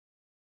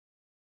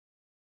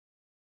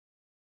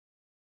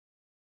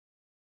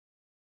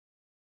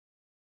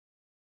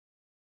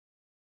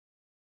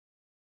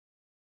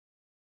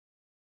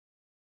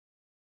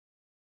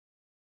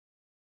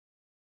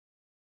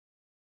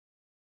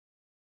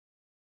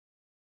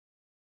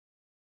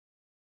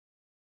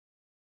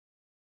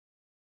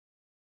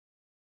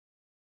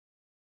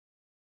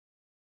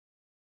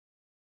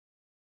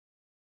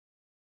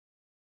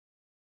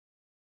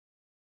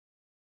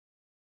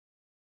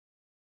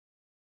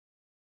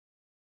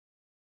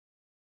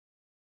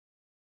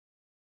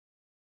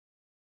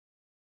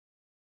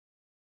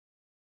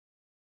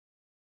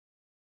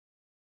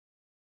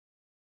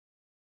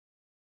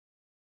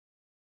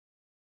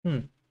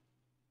Hmm.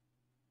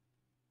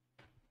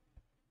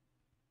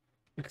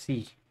 Let's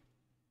see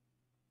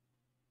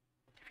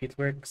if it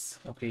works.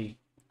 Okay.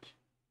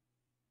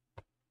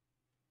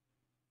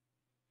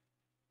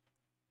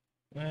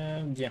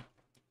 Yeah,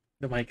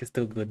 the mic is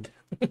still good.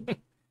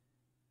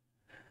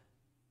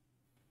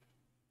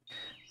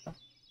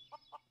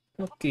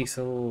 Okay,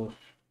 so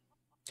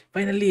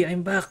finally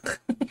I'm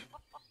back.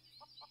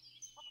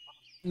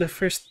 The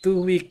first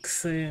 2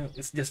 weeks,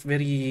 it's just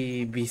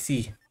very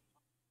busy.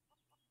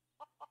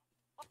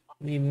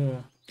 I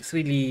mean, it's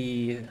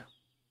really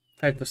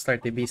hard to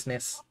start a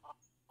business,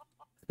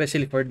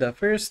 especially for the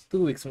first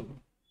 2 weeks.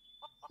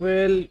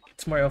 Well,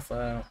 it's more of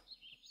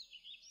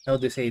how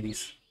do you say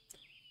this?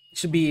 It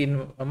should be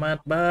in a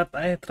month, but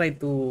I tried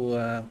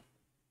to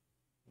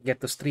get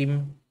to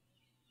stream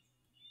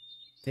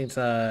since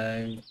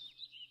I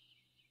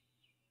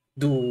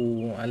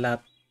do a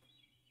lot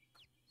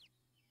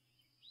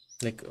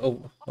like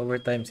over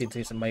time since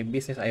it's my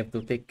business. I have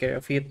to take care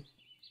of it.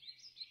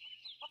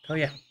 Oh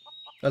yeah.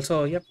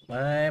 Also, yep,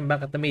 I'm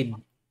back at the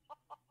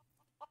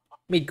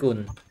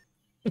Maid-kun.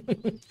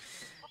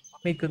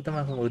 Maid-kun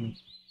Tamako Mode.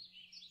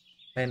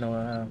 I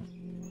know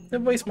the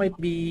voice might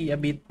be a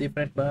bit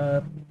different,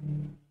 but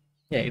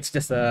yeah, it's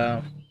just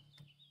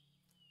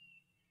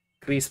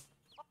crisp.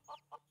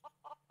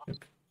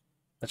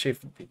 Not sure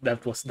if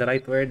that was the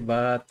right word,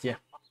 but yeah.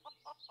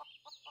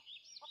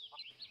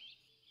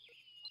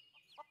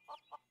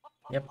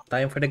 Yep,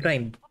 time for the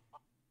grind.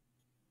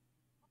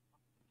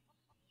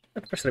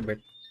 Not first rebirth.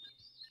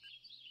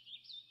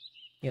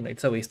 You know,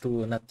 it's a ways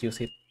to not use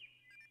it,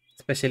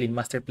 especially in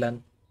master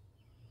plan.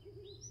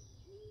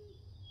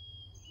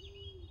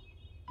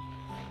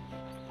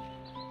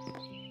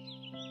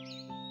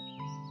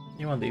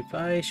 You wonder if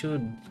I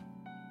should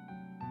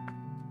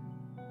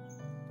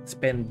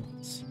spend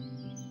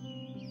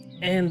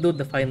and do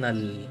the final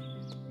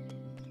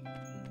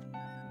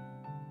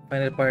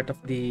part of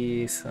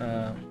this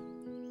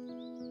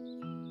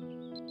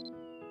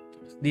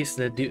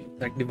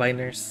like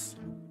diviners.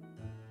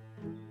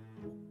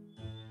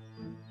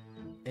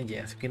 And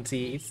yes, you can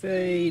see it's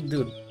a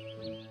dude.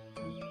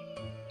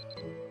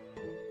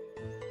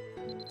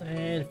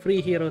 And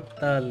free hero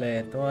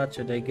talent. What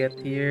should I get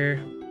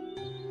here?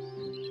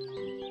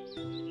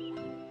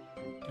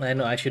 I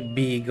know I should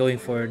be going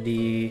for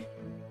the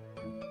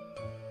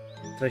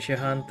treasure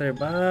hunter,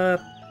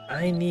 but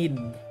I need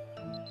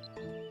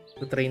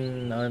to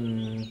train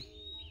on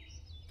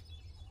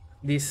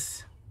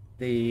this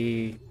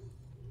the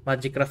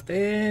magic craft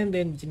and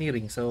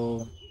engineering.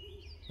 So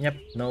yep,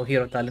 no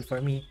hero talent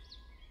for me.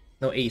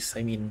 No ace,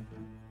 I mean.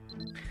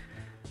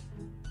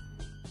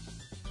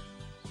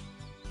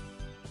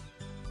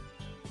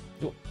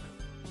 Oh,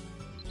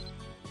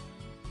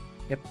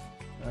 yep.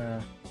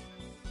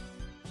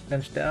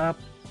 Launch the app.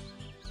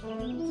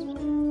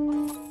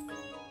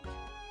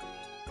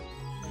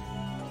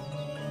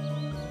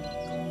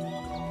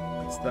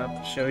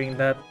 Stop showing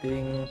that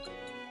thing.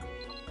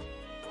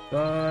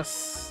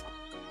 Cause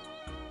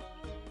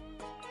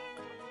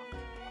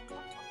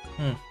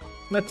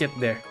not yet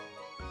there.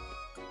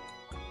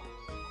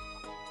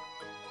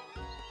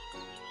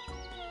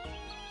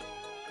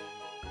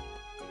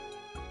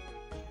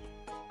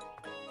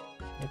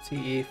 Let's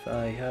see if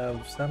I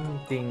have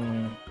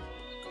something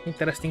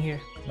interesting here.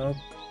 Nope.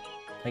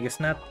 I guess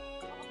not.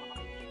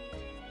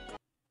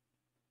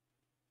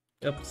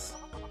 Oops.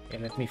 Okay,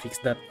 let me fix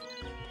that.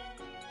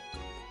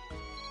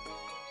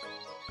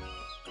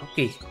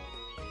 Okay.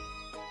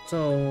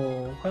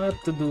 So, what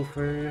to do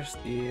first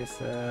is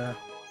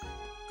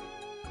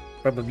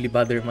probably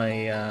bother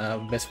my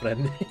best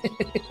friend.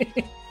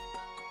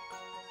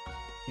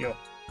 Yo.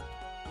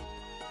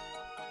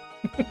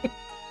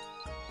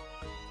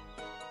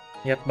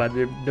 Yep,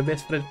 bother the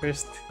best friend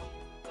first.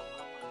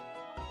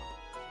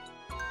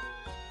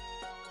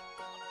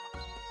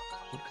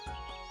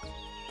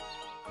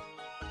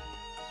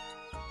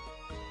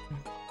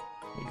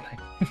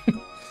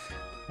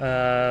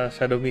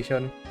 Shadow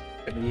mission.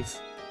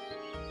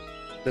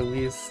 Shadow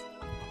Wiz.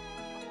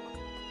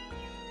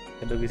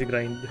 Shadow Wiz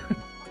grind.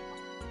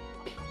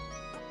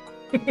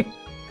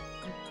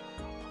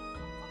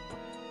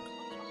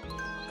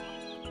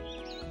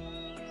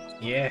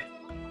 Yeah.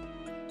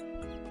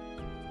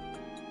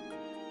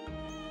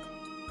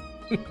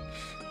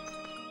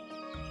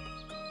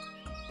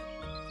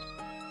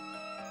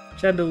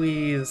 Shadow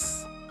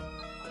Wiz.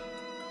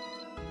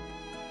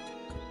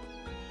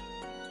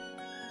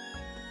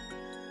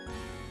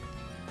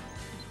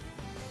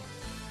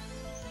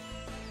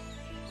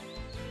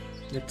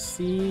 Let's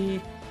see.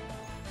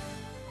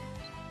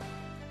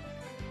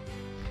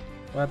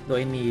 What do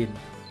I need?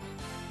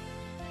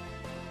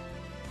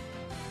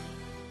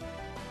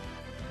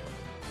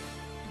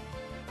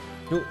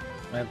 Oh,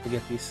 I have to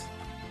get this.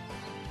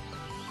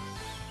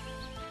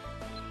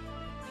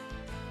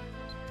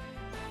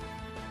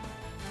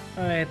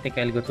 I think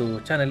I'll go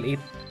to channel 8.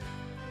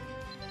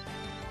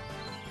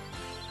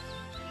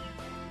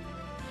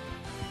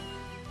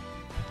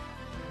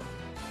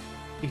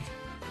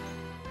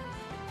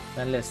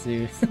 Unless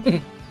you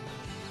it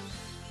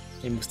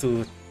moves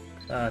to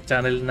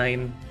Channel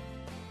 9.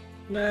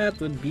 That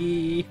would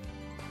be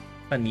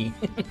funny.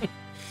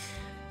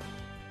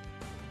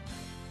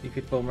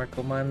 Defeat Former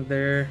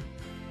Commander.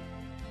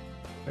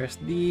 Where's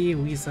the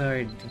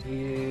wizard?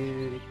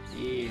 Here it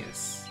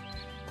is.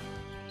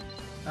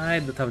 I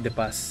don't have the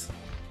pass.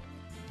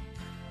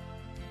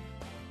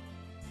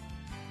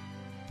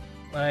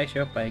 I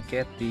hope I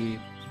get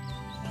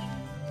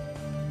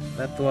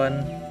that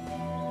one.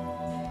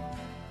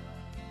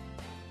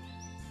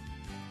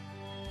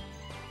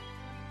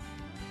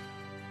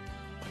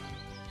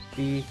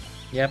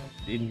 Yep,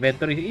 the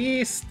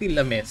inventory is still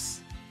a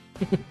mess.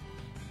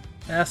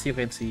 As you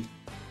can see.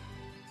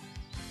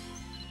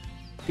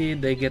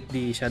 Did I get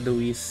the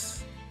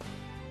shadowies?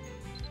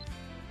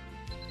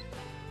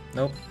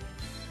 Nope.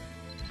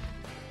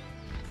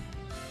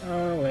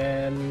 Oh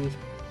well.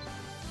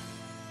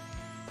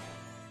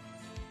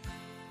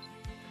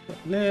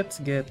 Let's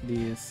get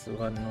this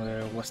one.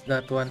 Where was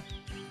that one?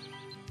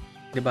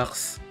 The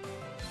box.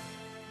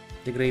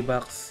 The gray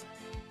box.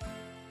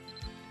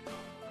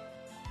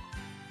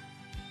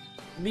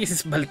 This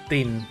is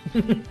Baltain.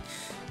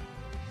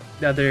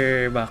 The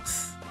other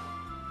box.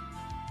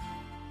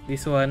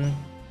 This one.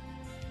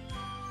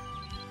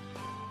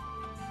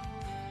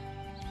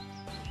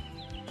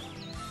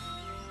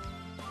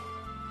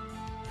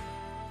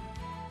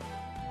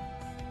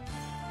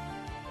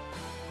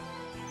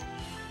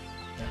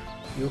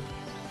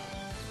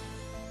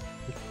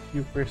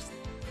 You first.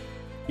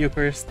 You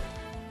first.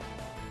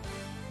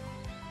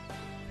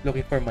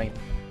 Looking for mine.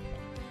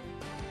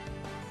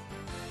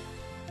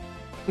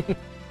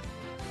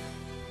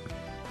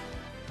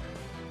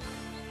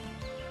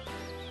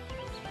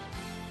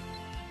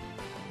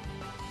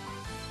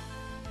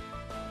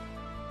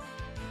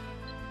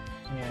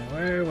 Yeah,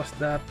 where was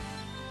that?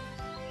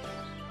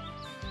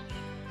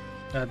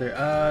 Another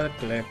arc,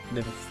 let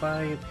them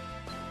fight.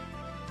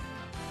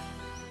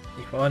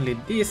 If only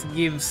this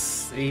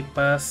gives a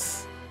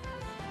pass.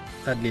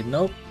 Sadly,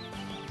 nope.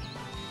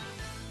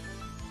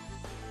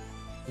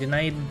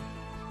 Denied.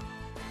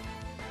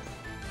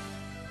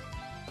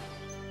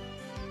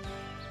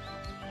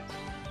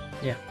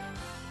 Yeah.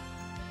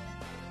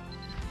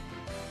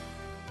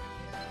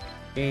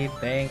 Okay,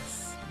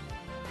 thanks.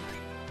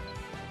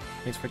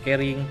 Thanks for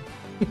carrying.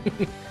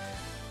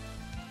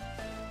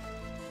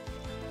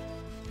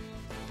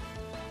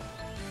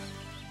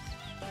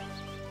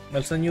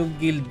 Also new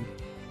guild.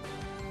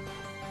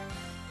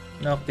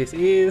 Noctis,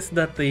 is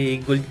that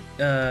a good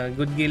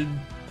guild?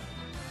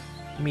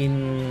 I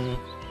mean,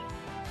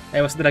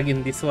 I was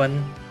dragging this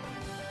one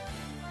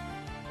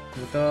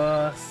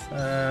because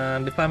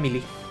the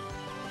family.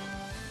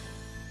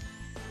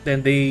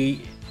 Then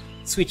they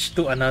switched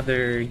to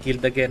another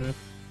guild again.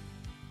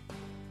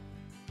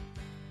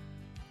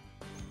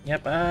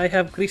 Yep, I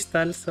have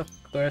crystals, of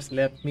course.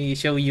 Let me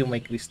show you my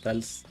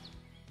crystals.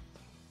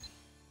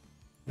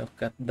 Look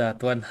at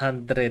that,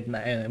 100,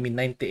 I mean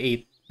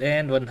 98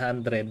 and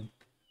 100.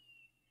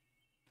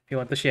 If you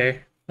want to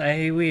share,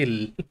 I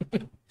will.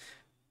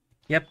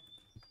 Yep.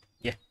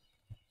 Yeah.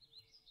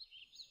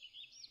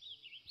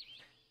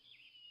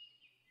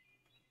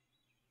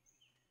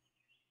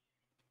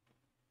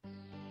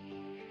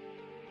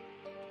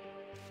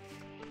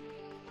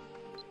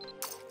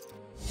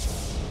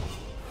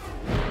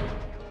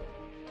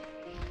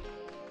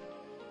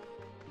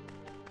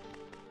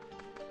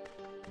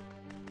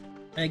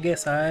 I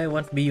guess I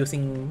won't be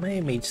using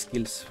my mage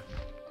skills.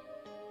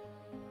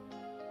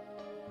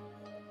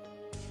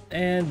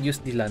 And use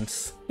the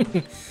lance.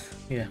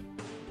 Yeah.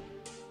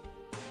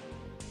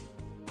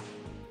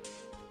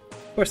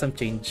 For some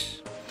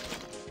change.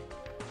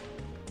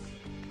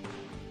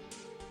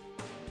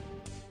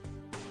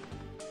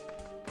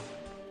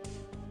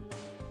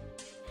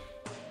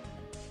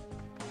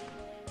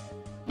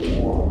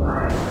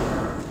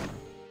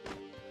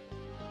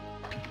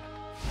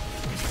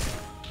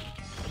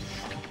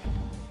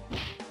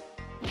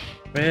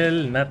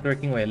 Well, not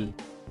working well.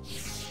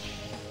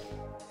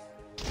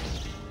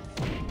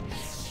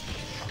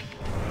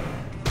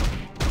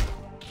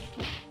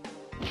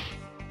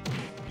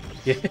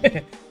 Yeah,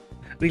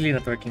 really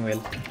not working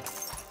well.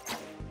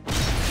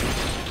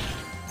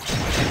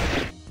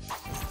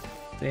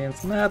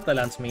 Since not a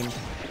lance main.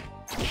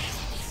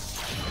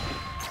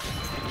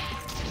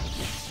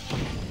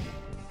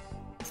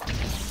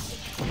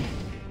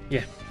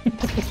 Yeah.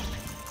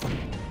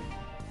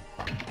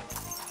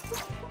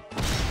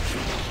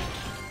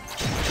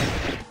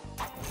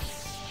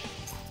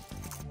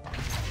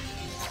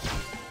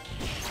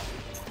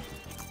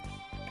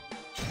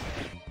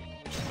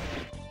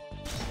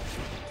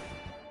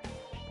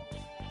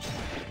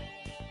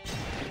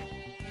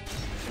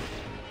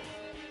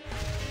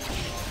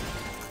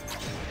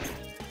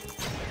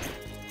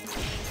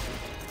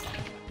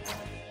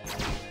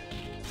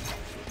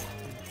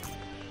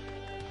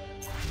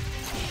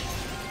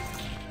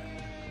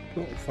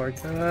 Oh,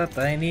 forgot.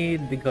 I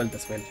need the gold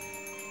as well.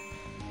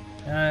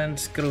 And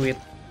screw it.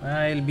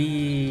 I'll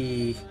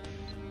be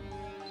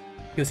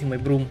using my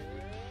broom.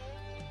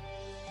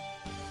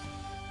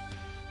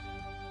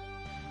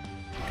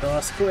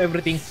 So screw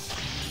everything.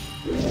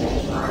 Yep,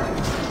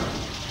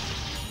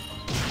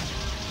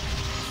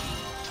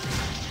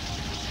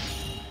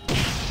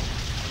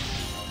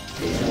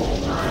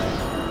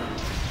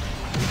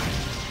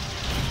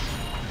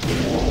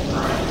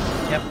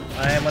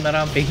 I'm on a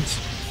rampage.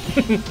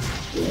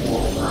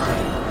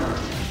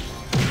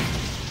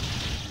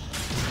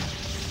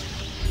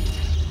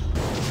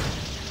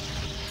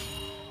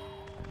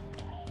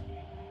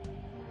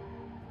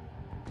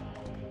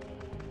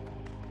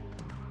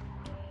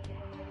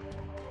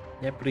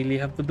 Yep, really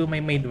have to do my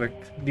maid work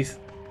this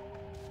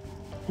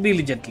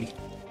diligently.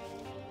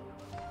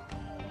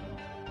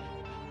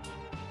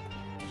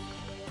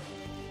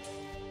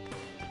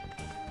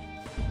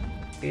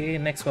 Okay,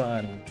 next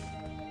one.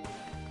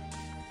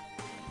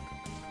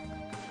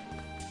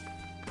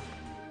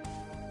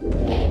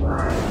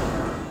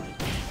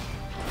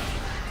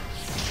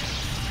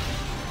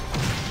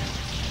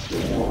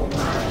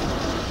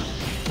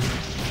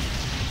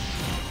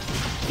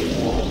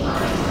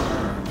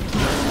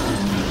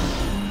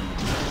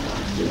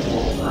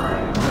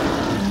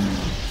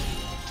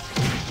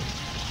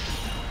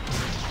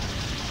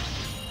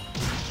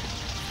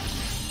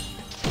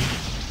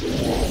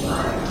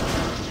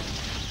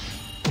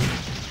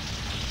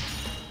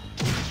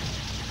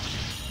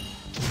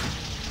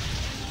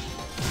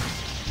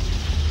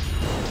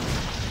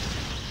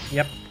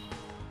 Yep.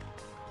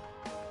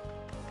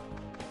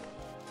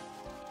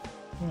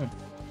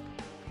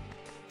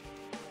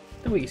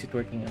 The way is it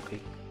working?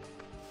 Okay.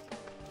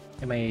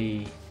 Am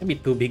I a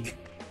bit too big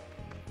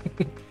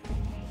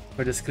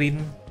for the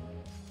screen?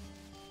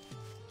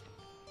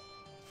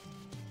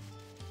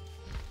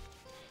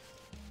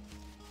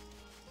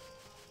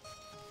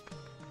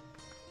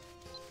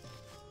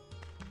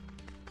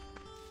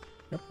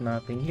 Nope,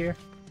 nothing here.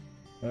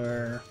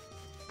 Or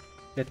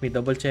let me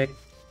double check.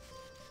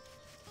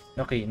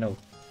 Okay, no.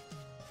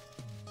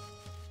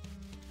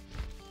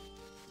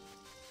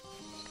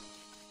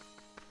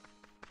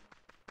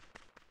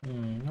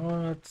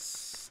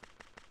 What's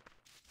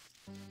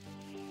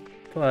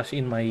flash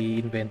in my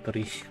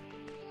inventory?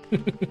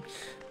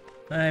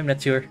 I'm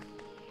not sure.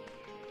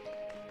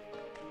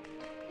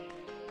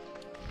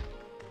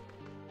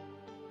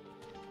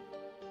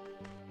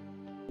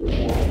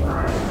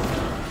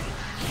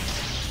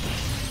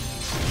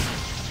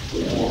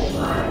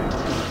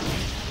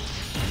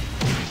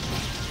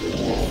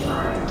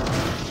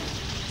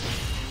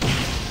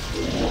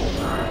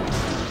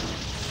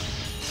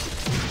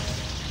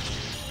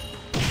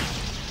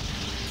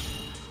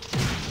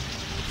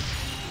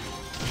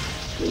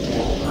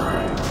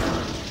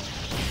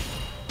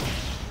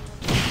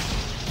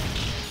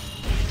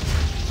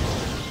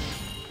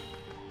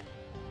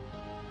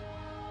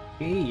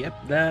 Okay, yep,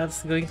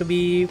 that's going to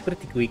be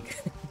pretty quick.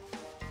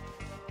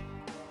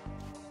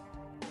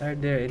 Are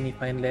there any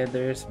fine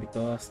leathers?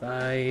 Because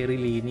I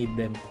really need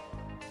them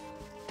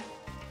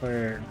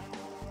for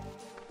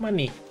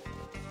money.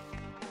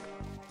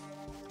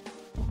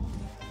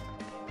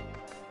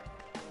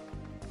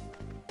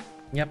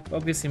 Yep,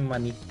 obviously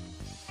money.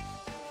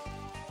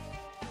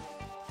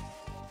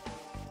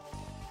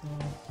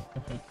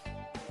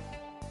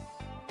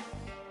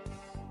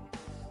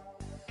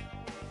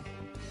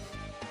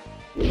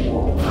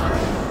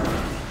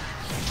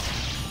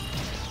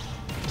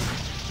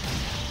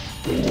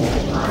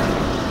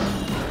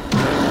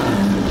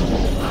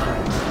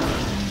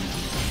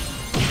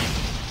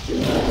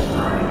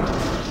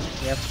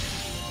 Yep.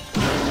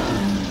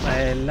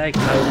 I like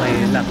how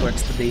my luck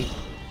works today.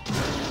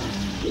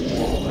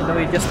 By the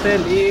way, just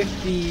tell if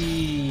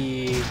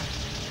the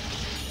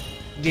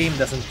game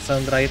doesn't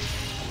sound right.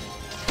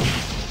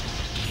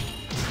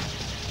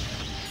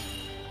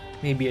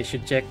 Maybe I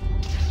should check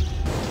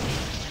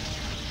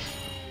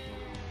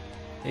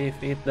if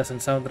it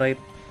doesn't sound right.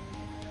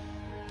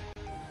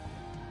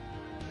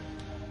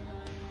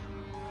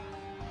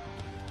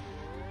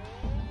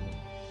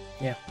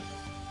 Yeah.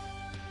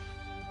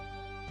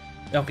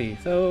 Okay,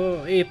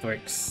 so it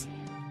works.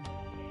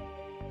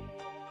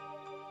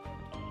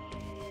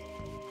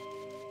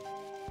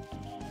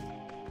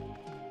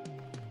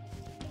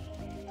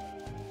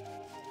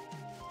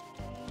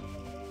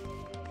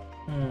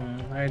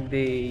 Are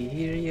they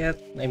here yet?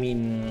 I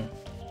mean,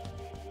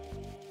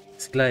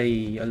 is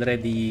Glai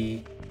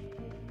already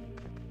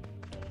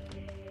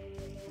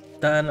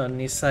done on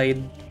his side?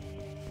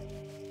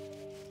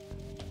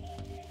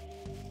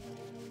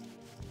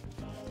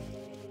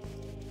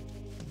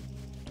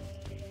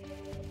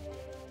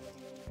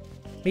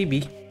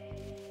 Maybe.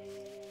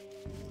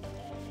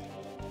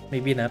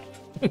 Maybe not.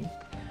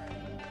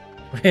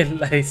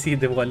 Well, I see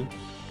the wall.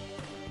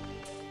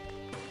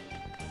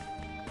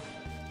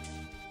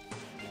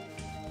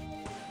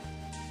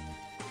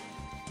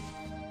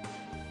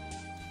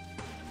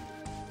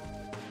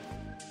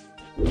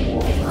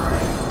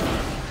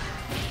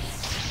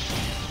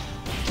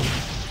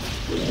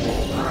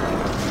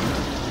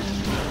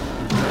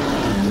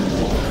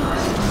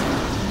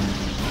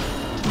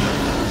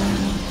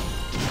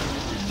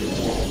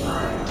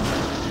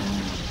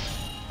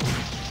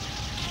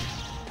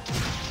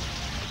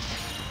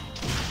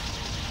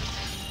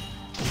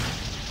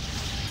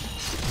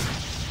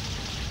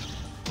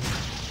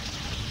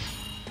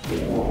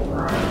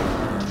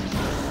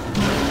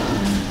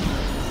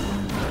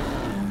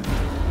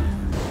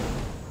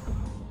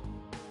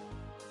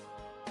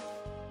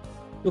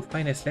 Ooh,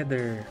 finest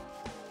leather.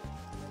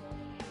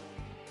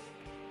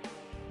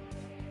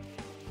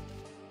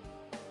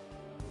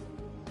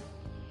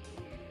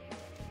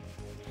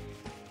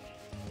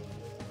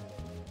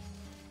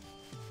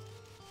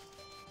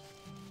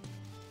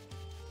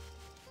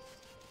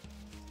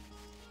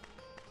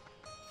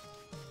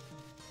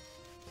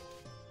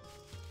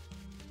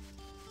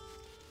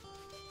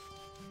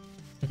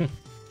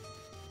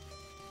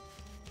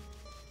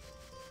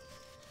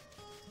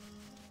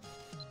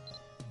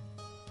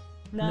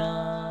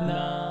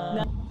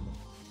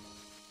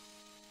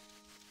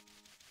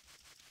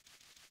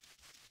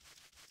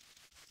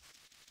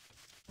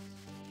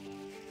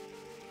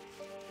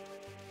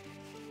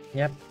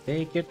 Yep,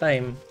 take your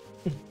time.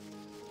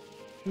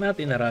 Not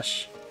in a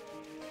rush.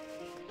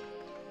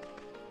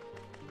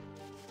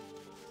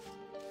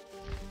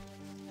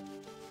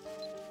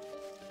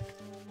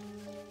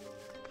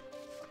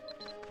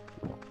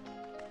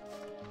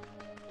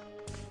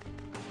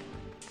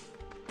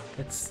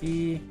 Let's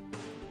see.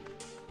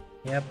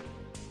 Yep.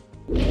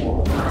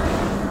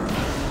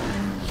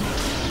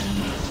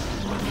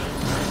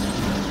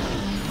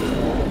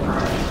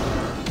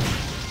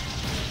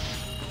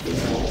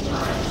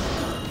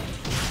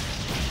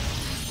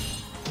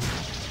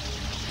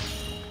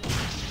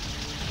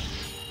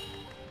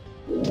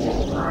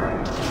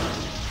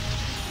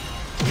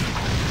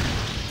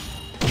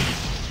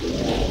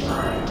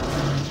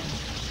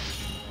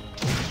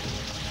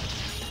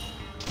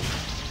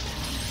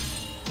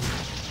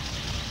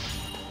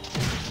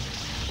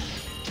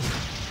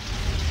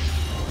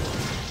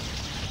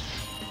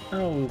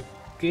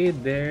 Okay,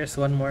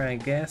 there's one more, I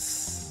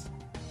guess.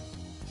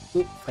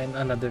 Oop, find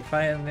another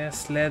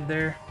finest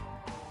leather.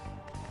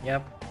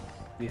 Yep,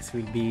 this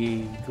will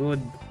be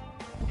good.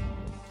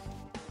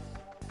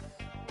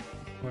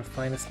 More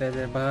finest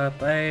leather, but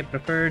I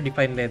prefer the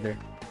fine leather.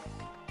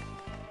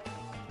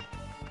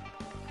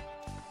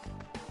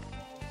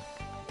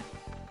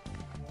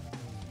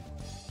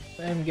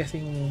 I'm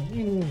guessing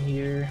in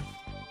here.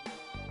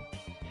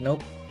 Nope.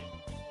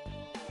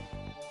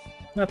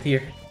 Not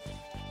here.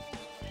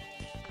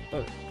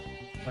 Oh,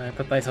 I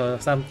thought I saw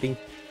something.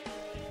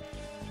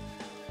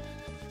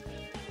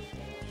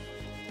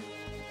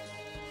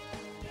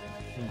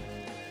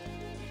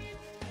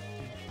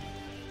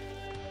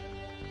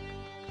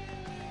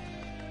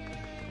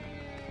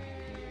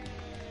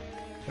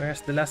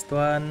 Where's the last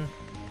one?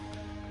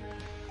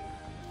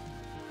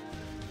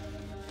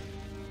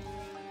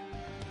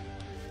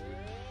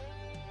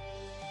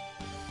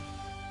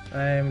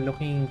 I'm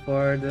looking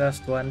for the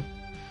last one.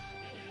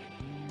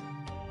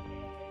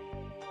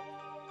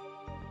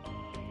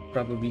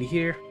 Probably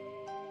here.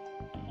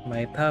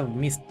 Might have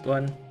missed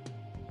one.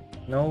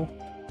 No,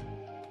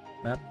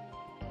 not.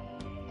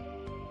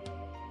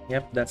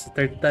 Yep, that's the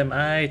third time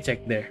I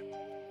checked there.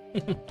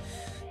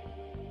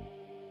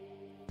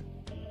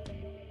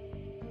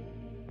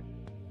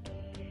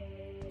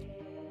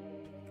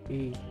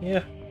 Okay,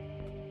 yeah.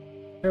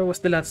 Where was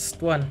the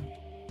last one?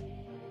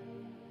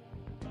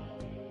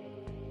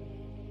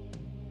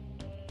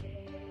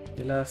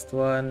 The last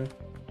one.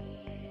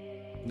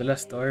 The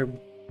last orb.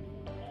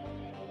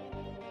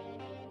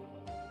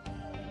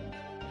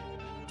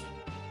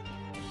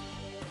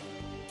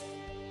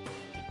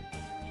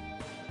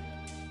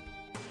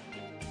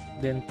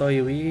 Then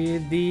toy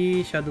with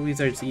the Shadow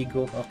Wizard's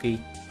ego. Okay,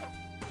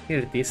 here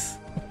it is.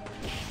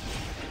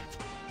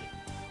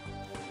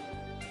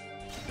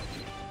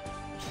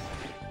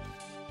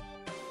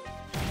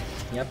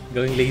 Yep,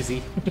 going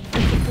lazy.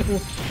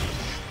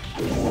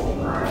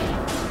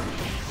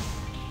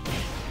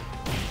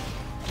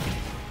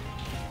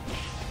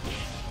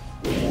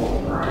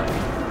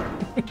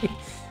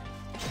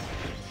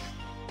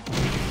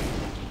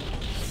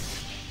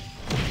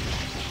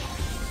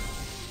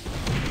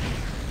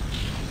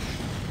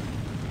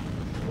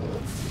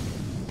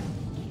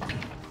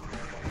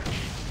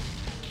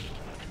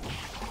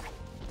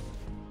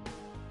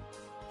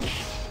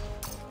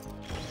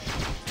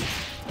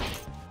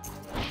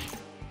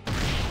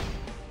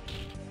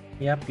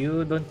 Yep,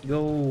 you don't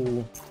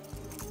go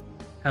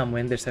ham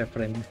when there's a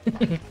friend.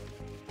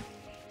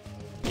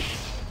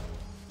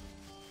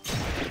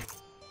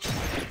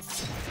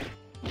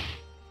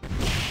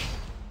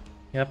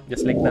 Yep,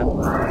 just like that.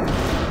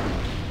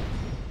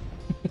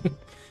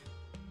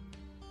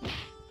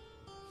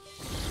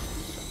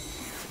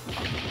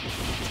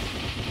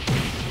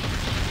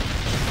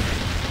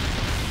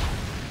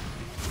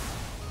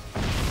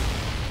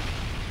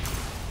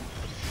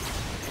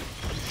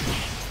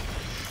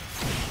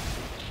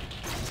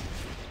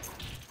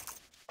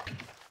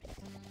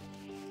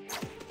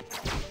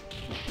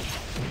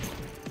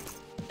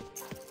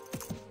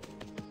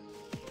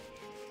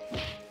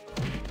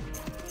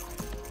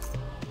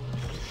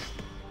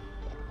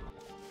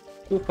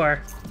 Too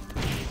far.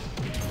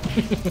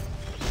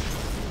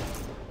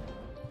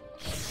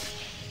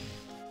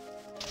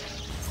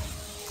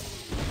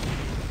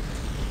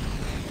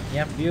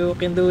 Yep, you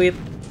can do it.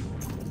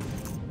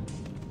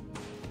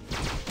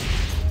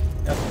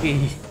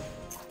 Okay.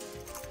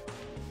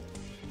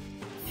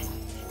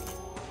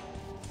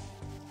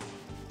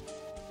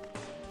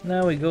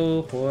 Now we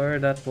go for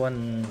that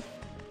one.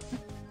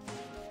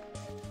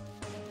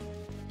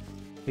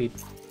 Wait.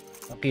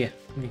 Okay,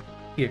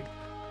 here.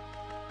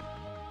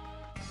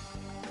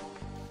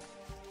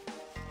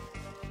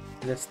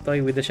 Let's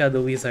toy with the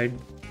Shadow Wizard.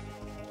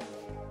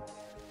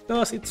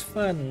 Because it's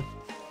fun.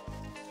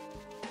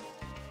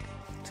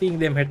 Seeing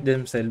them hurt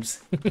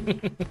themselves.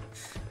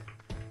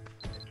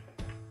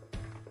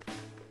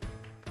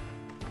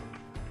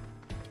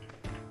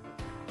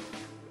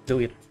 Do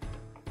it.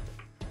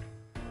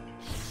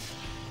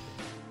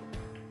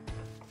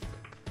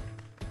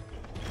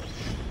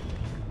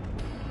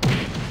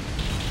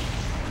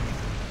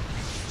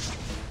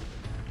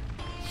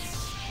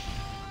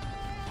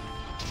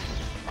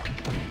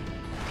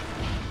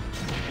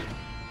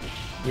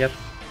 Yep.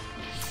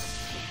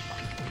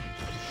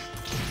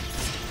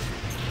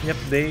 Yep,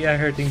 they are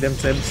hurting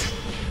themselves.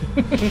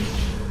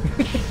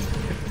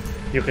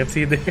 You can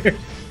see there.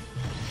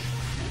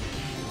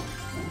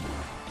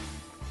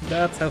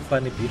 That's how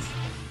fun it is.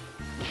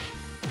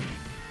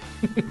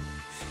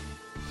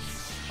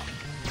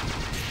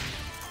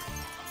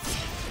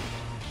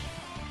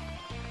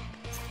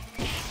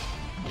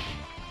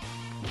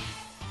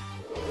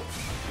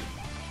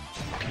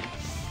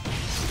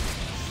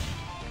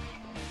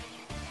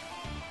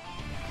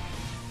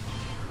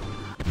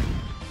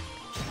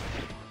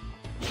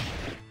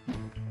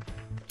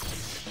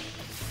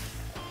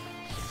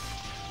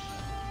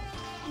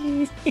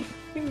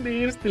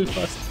 They're still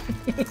fast.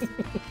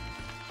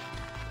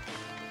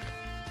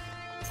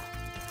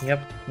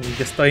 Yep,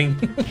 just toying.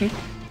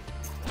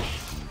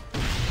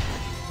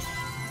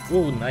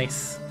 Oh,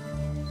 nice.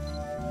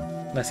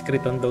 Nice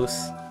crit on those.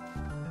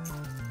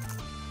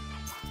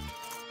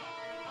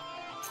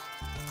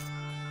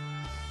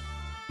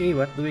 Okay,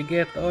 what do we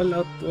get? All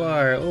out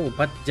war. Oh,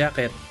 bat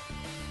jacket.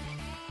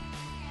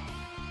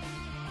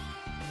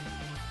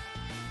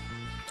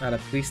 Out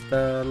of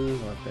crystal.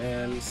 What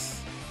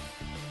else?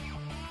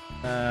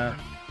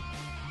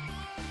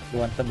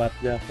 Want the bat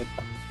jacket.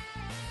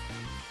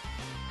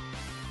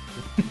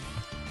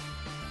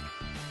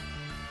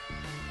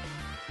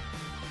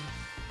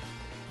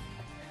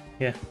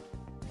 Yeah.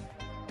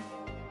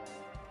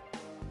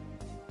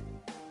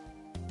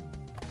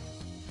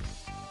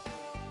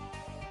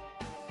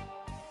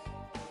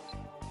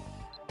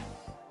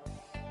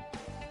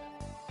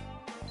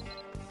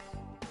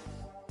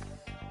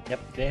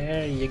 Yep,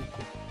 there you go.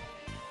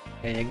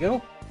 There you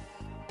go.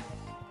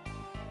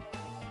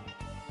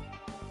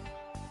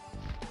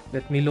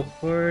 Let me look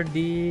for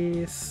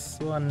this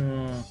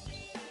one.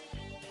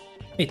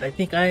 Wait, I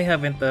think I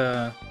haven't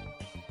grabbed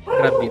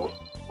it.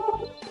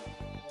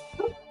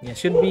 Yeah,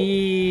 should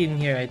be in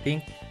here, I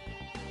think.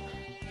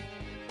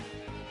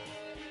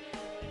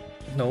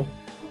 No,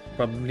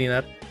 probably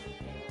not.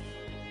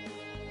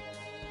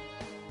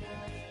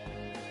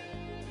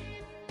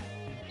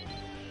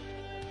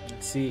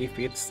 Let's see if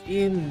it's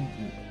in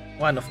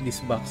one of these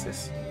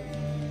boxes.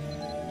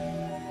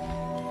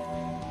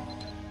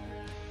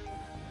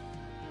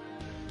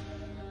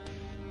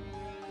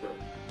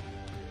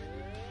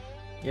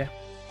 Yeah.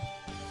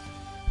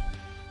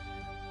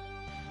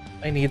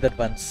 I need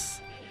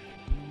advance.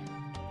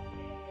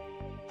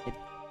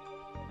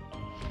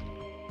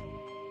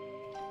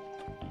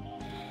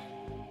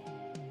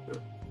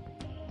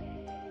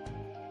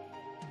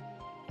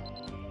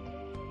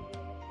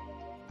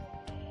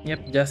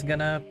 Yep, just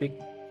gonna pick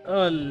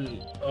all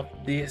of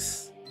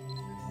this.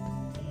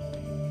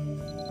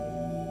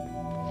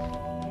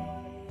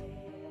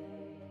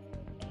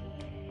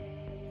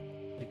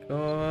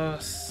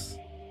 Because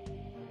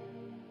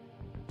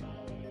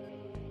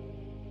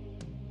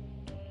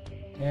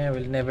yeah,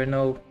 we'll never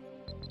know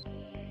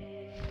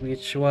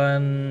which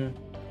one,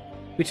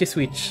 which is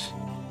which.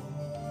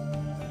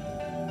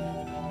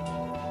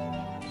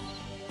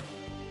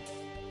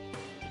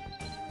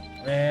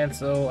 And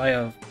so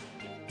I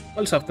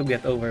also have to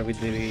get over with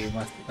the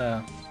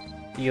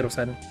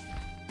Hiro-san.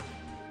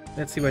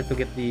 Let's see where to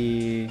get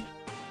the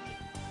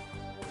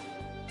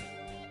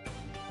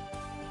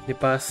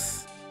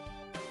pass.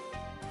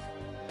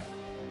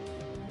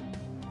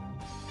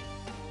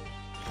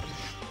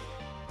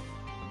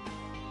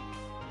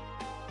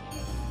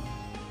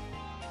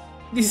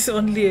 This is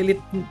only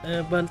Elite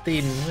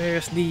Baltain.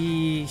 Where's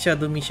the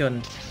Shadow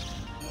Mission?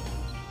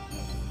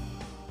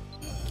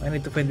 I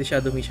need to find the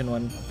Shadow Mission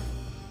one.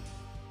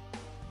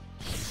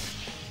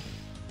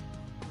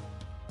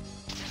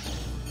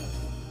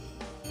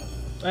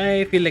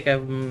 I feel like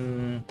I've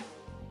been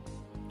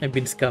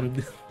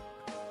scammed.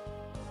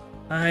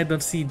 I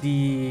don't see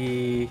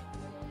the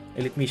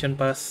Elite Mission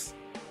Pass.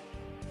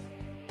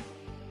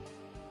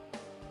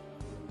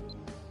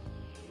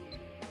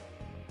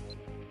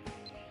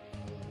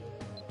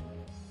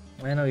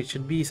 I know it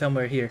should be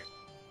somewhere here.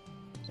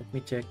 Let me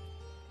check.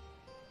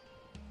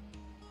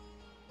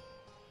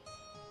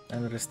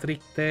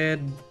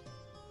 Unrestricted.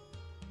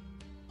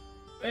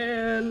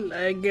 Well,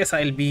 I guess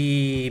I'll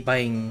be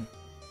buying.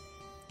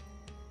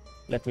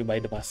 Let me buy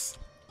the pass.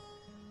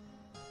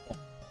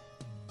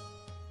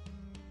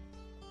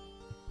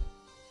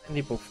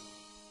 Hindi po.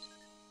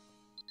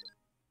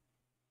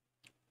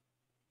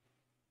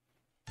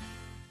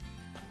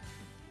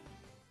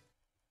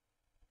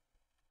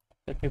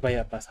 May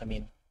baya pa sa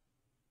amin.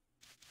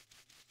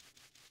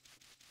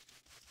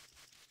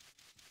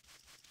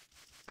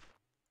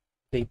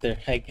 Later,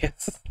 I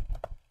guess.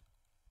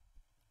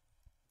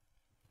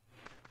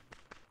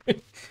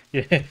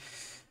 Yeah.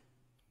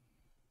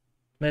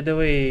 By the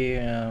way,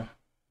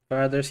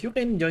 for others, you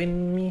can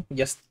join me.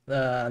 Just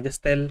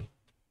tell.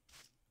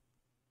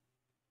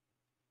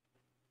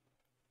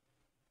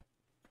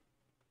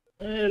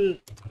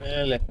 Well,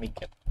 let me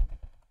get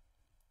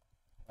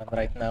one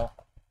right now.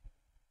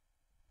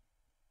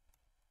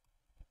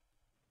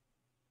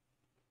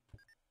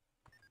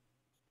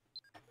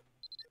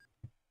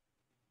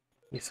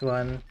 This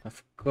one,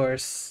 of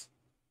course,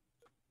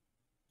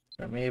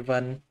 from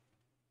Evan.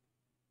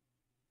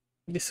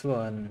 This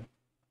one.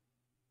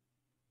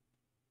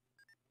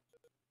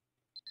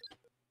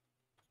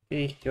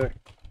 Okay, sure.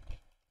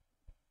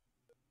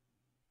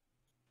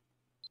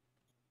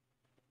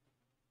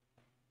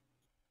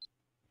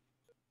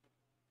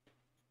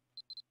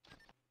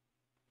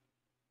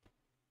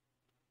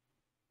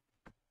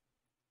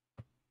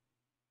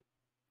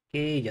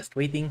 Okay, just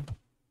waiting.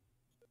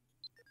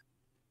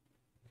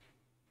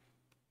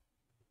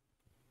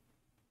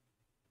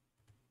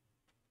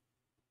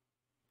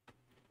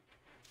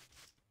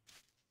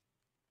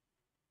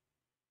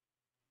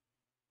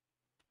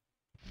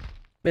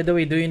 By the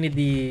way, do you need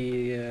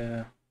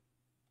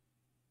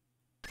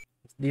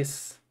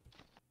this?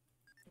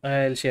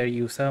 I'll share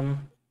you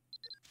some.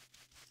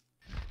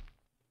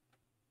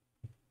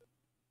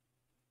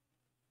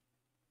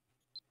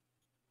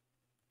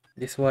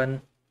 This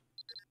one,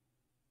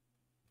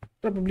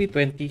 probably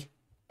 20.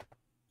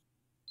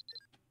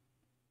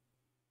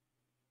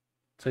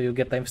 So you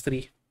get times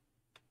 3.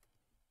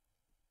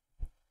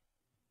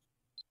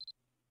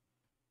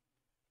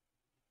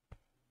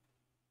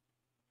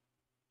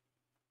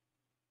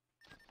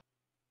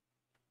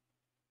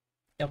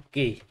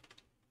 Okay.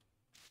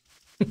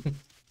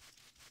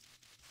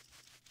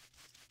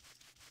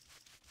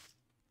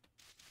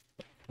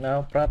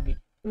 No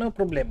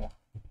problemo.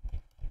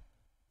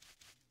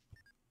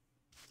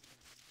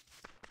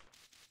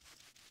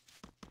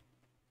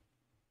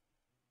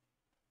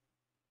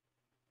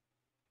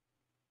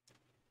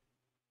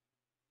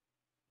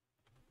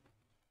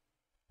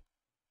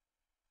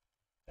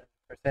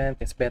 Percent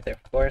is better,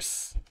 of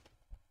course.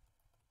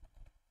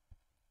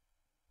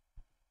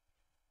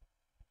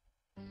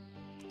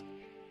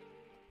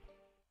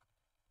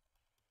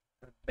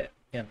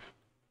 Yan.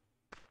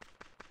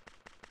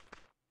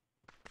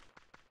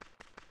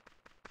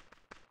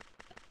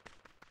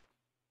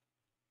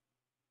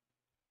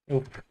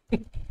 Oop.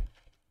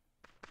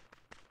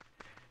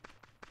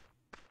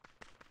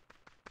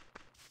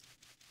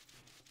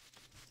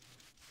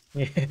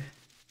 Yeah.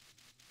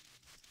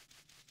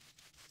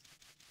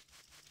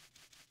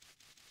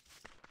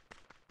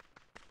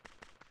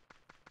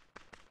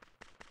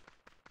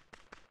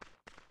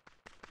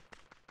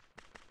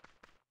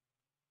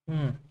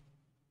 Hmm.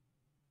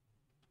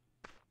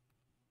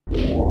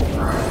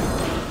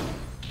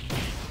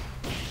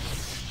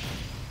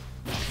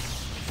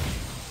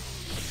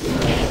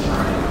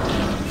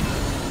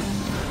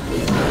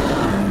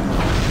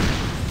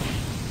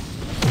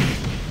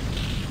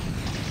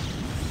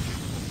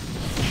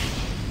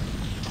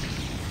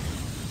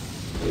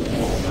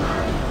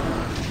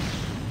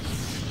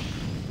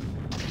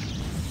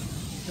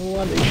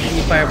 No,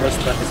 the fireball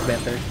strat is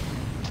better.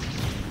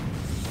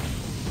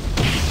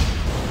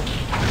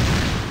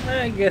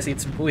 I guess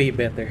it's way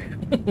better.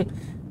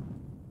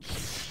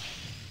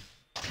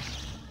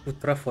 To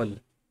truffle.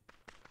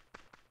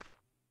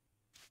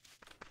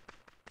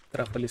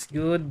 Truffle is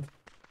good.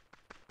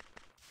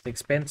 It's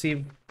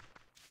expensive.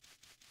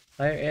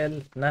 Higher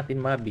L, not in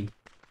Mabi.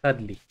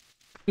 Sadly.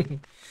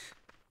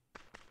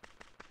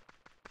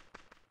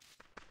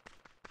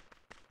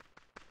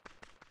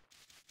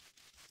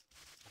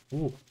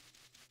 Ooh.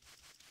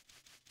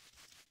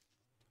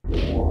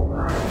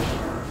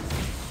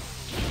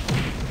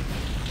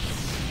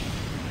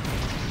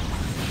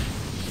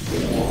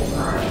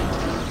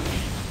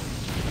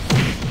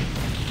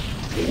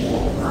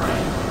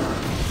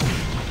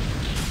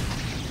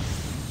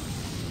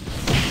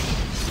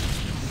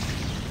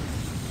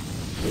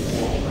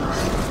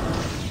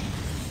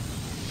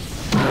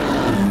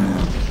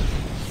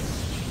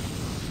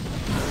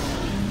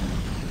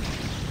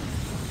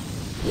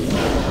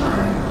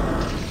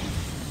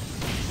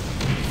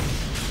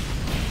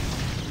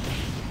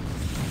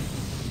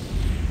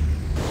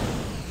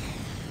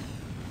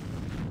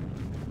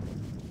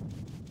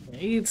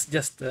 It's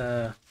just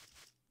a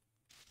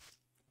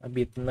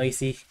bit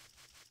noisy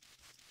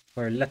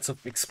or lots of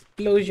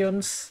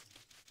explosions.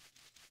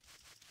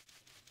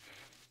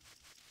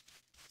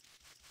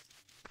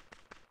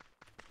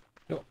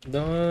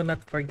 Do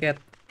not forget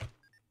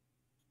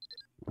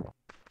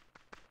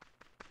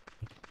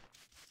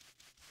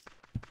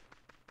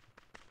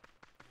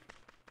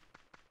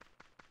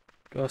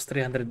cost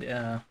 300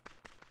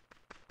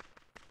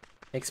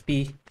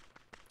 XP,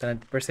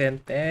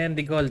 100%, and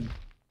the gold.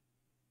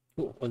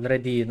 Ooh,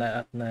 already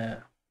na at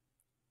na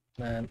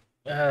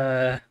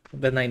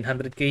the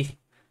 900k.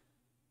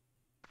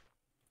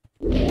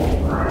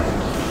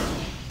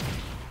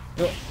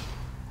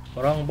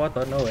 Wrong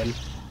button, oh well.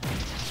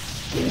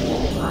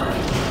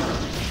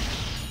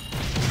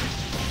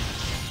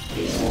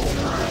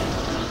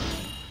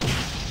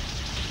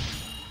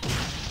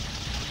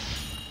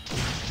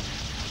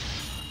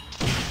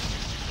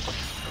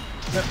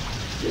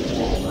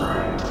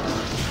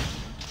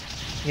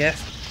 Yes.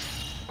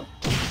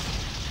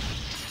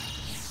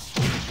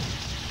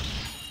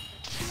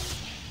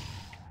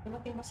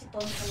 Dumating ba si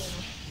Tom kanina?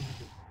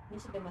 Hindi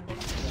siya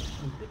dumating.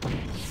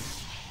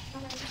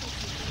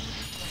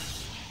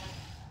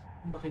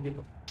 Bakit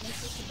dito? May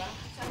susi ba?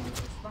 Saan yung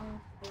susi bang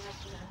lahat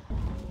na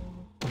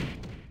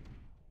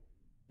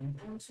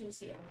anong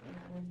susi ang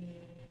inaano ni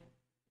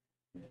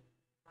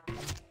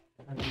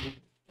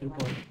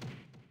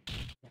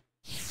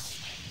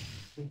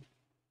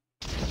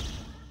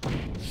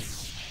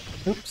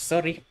Oops,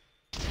 sorry.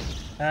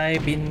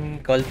 I've been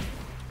called.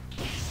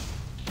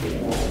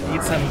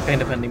 It's some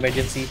kind of an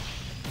emergency.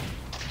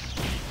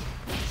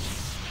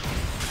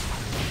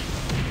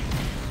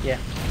 Yeah.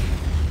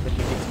 Let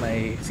me fix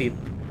my seat.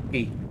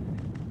 Okay.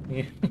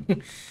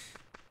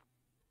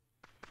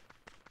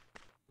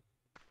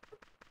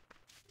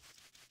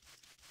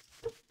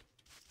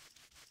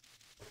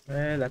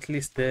 Well, at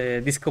least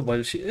the disco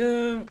ball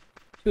should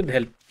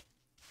help.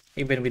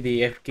 Even with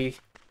the FK.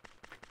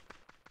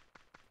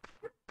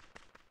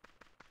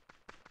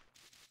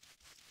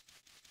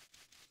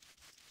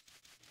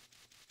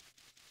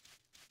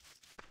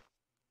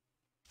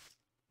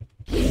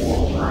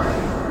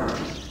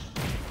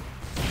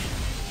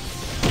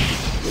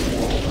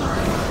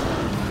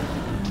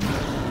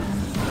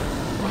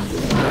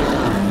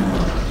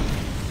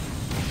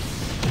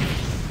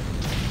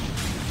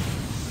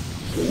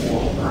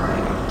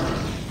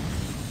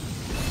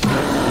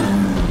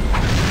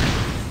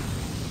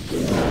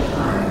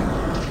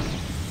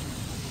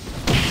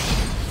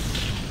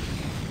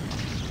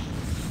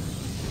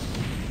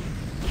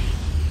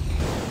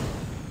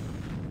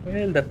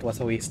 Well, that was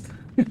a waste.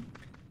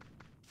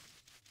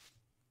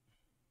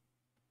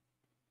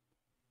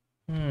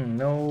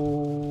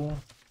 No.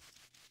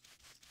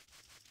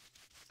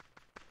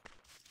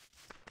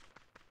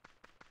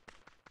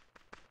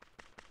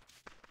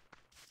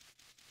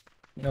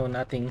 No,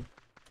 nothing.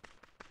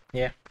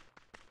 Yeah.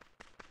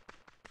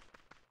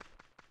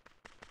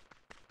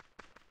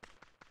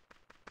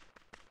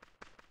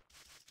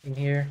 In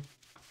here.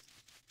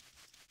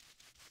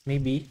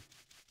 Maybe.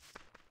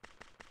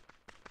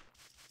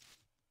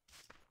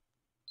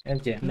 And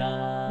yeah.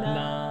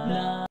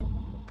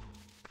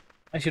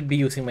 I should be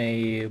using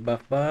my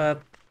buff,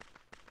 but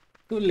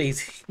too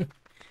lazy.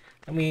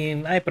 I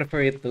mean, I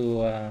prefer it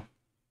to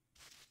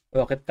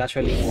walk it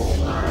casually.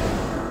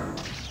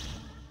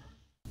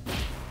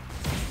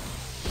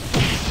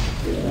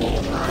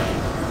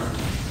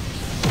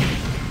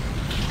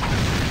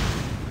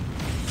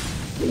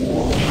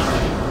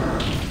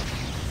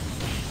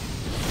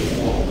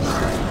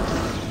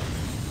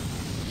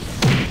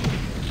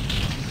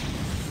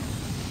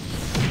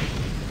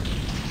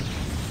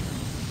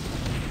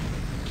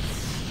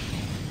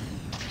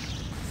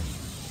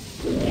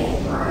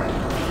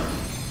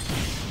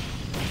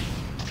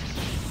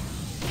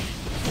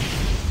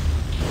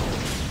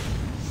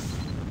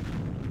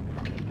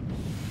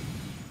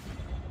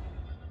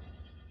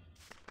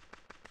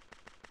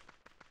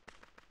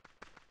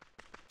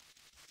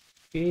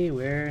 Okay,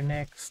 where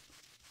next?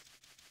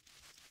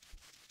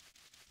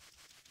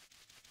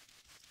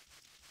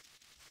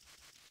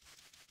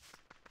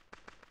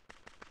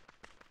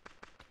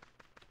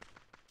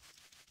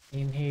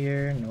 In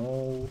here,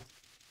 no.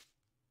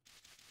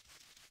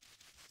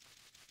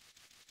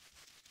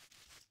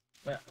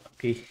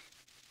 Okay.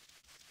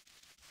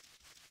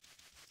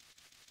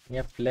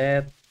 Yep,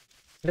 let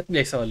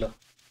play solo.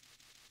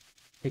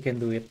 He can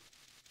do it.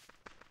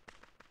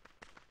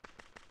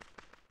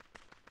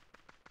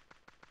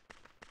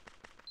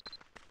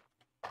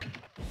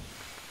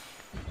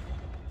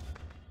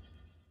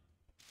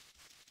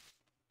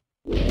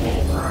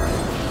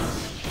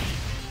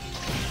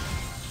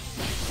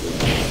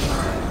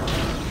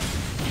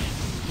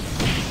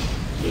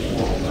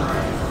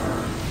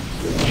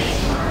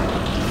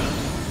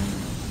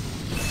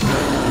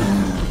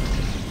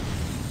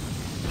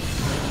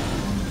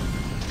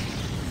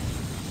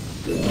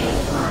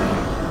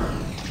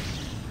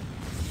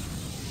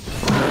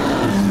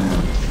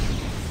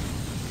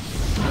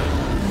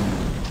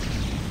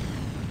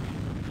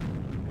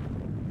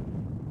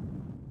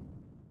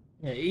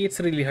 Yeah, it's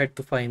really hard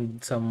to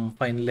find some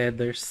fine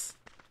leathers.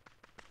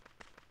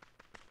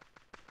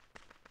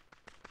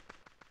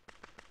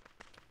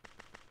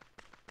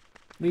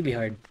 Really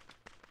hard.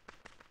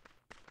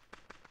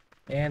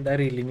 And I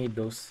really need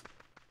those.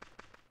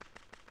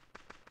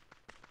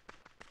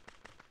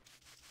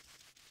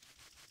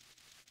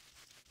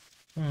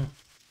 Hmm.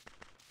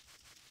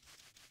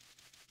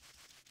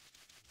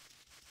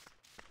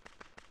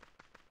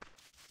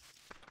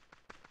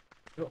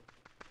 Oh.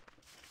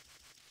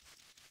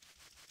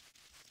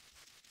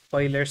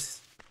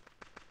 Spoilers.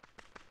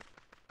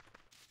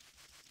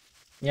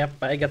 Yep,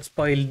 I got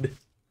spoiled.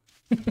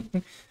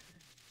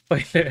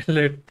 Spoiler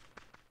alert.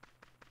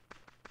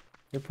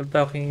 People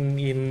talking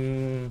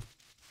in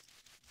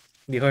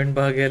the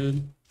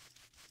Hornbugle.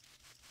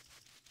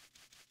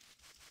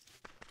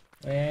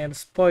 And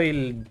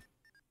spoiled.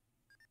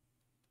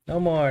 No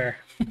more.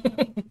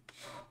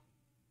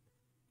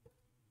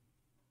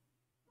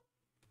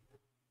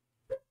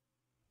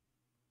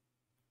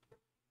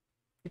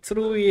 It's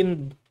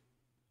ruined.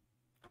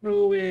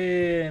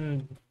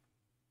 Ruined.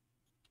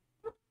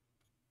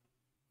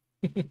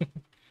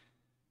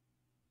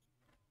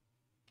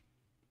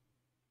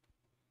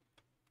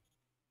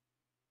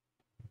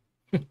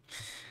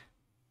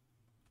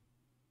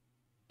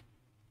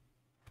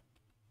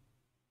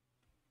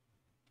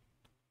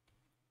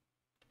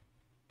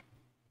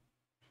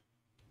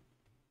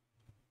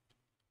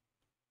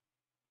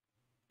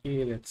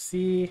 Okay, let's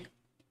see.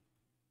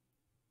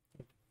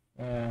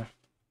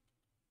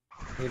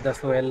 It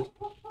does well.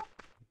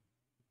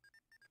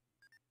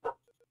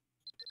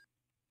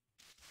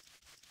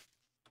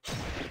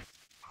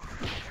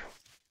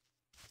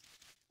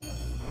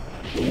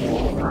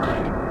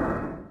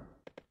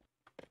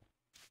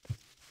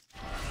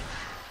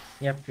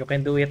 Yep, you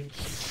can do it.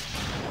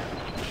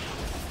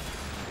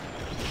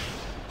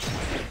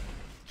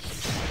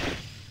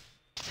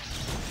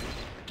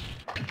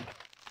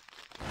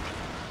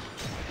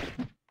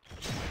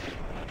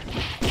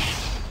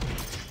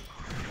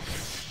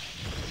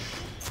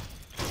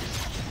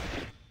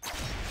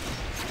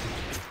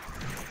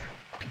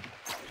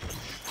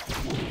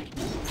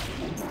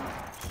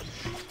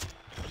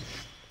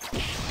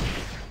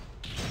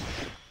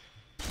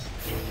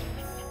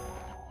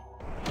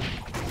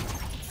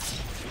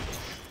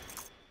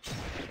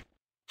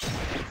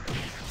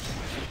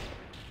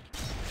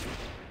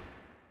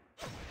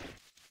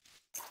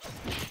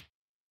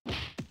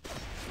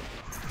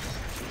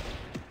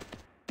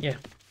 Yeah.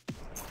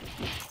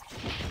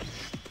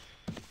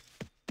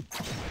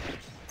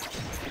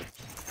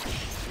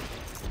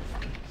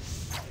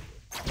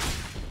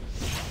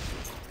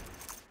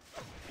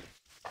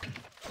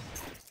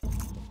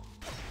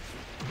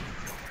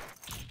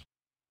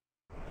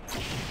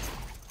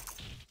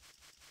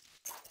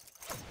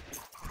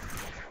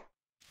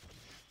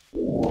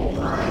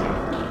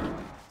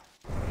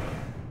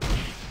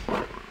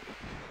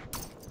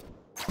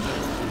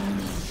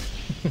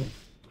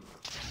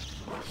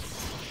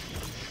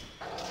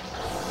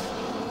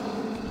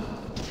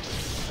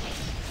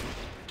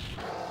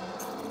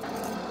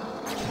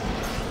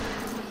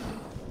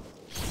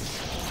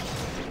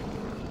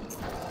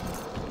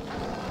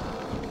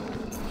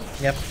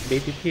 Yep,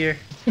 bait it here.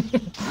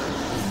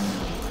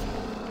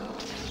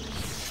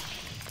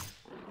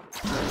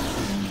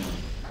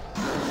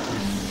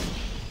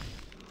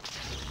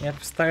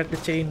 Yep, start the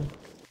chain.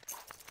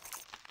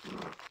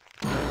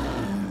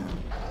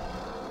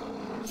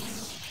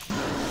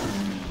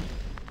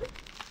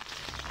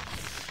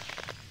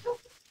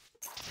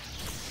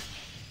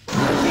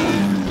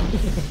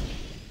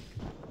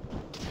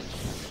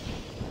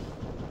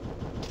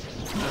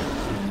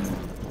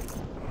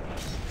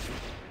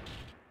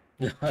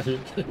 Lol.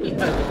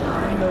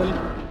 Lol.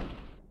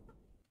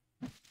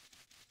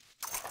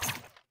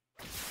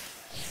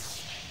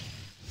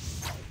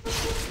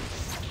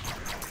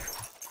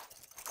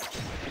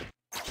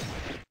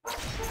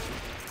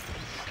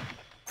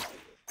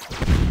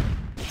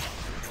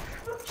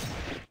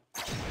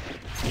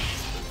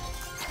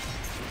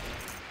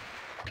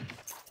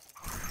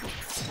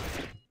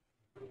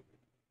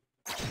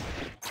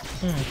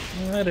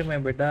 I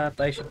remember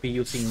that. I should be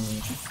using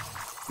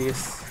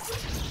this.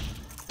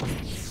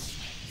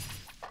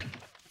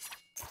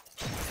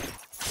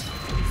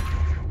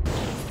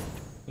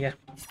 Yeah.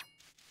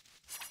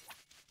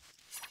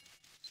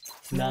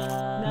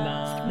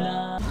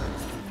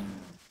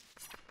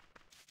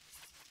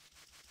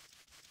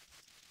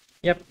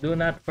 Yep, do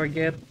not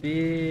forget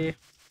the...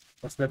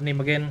 What's that name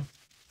again?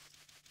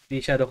 The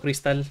Shadow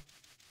Crystal.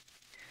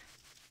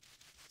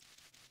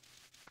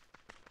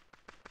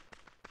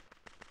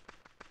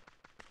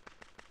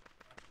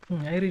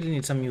 I really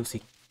need some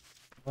music.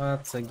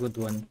 What's a good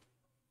one?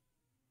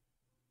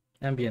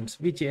 Ambience.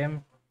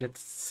 BGM.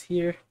 Let's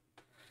hear.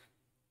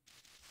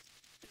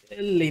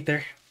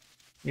 Later.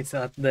 It's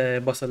at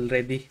the boss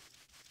already.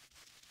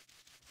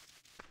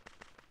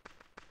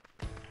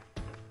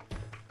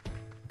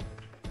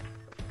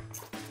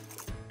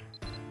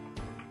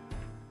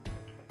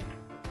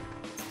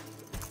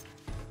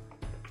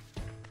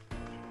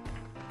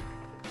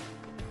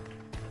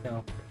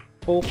 Now,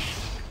 poke.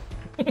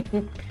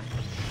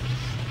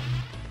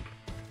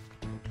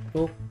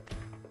 Poke.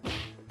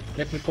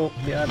 Let me poke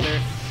the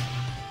other.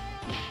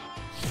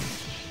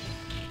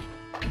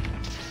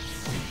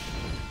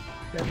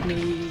 Let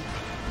me...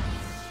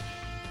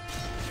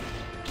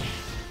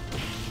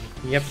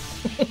 Yep.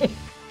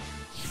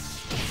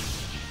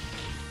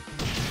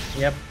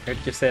 Yep,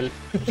 hurt yourself.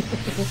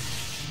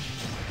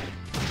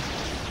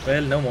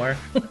 Well, no more.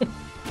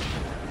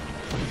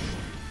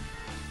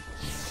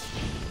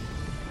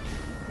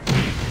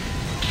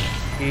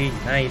 Okay,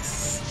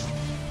 nice.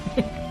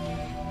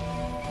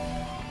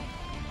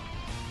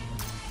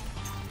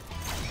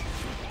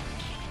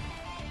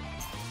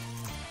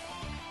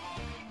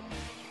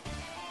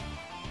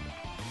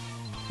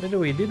 By the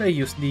way, did I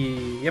use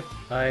the... Yep,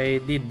 I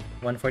did.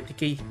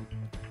 140k.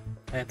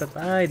 I thought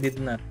I did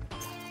not.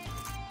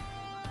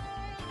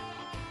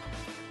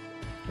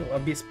 Oh,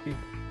 Abyss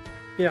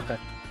Piyaka.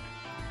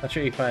 Not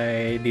sure if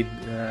I did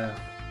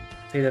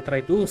say that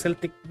right. Ooh,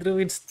 Celtic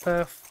Druid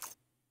stuff.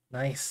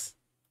 Nice.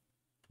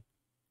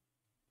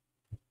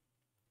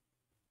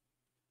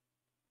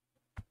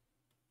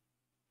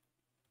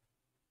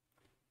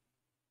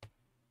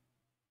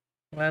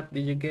 What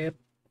did you get?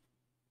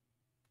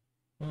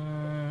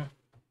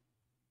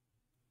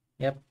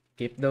 Yep,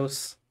 keep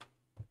those.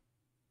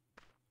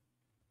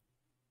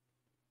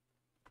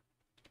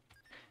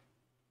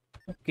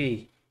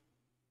 Okay.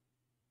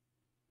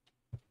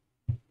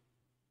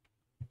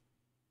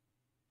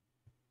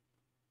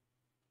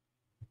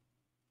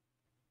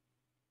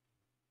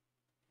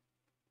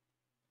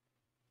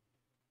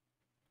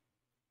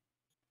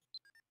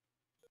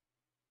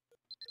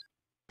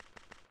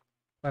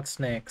 What's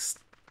next?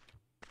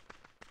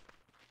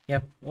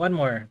 Yep, one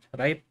more,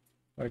 right?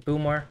 Or two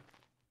more?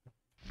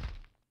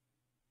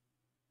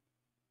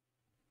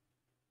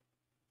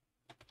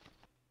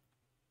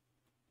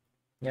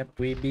 Yep,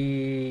 we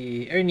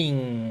be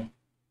earning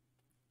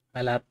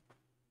a lot.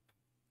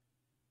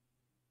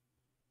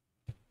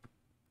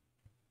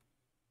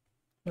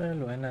 Well,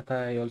 why not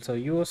I also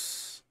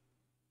use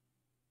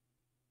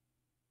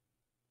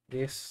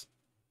this?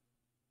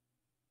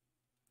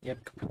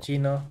 Yep,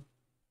 cappuccino.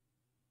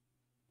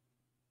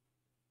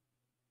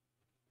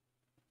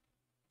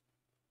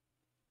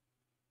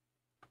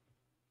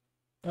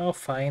 Oh,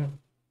 fine.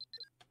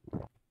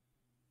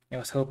 I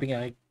was hoping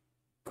I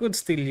could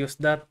still use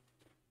that.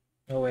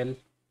 Oh well.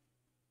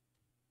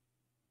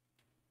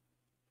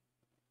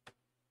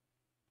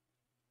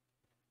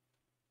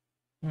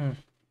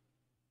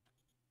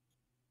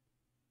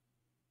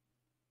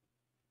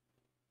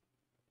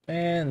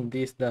 And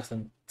this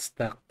doesn't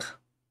stack.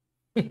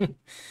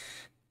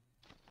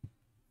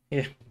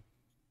 Yeah.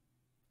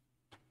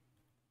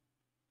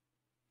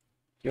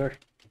 Sure.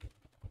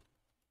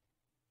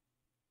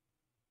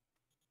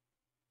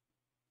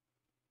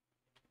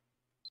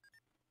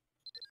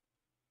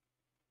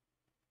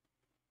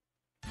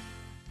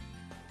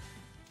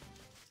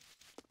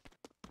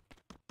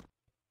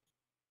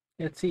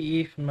 Let's see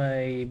if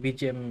my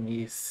BGM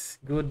is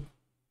good.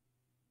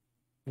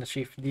 Not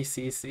sure if this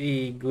is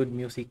a good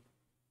music.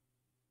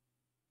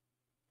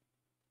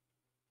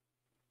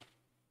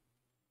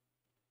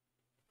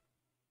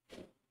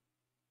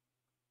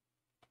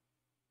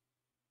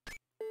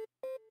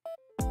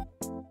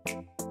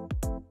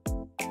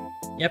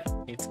 Yep,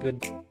 it's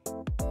good.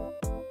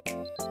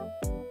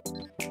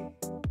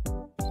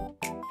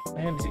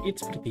 And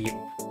it's pretty hip.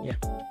 Yeah.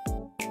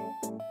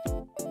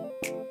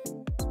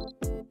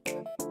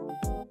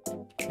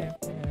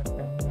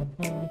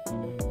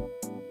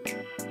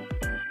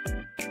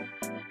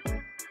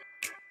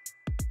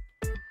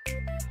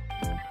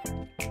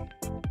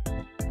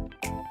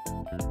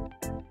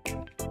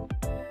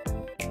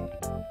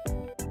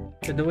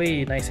 By the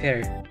way, nice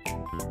hair.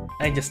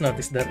 I just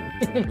noticed that.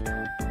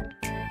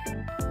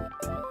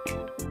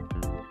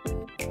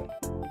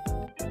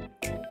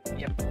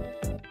 Yep.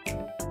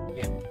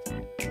 Yeah.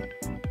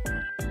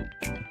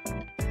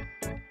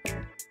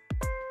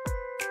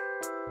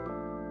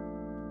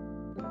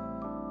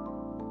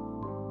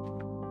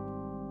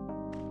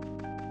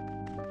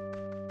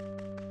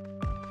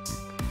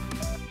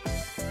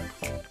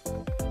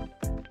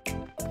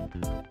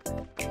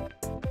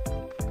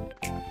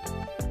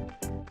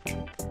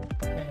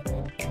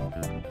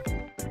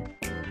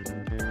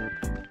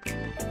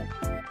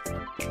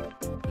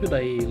 Should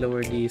I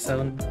lower the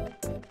sound?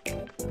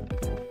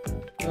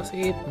 Because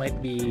it might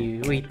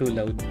be way too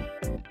loud.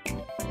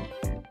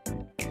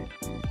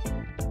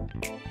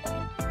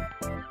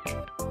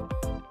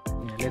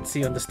 Yeah, let's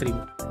see on the stream.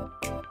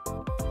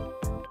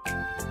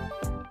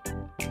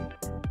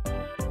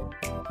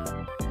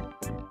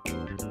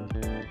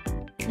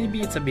 Maybe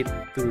it's a bit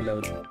too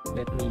loud.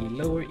 Let me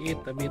lower it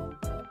a bit.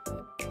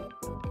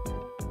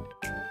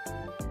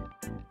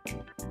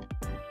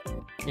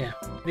 Yeah,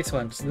 this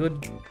one's good.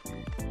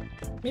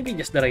 Maybe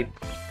just the right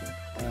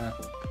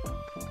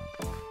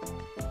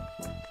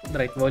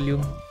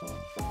volume.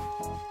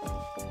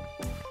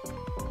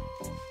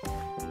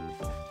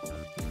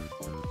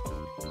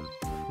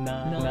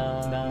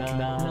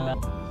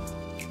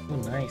 Oh,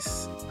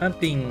 nice.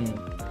 Hunting.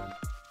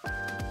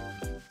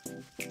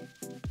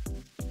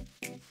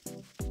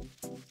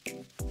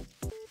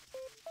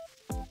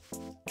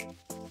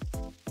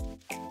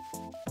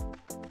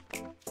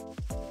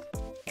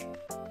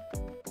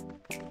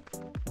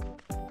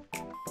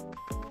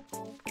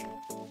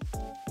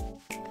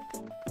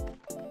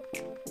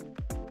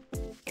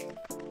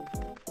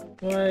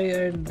 Why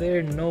are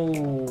there no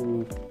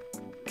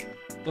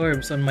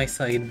orbs on my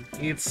side?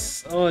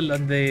 It's all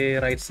on the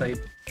right side.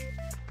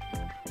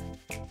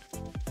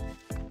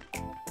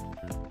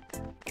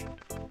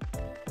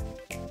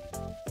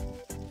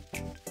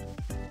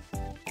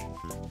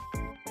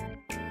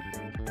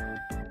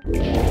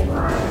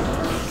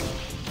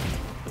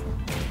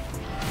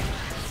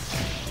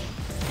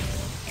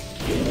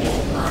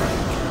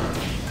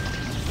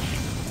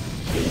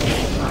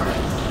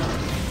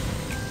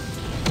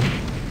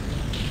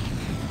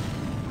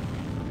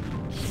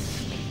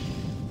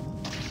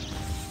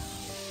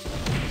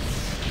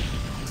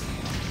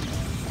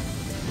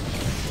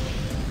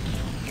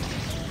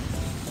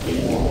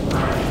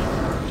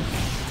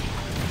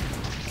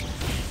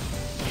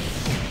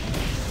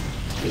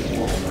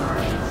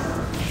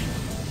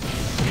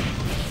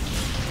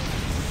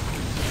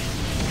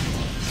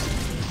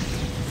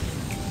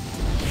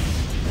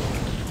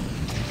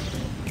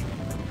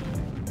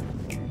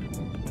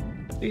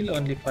 Still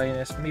only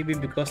finest. Maybe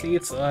because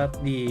it's at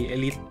the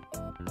elite.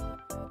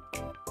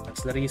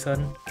 That's the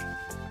reason.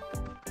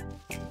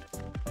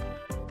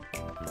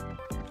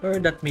 Or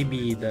that may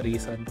be the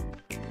reason.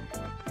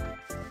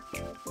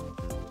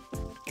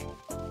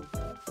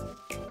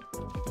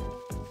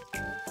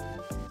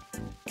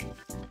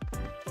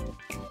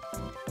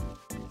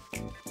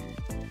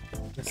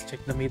 Let's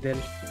check the middle.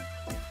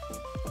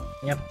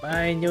 Yep,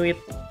 I knew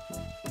it.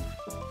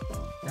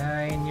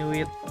 I knew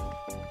it.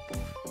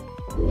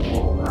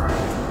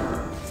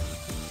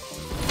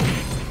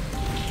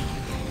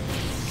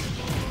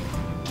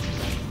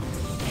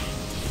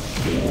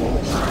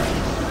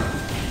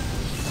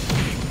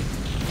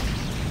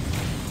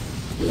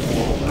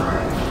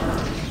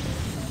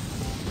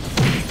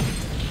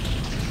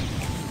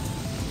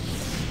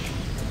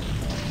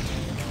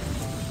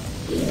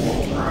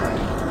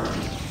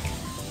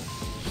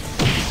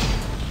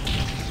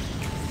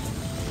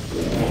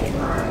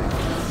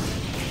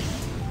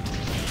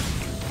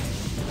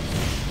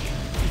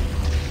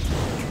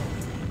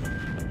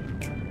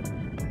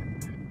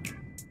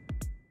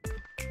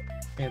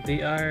 Yeah,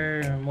 they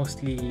are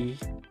mostly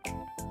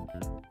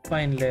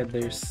fine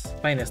leathers.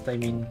 Finest, I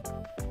mean.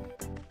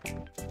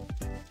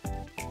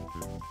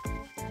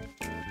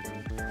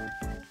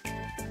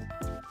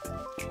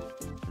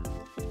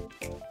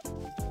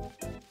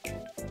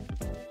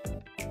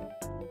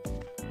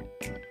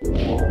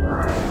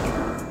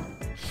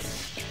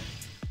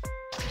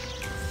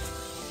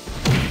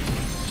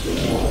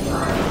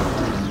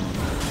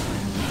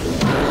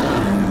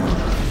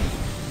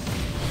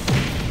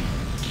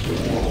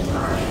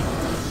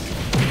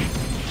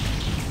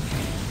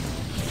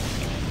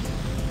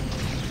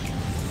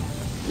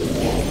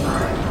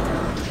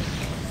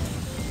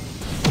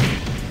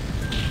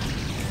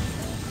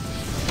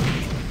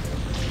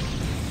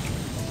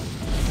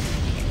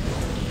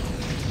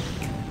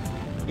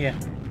 Yeah.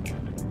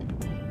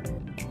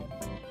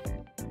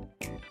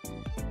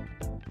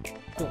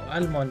 So,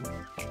 almond.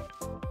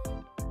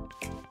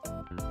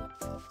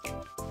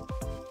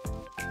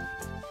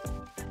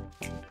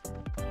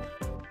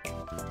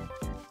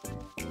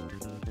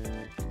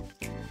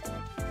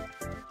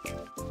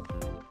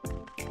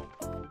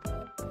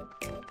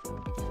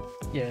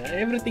 Yeah,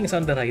 everything's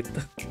on the right.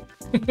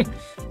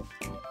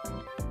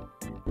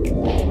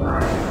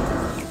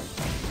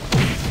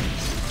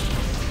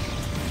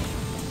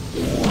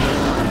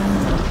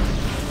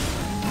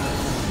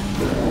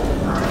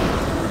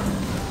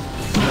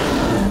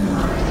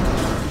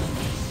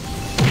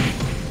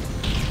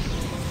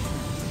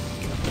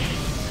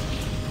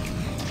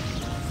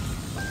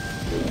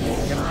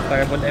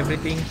 Fireball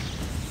everything.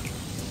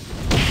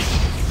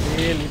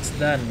 Well, it's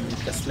done.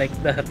 Just like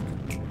that.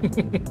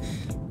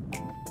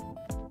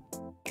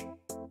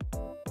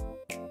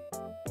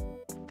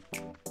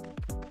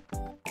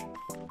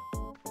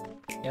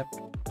 Yep.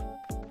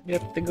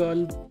 Get the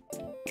gold.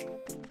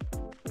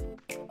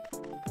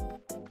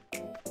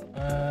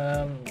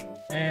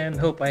 And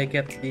hope I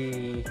get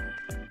the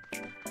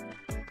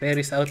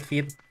Paris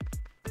outfit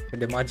for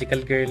the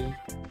magical girl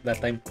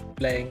that I'm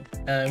playing.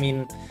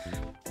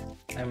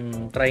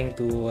 I'm trying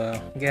to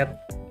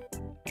get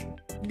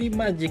the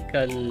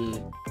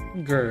magical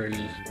girl.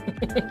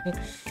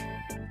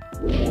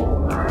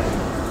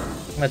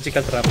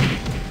 Magical trap.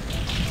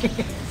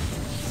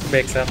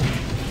 Bexa.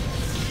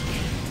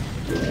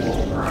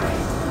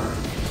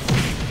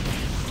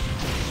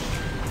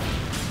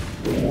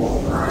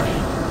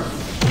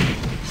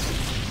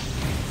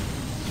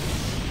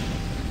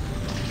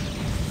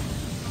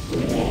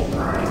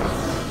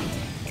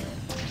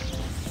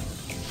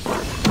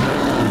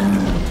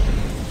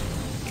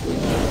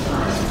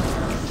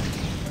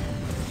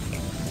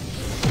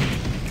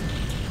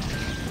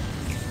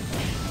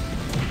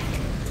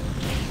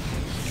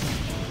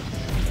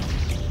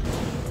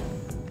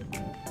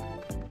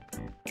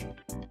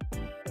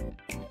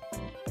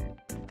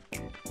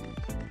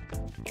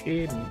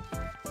 Okay.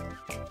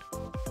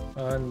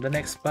 On the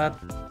next spot.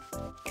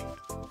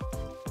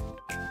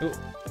 Oh,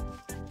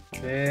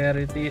 there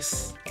it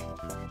is.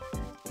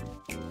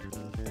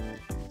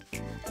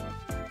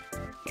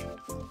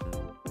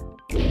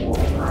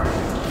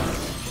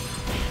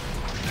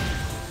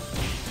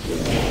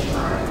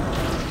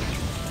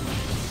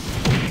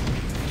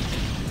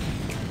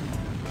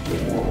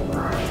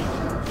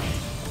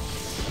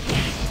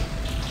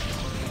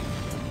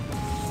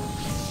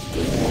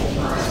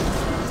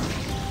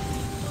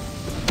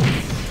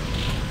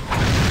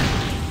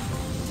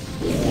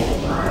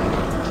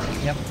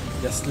 Yep,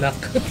 just luck.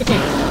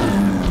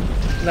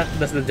 Luck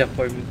does the job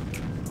for me.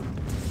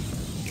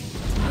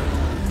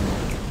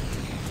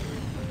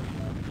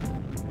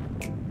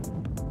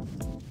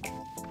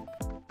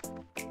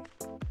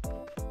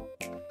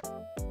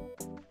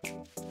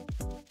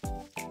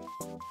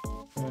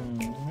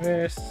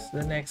 Where's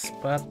the next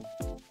spot?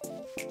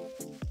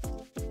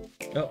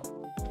 Oh,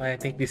 I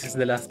think this is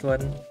the last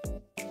one.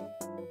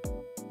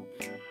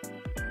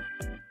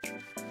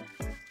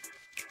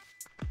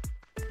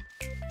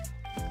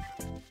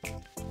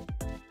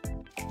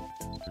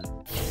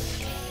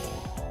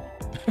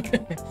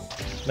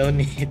 No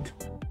need.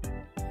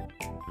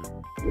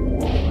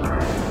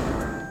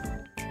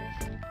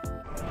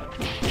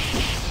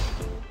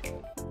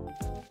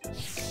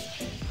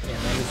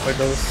 for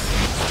those.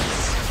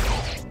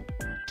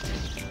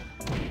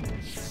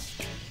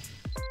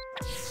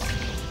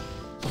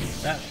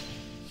 Ah,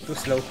 too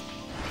slow.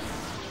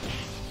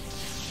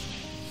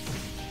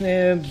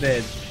 And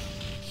dead.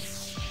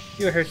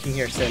 You're hurting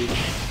yourself.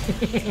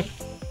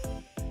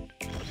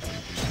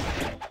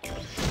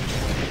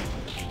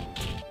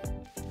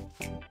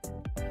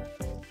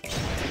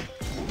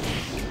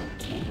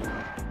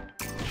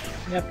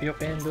 Yep, you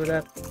can do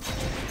that.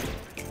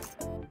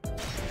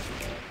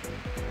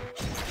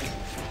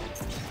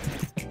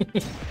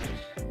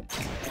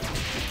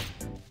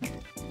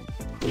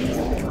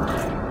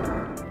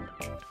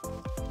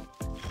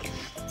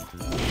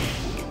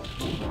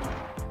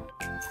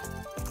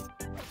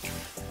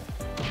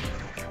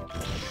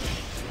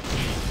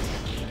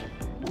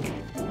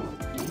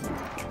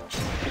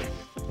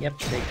 Yep,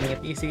 taking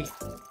it easy.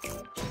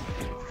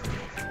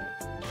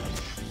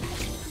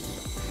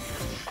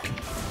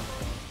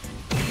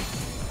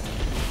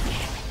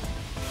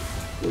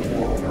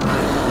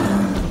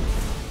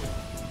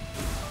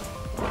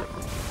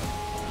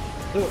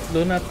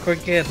 Do not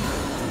forget,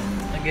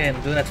 again,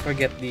 do not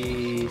forget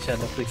the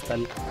Shadow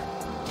Crystal.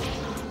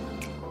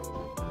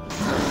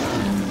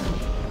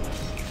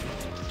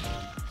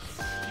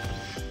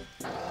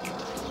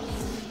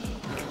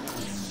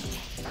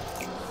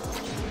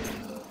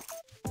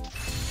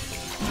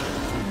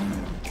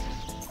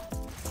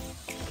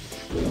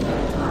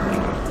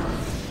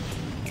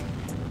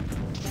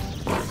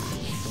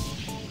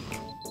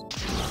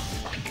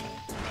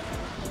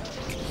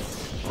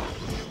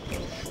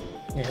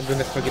 Yeah, do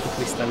not forget the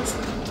crystals.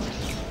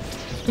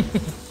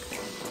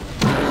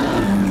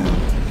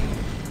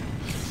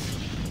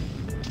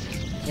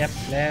 Yep,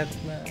 let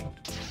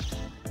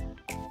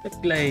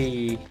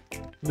play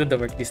do the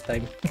work this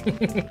time.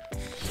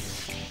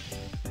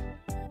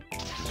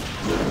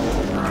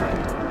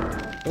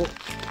 Oh,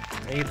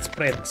 it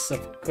spreads,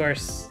 of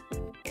course.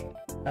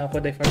 How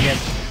could I forget?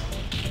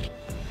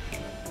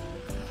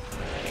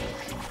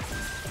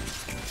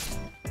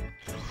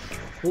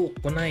 Oh,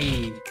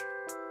 kunai.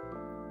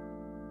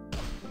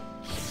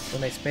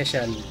 Kunai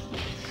special.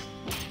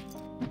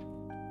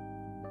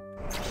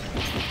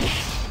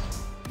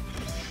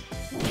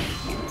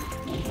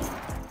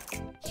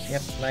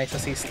 Yep, nice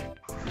assist.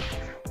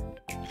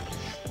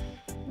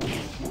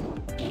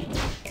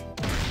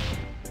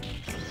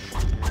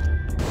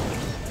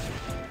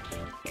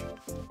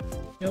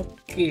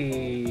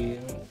 Okay.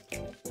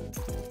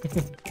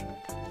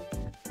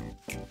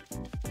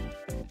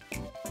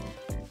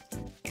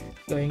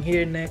 Going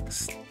here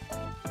next.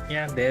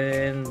 Yeah,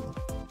 then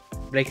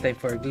break time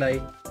for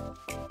glide.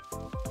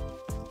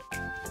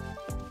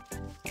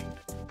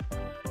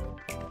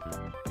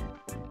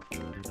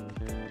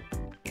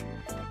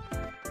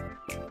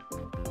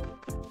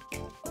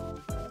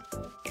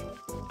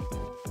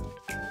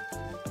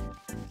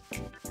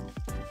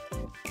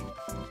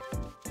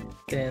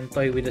 Then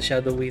toy with the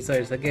Shadow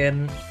Wizards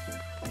again.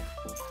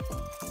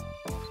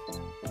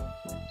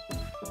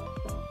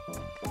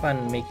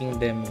 Fun making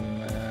them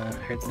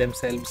hurt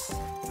themselves.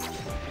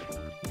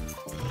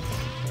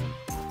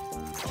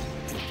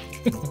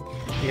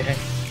 Yeah.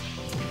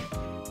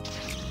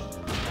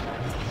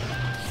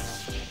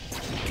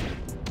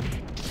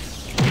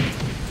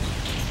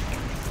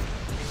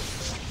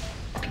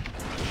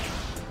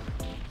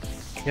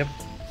 Yep.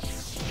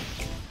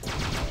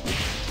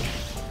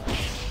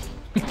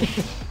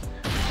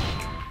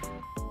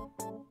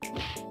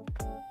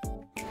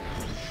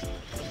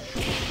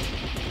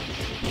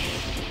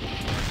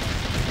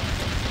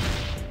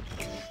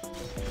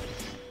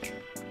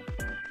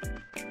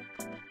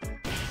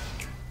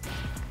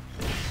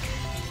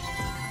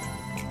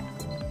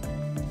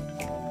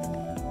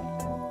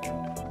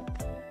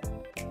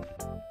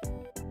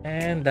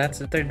 And that's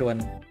the third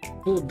one.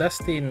 Oh,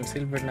 Dustin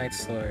Silver Knight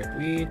Sword,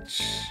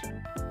 which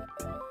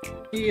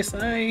yes,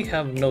 I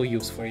have no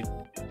use for it.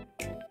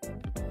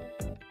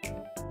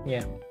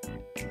 Yeah.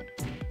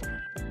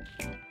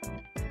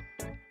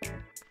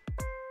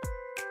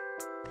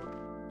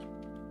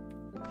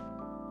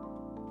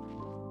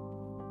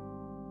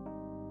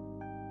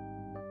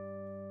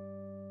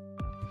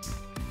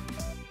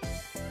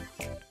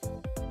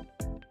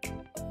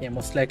 Yeah,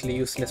 most likely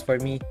useless for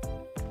me.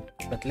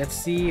 But let's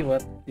see,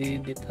 what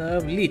did it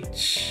have?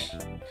 Leech.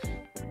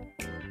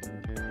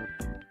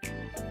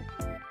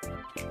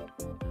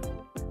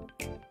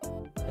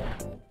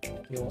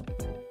 Yeah.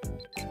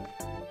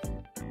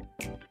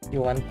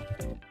 You want?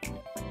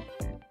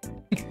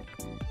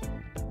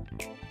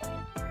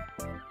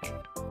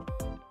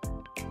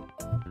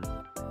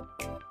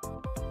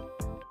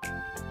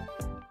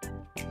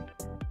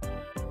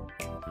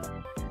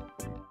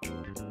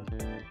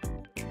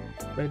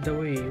 By the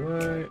way,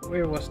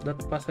 where was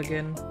that pass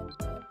again?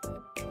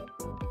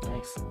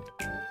 Nice.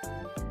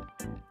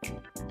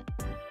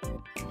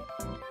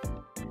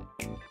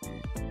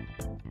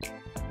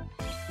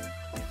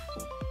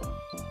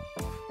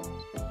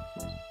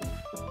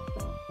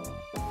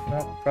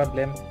 No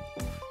problem.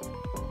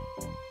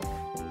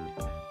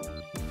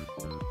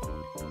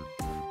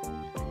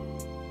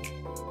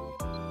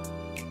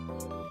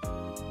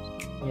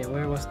 Yeah,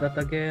 where was that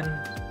again?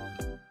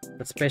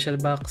 The special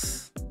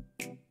box.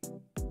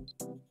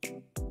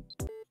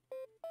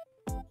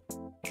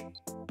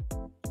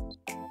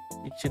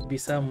 It should be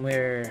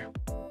somewhere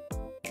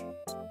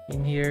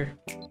in here.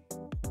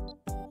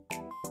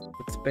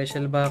 That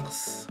special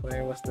box.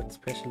 Where was that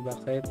special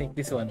box? I think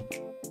this one.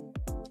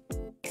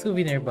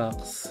 Souvenir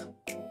box.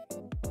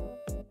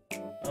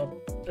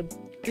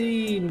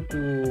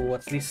 Into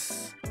what's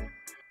this?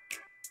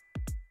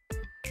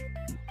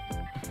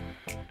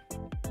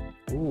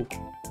 Ooh.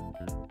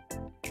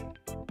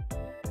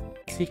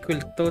 Sequel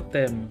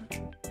totem.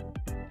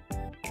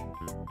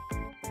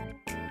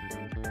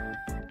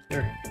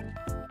 Sure.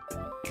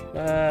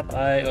 But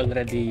I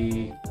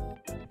already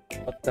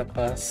got the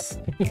pass.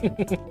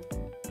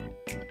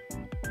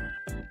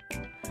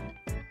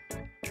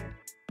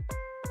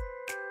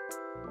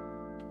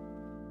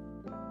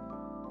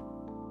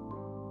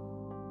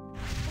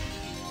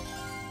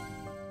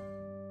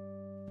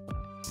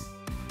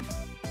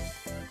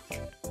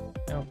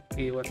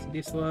 Okay, what's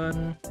this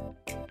one?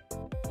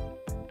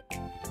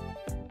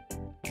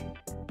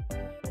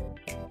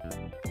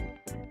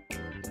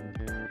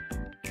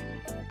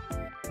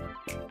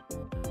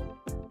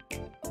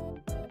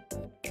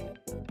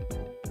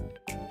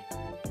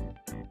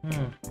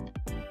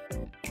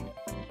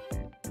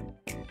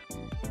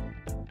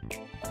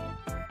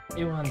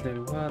 I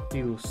wonder what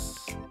use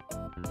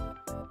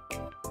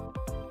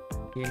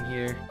in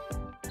here.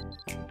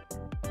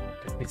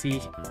 Let me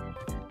see.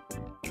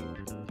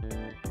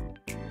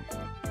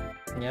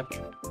 Yep.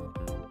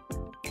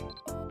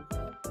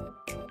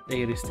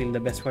 Air is still the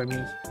best for me.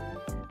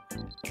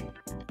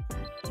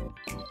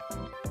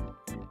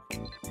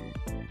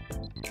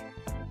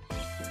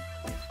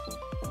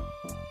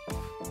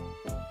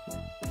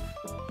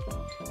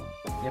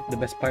 Yep, the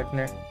best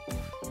partner.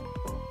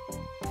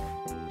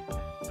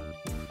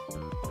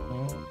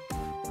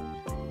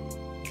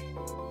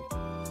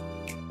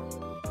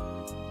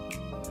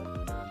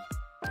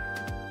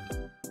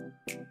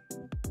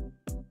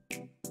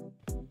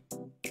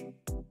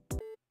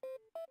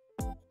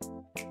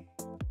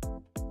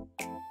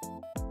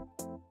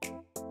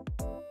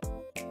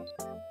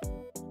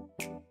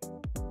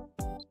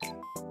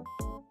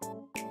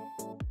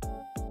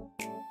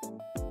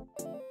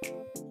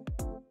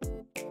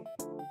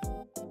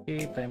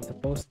 Okay, time to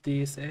post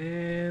this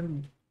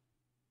and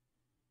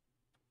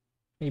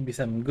maybe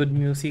some good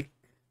music.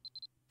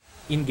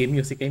 In-game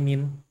music, I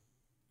mean.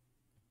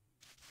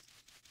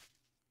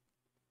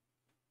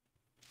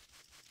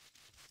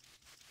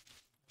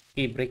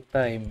 Okay, break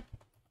time.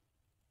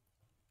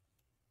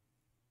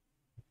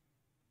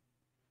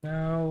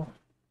 Now,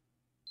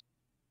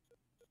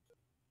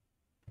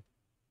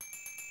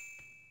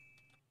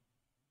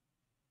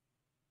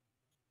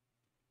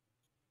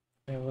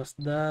 where was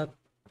that?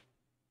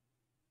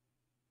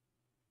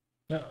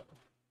 No,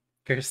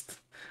 cursed.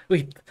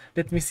 Wait,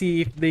 let me see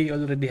if they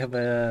already have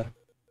a...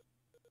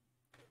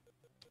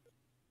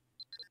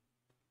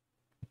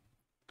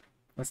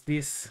 What's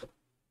this?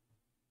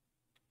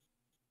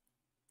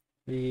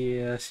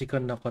 The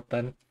Shikon no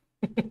Kotan.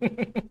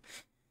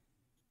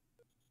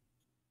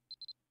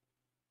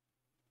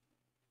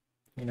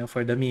 You know,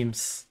 for the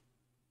memes.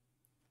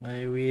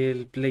 I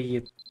will play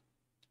it.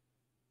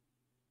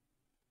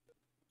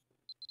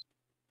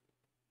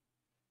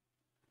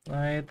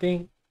 I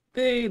think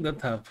they don't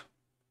have.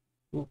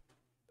 Ooh.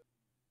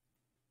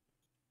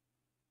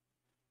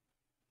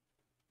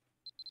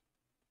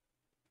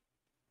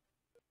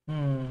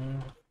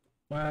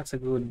 What's a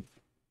good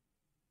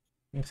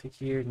music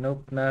here?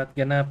 Nope, not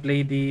gonna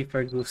play the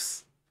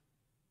Fergus.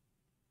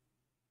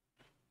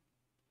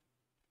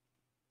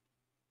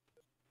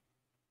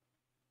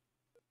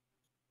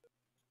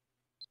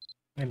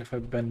 And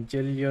for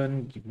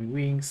Evangelion, give me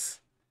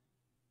wings.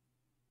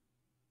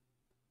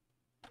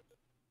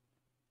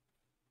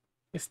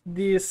 Is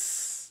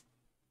this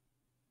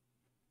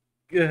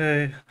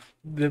the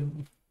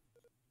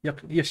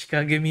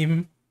Yoshikage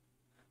meme?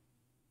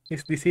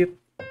 Is this it?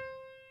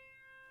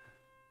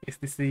 Is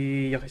this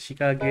the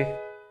Yoshikage?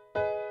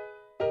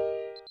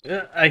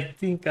 I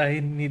think I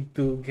need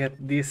to get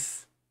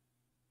this.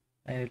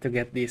 I need to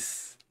get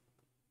this.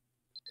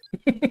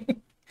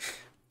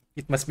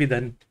 It must be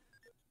done.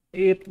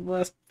 It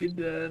must be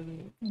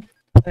done.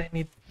 I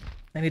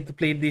need to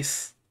play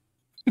this.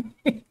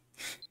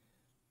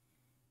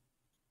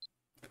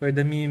 For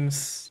the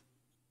memes.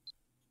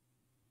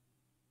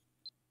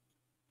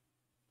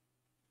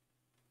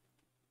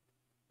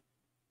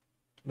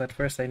 But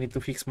first I need to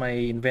fix my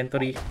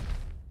inventory.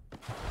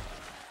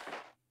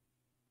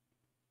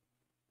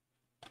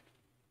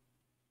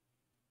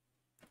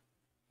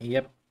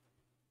 Yep.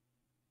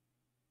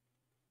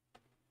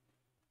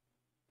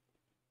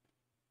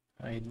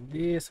 Hide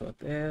this. What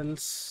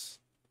else?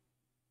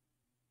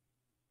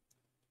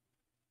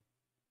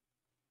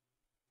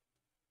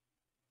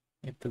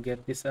 Need to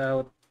get this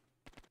out.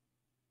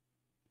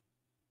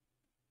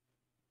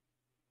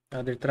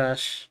 Other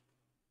trash.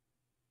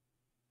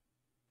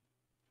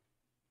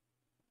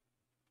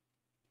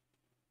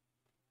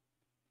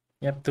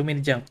 Yep, too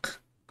many junk.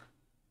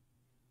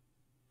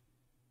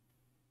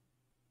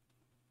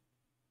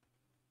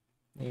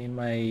 in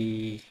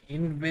my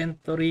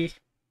inventory.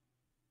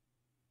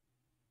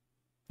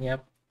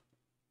 Yep,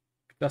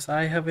 because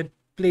I haven't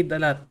played a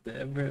lot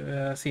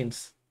ever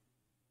since.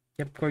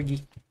 Yep,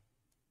 Corgi.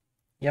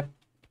 Yep,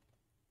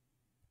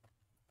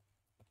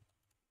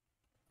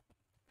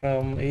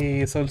 from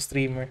a soul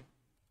streamer.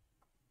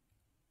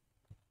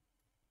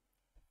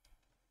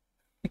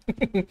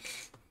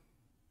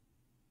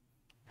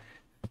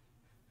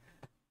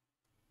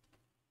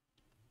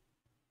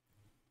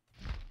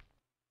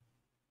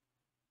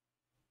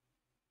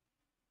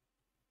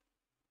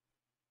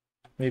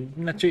 Maybe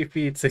not sure if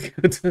it's a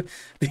good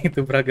thing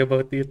to brag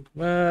about it,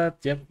 but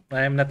yep,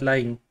 I am not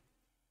lying.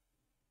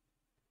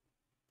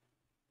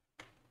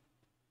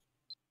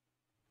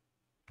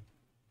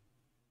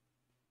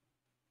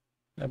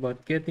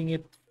 About getting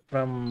it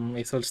from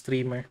a soul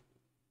streamer.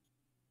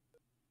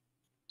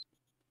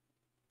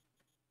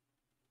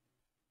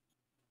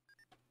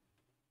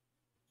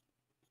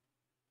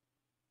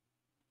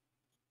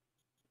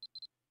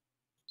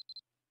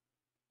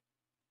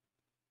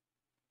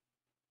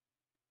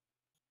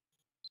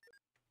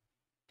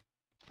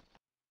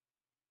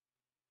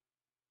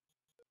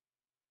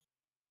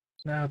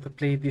 Now to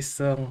play this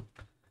song,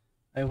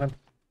 I want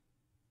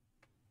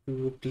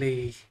to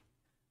play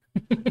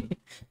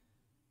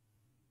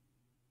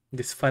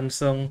this fun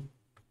song.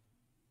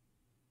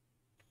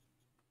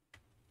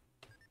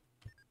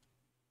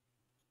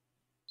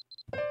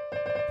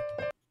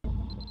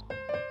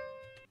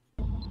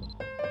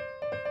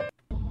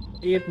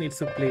 It needs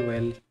to play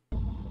well.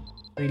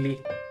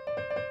 Really.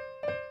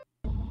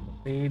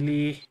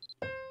 Really.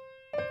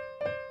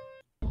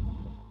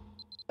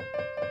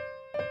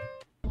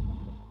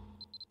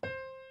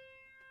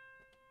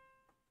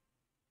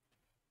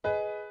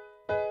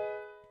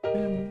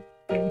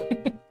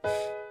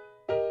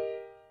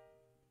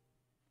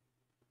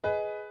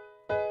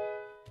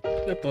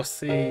 That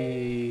was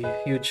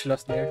a huge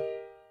loss there.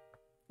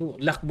 Ooh,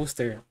 luck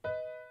booster.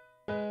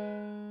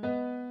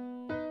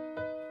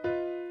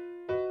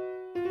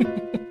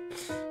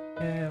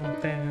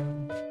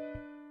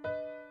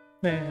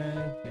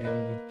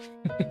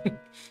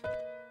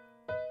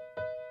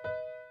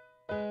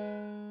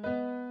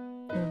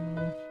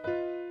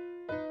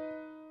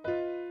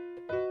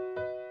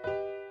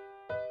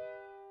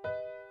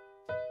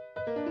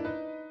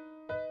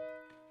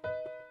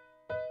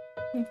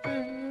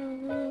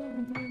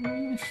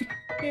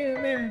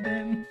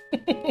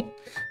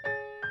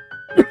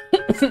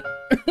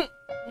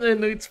 I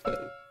know it's fun.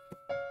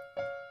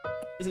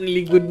 It's a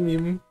really good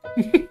meme.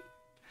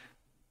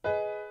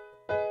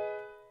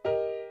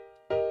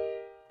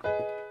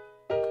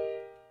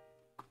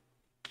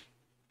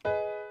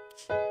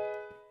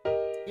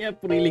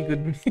 Yep, really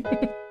good.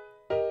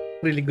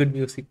 Really good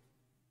music.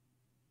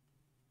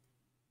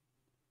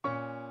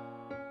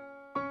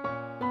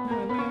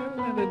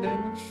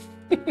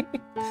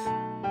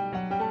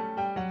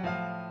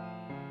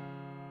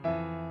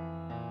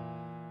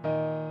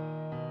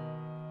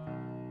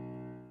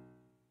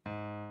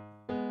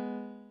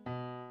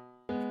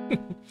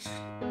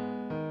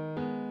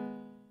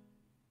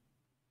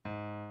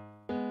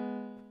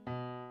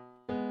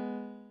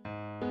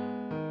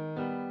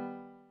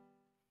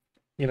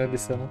 You know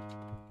this song?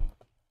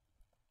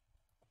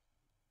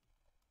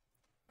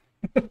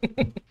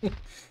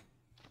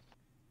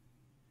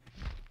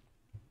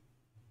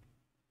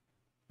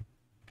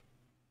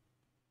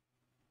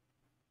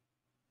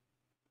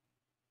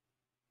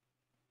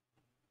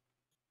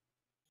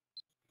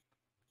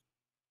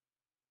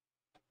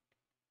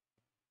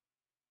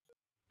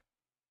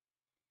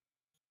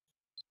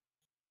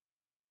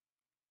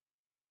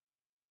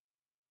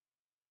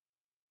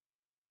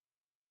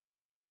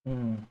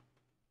 Hmm.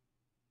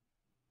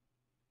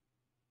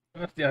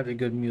 What's the other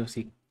good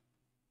music?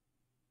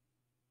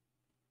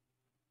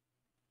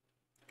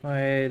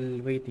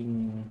 While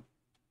waiting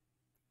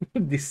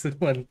this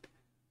one.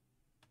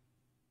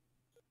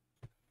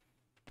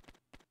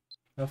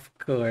 Of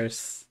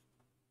course.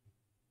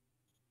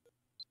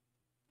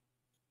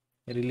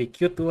 A really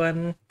cute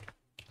one.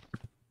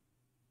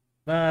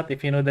 But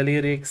if you know the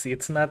lyrics,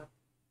 it's not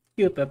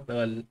cute at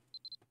all.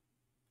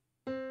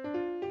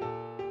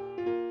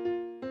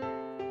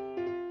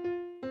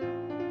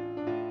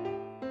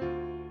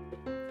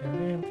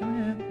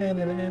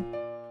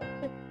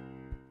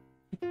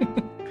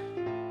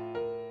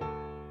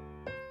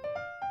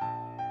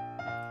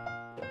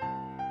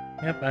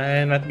 Yep,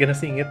 I'm not gonna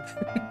sing it.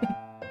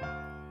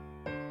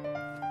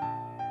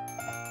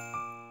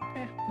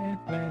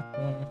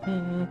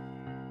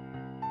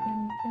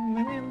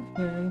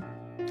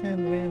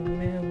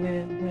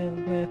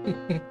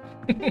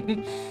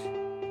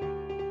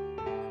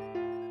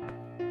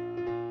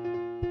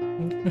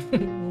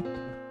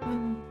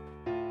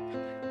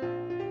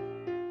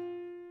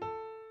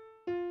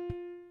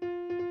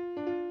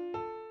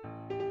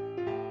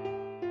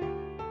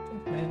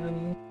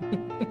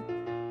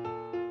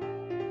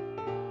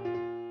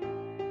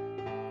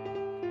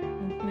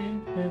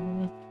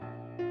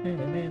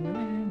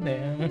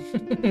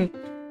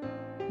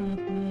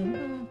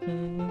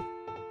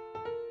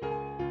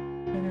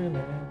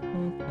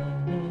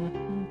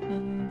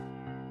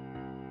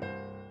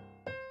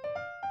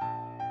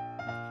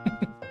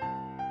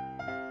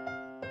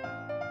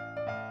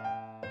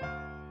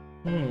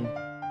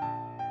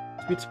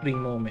 Sweet Spring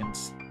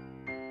Moments.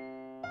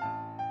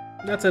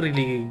 That's a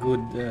really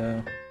good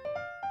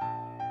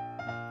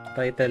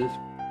title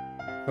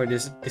for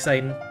this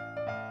design.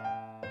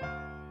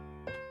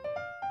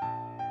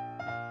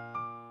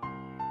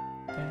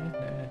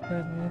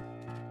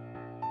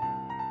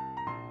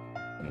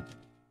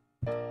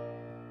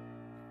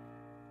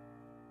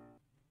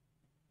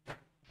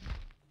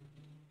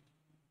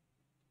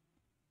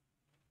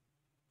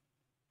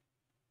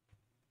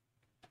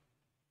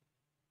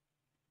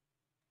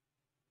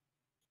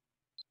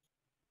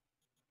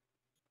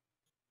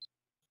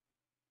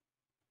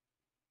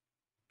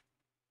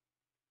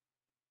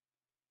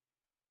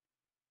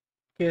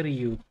 Carry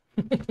you.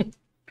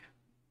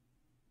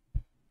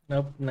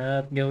 Nope,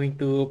 not going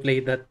to play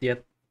that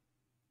yet.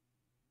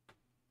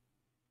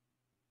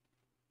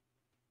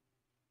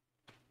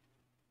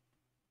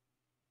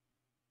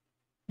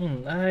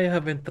 I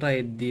haven't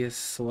tried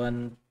this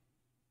one.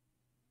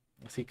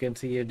 As you can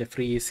see here, the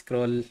free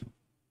scroll.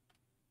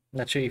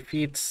 Not sure if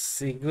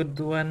it's a good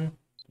one,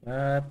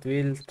 but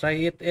we'll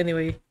try it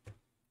anyway.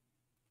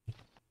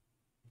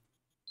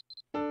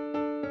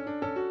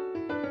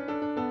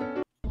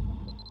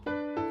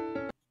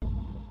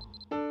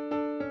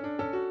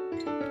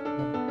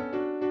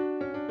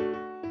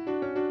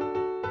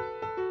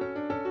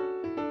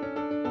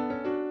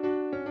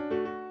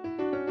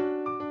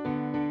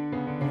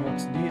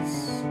 What's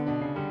this?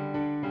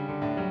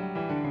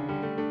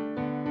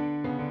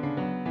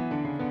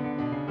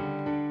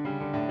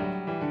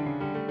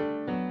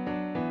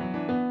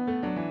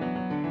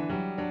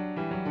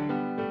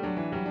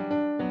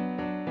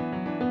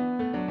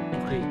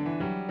 Okay.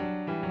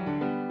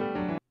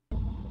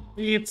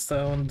 It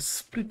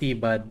sounds pretty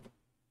bad,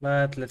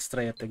 but let's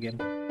try it again.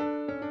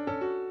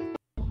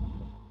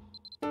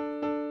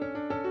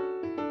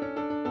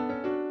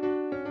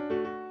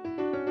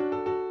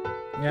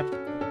 Yep.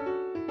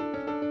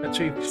 Not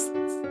sure if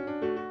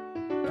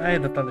I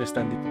don't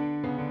understand it.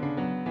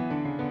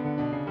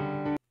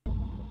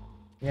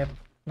 Yep.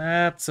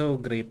 Not so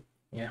great.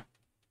 Yeah.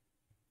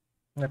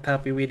 Not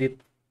happy with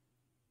it.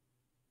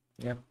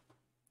 Yep.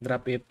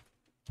 Drop it.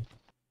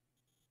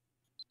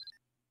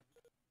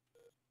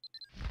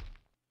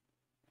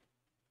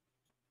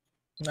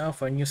 Now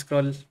for new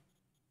scroll.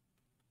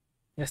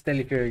 Just tell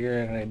if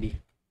you're ready.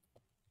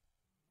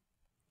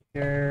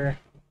 If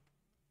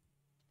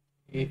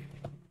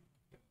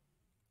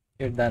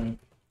you're done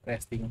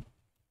resting.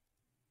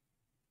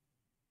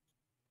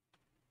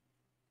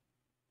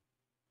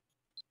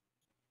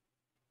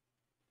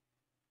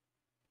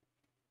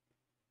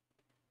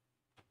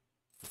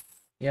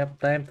 Yep,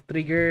 time to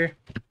trigger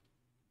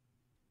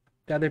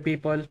the other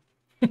people.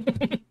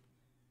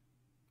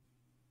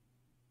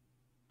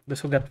 Those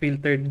who got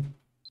filtered.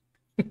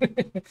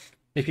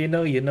 If you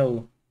know, you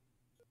know.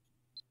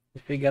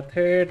 If you got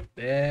hurt,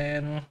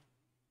 then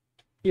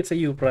it's a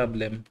you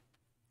problem.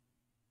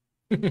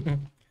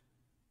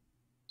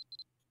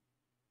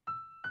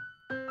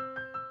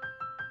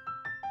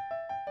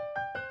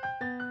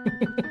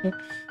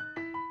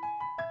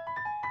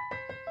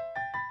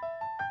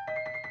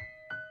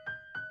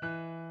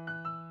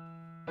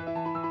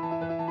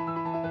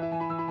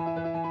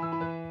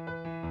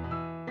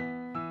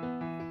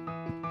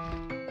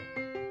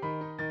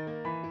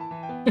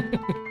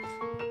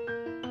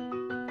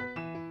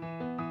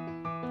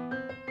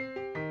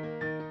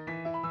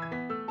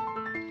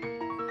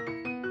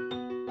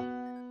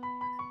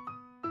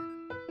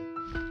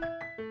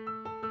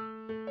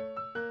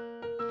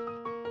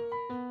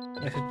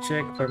 I should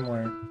check for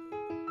more.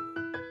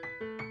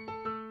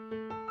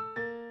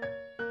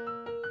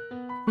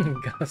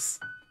 Gas.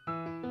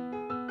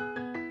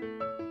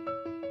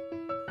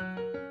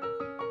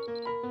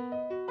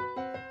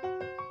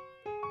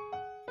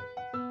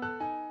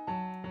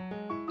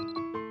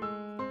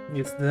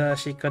 It's the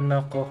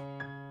Shikanoko.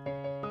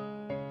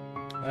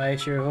 I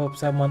sure hope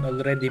someone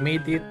already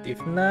made it.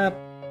 If not,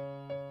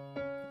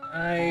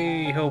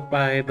 I hope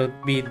I don't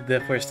be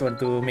the first one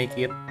to make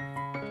it.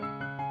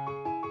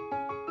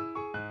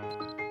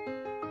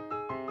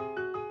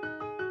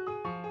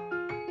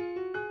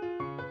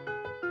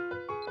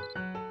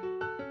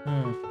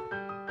 Hmm.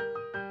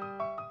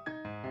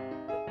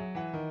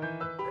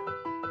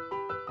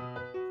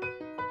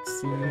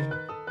 See.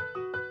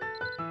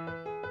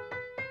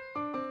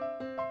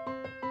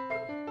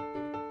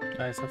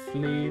 Eyes of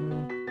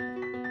Flame.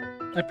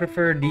 I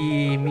prefer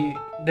the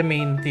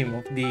main theme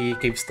of the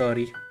cave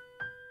story.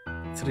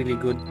 It's really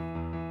good.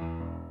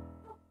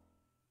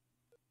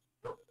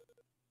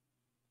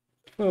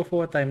 For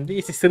what time?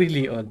 This is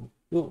really odd.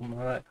 Oh,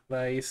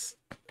 Rice.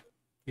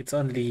 It's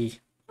only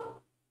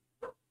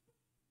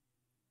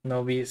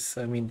novice.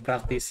 I mean,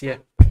 practice. Yeah.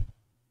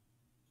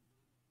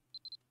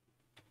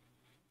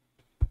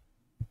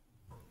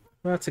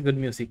 That's a good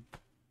music.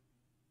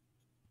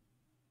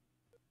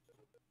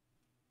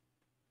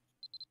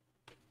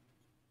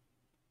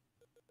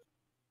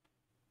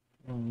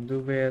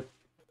 Duvet.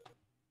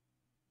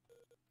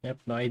 Yep,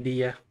 no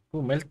idea.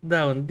 Oh,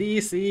 Meltdown.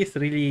 This is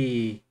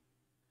really,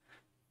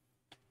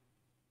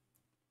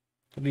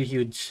 really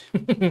huge.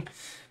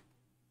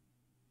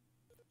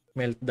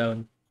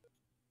 meltdown.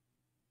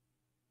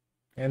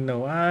 And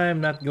no,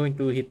 I'm not going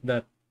to hit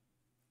that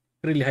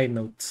really high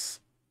notes.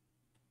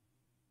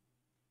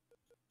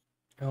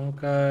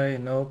 Okay,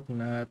 nope,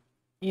 not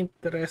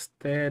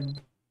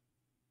interested.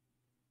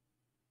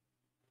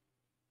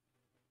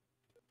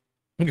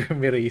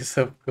 Grammy Race,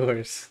 of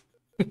course.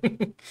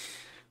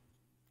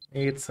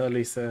 It's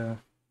always fun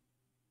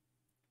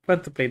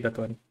to play that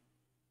one.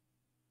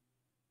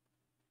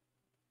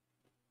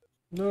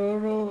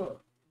 No,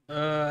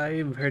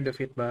 I've heard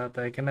of it, but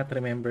I cannot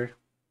remember.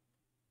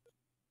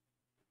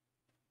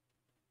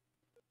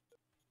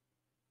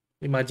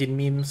 Imagine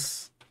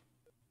memes.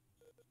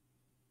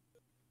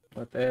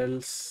 What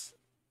else?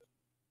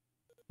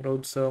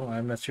 Road song.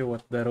 I'm not sure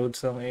what the road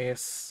song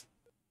is.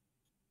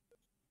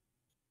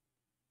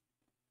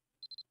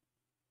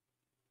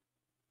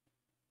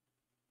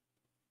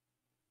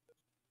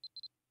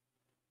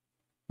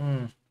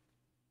 Hmm.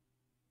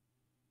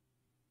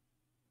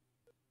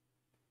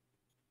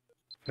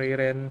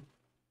 Frieren.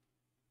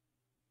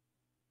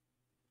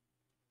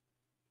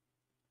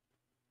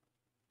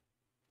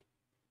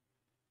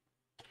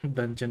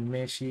 Dungeon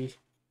Meshi.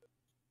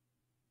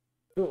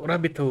 Oh,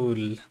 Rabbit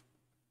Hole.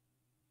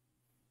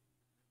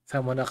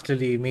 Someone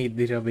actually made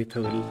the Rabbit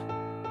Hole.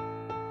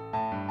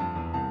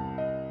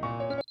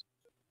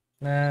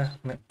 Nah,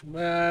 but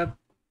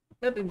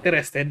not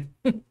interested.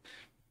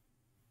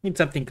 Need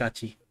something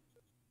catchy.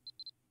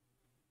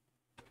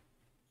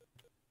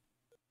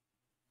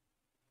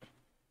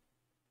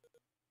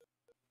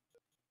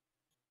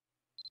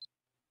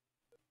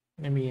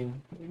 I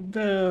mean,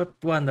 the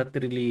one that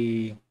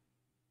really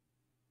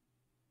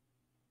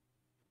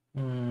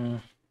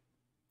mm,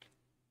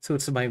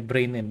 suits my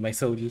brain and my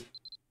soul.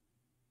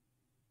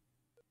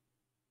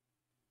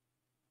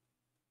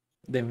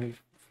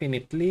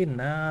 Definitely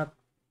not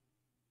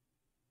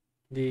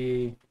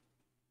the.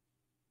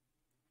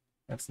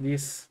 What's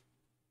this?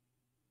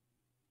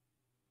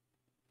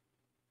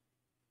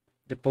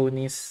 The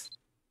ponies.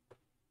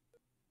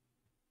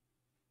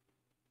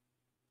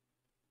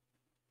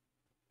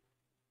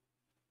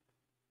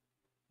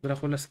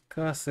 Dracula's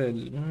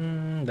Castle.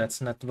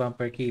 That's not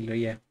Vampire Killer.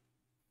 Yeah.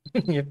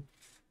 Yep.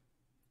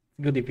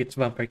 Good if it's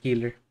Vampire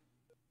Killer.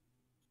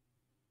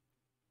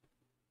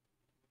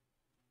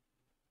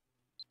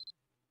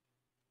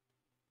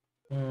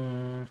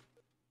 Mm,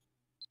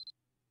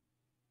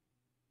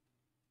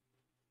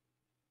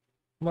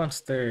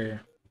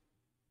 Monster.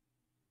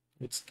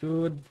 It's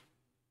good,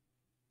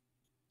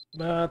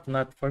 but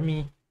not for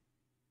me.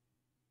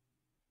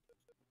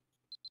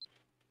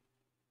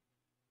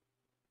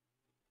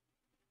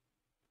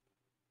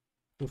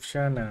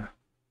 Ufshana.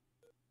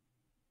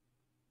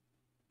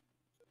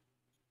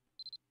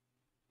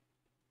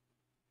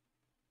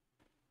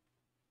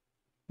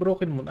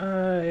 Broken Moon.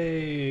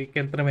 I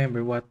can't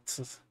remember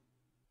what's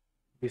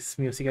this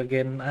music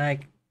again.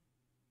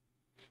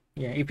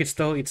 Yeah, if it's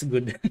slow, it's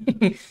good.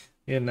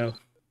 you know,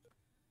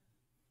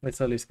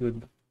 it's always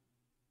good.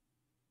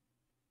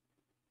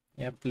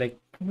 Yep, like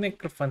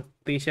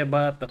Necrophantasia,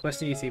 but the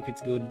question is if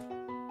it's good.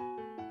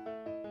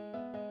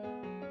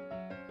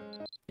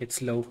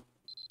 It's low.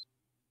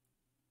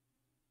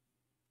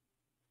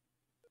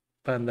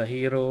 Panda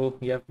Hero.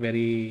 Yep,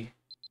 very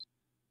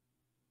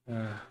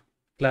uh,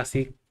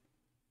 classic.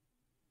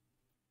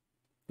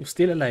 You're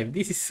still alive.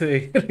 This is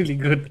a really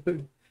good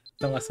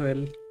song as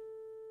well.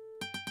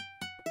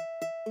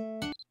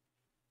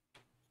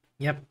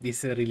 Yep,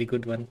 this is a really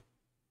good one.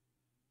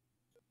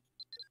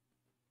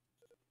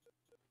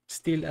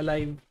 Still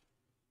alive.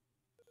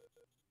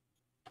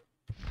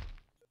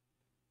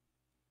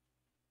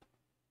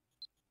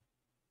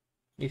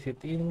 Is it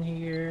in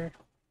here?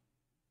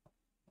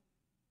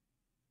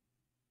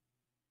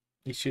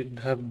 It should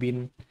have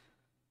been.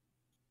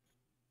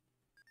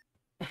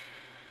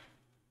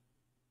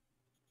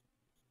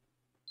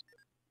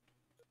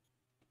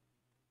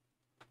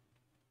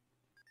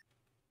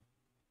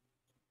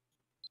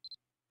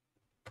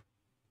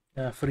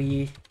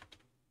 Free.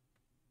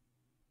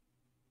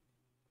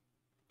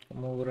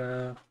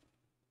 Mura.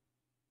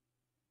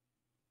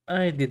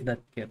 I did not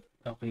get.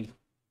 Okay.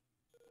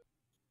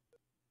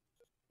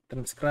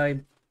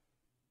 Transcribe.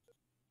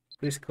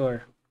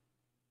 Prescore.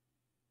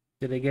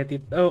 Did I get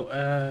it? Oh,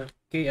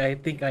 okay. I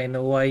think I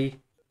know why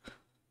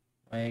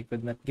I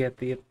could not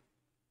get it.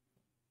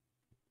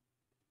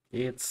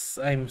 It's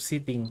I'm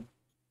sitting.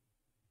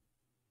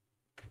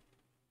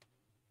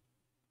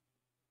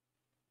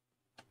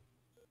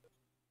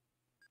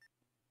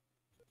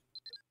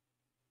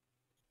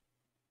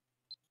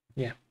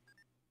 Yeah.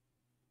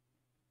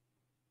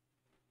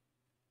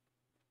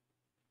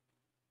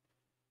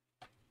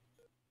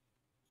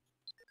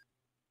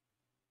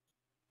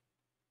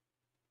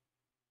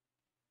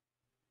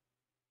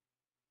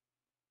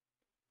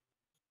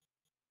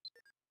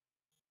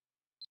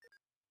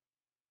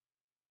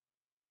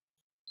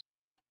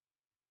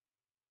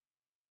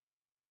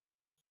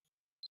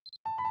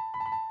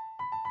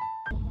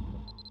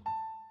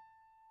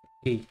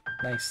 Okay.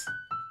 Nice.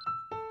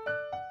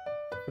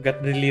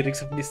 Forgot the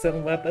lyrics of this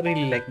song, but I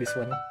really like this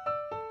one.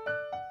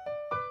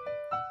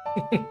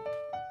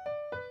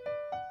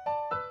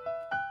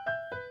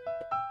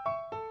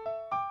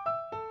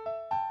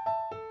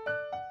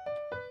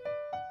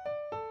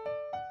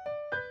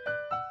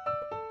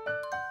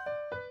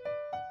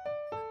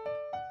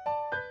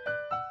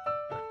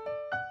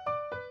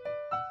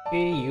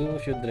 Okay, you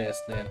should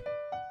rest then.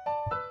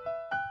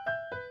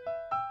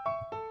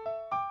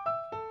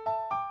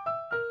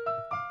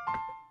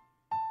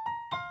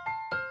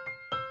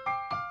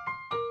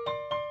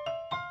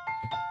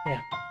 Yeah.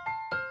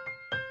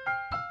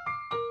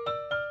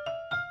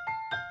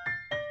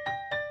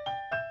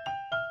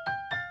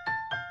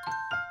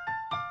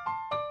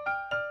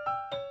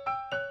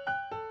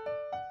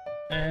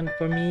 And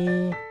for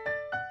me,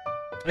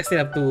 I still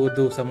have to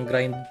do some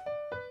grind.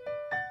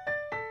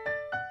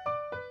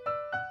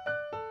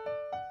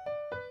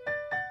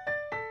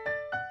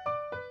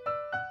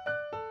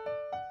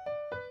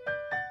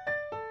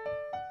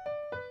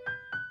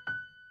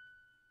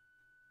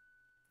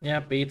 Yeah,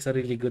 it's a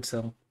really good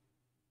song.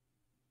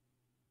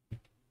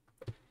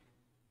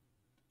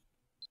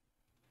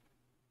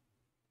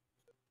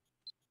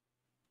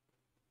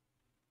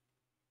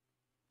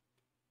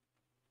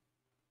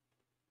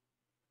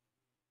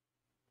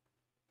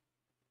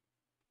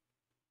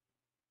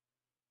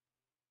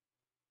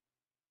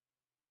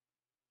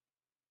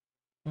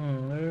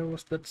 Where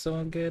was that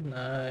song again?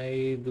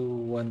 I do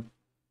want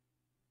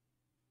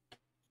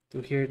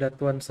to hear that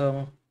one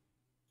song.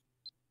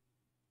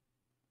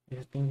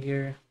 Anything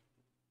here?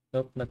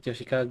 Nope, not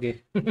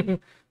Yoshikage.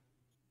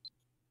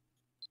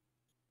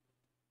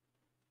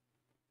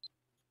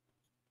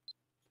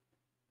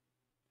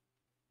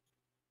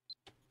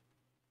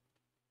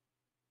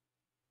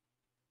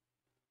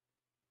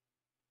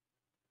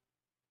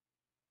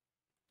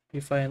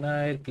 If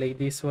I'll play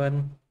this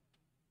one.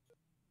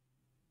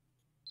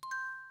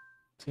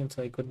 Since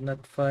I could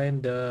not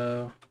find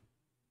the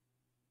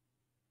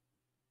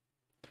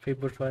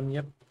favorite one.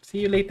 Yep. See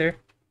you later.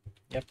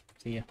 Yep.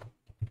 See ya.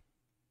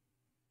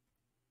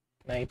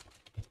 Night.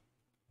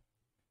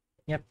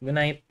 Yep. Good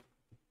night.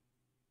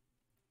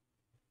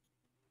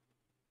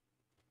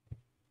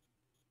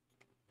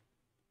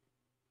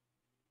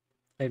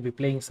 I'll be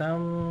playing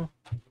some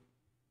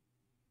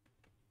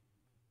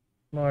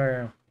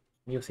more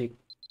music.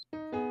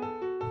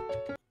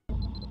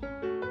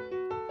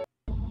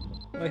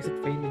 Why is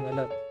it failing a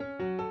lot?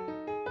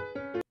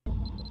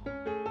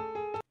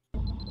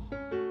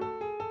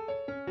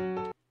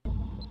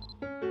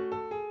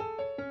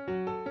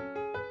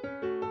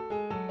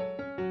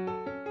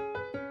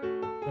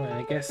 Well,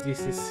 I guess this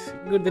is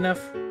good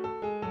enough.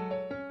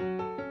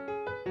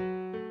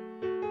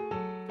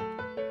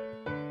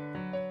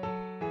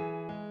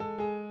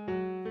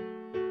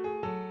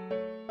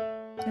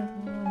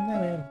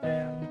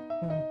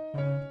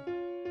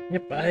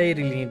 Yep, I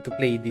really need to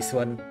play this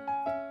one.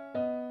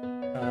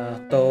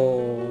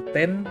 To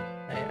 10?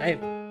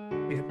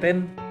 Is it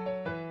 10?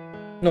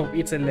 No,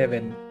 it's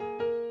 11.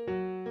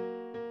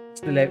 It's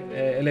the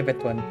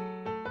 11th one.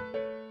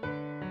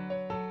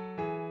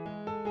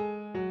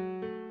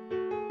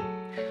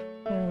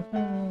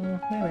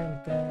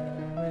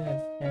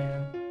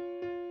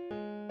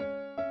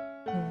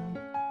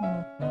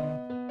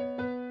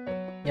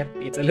 Yep,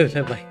 it's a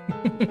lullaby.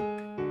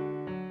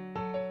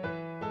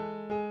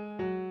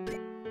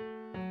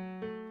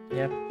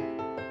 Yep.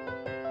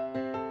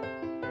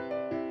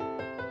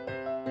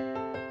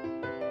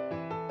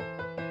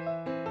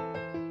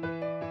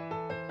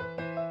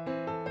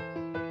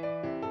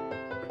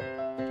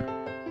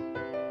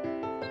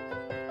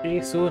 Okay,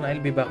 soon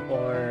I'll be back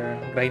for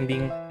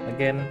grinding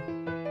again.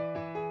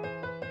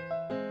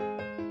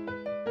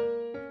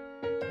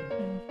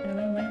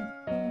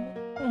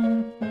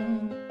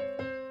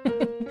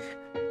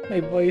 My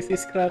voice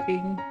is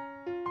cracking.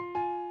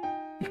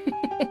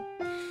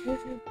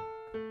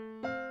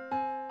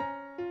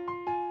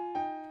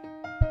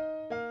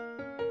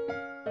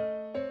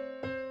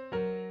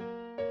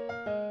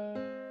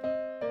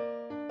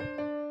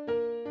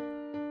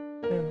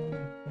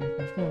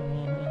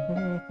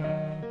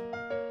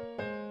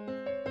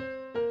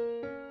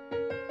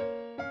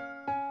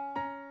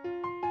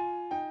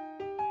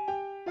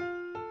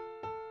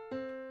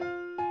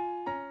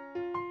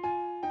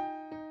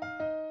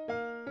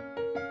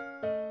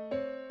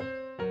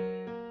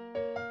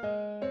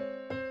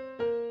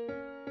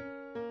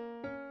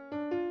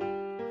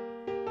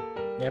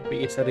 Yep,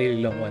 it's a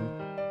really long one.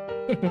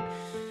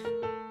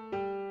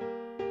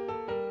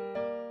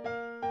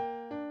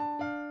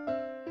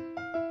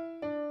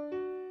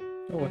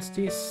 Oh, what's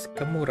this?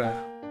 Kamura.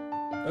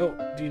 Oh,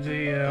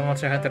 the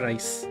Monster Hunter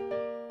Rise.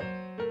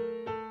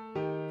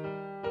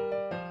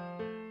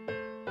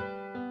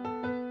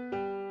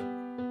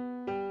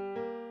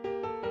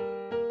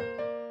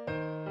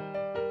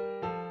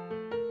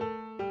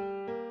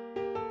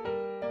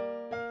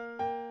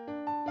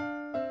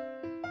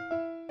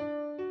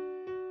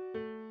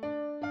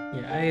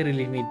 Yeah, I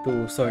really need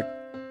to sort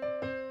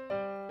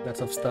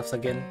lots of stuffs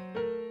again.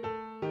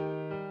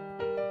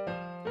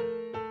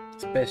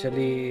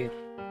 Especially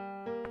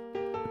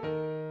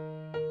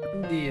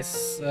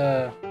these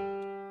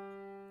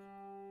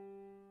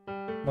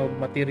mob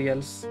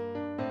materials.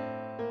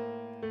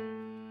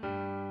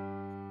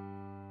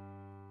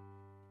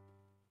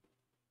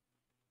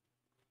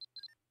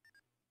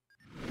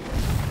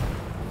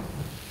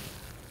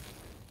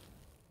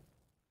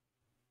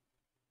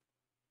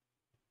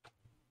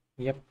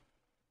 Yep.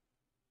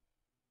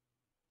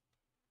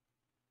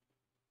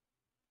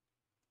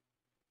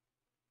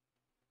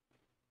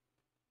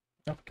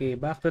 Okay,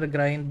 back to the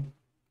grind.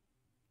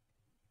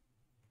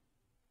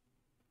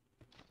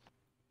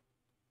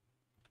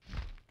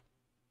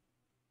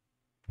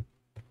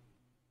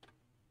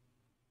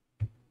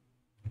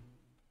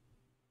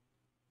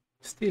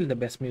 Still the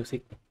best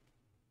music.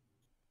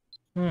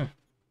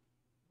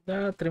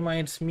 That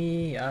reminds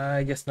me,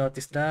 I just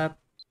noticed that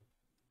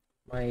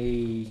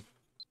my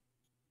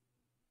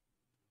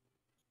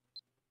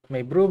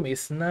my broom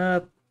is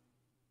not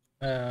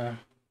uh,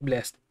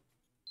 blessed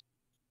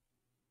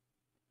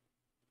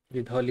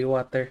with holy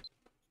water.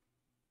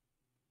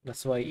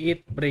 That's why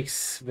it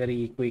breaks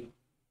very quick.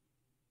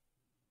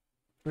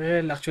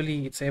 Well,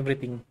 actually, it's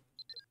everything.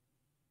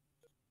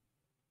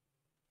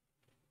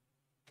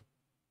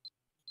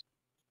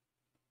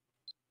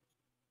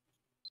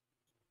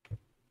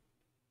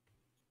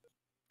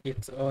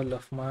 It's all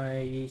of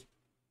my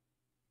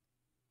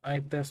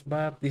items,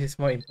 but this is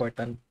more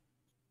important.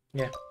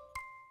 Yeah.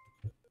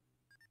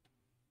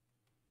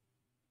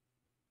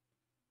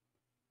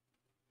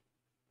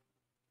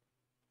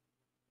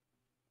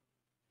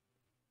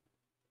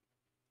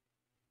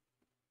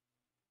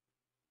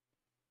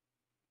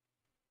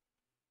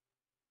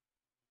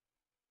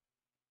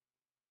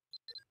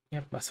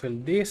 Yep, as well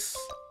this.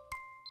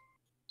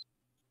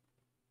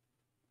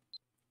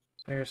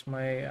 There's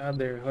my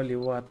other holy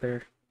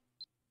water.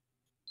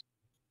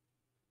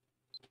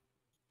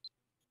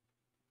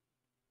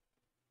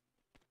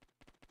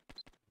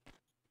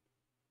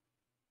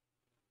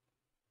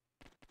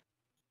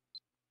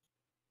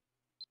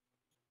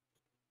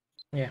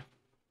 Yeah.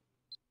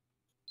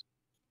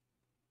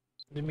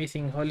 The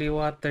missing holy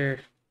water.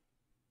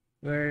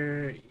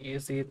 Where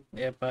is it?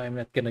 Yep, I'm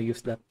not gonna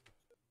use that.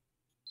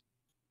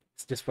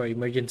 It's just for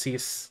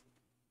emergencies.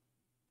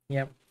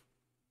 Yep.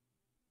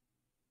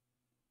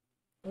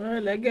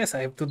 Well, I guess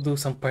I have to do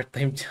some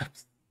part-time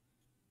jobs.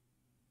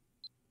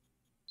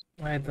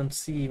 I don't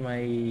see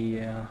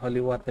my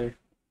holy water.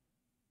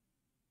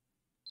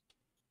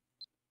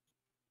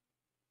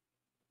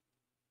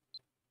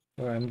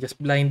 Or I'm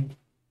just blind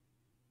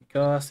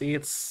because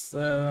it's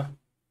I'll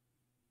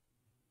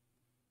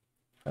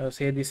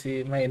say this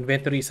my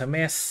inventory is a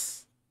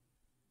mess.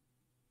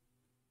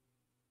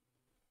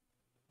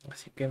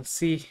 As you can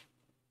see.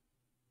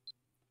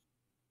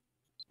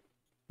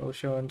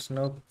 Potions,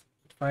 nope.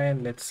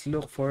 Fine, let's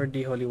look for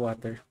the holy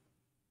water.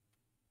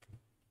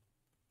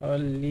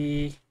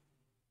 Holy,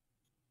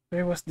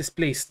 where was this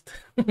placed?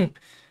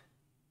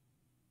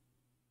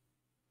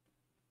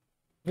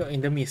 Oh,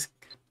 in the mist.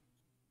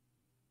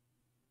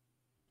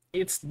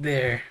 It's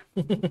there.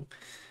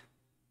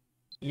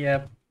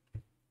 Yep.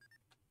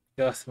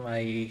 Because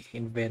my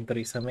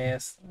inventory is a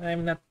mess.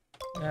 I'm not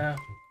uh,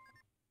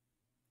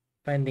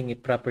 finding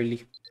it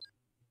properly.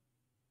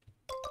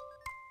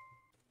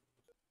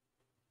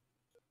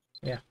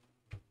 Yeah.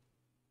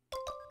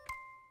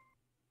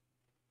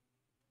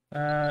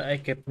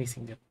 I kept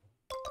missing that.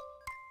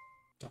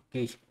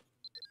 Okay.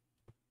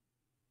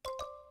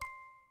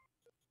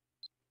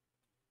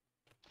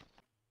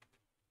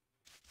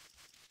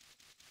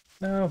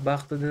 Now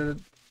back to the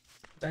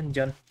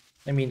dungeon.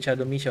 I mean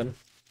shadow mission.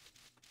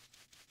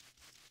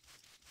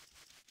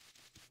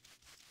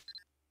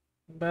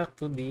 Back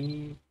to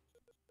the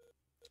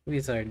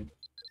wizard.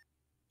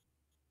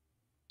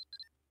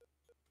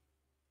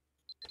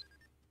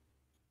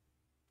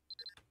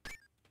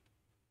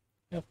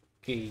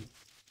 Okay.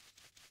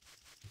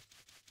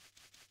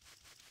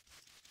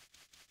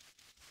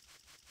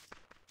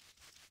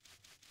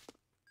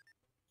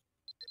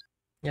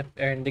 Yep,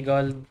 earn the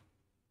gold.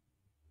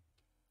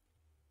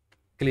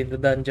 Clean the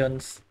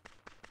dungeons.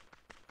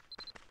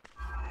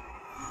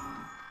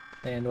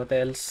 And what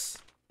else?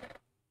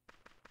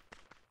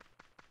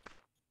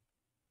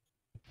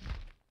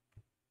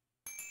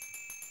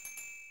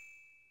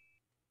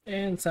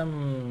 And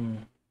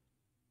some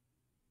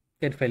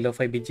good fellow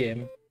 5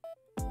 BGM.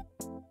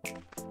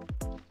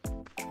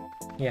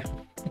 Yeah.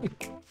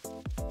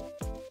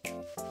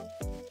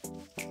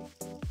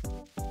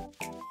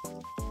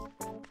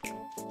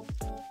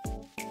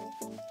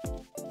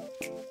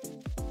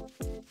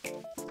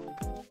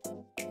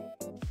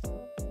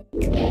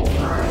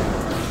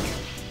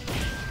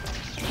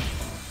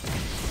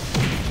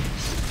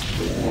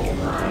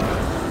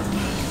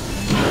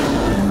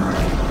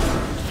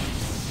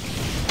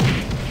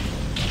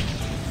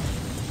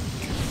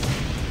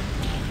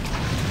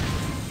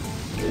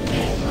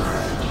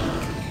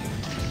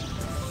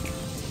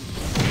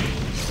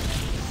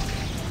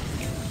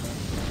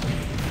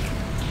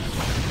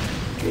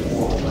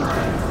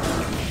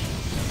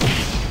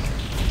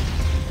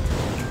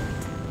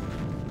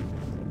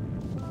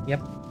 Yep.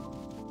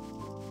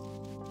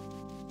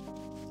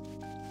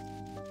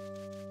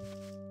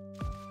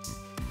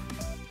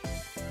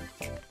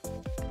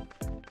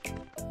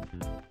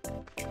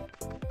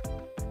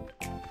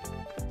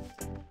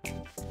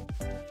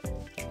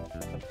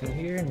 Something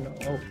here? No.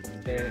 Oh,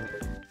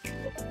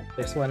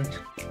 there's one.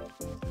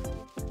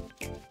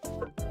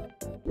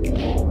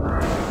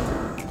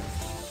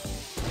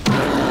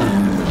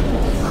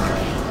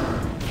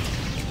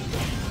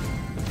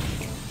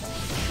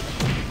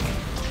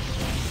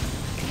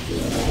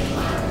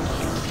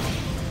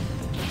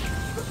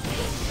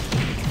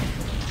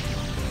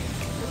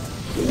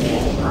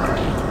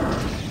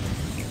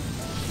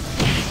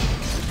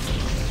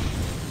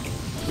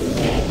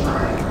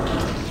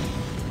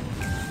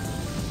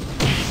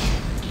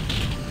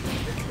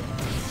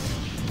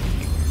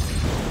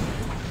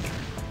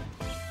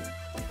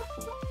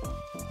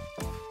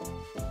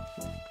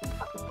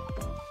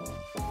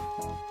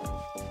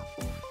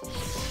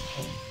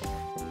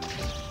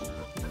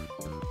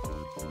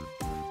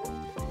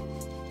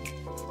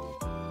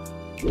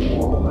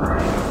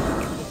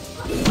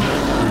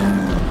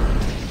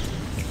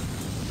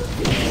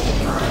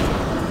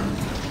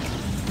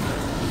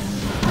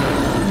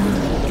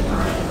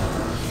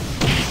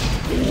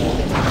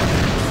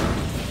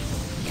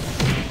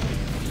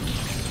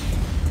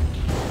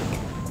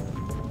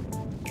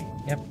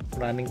 Yep,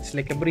 running just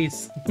like a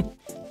breeze.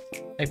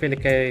 I feel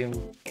like I'm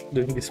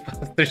doing this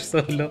faster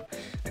solo.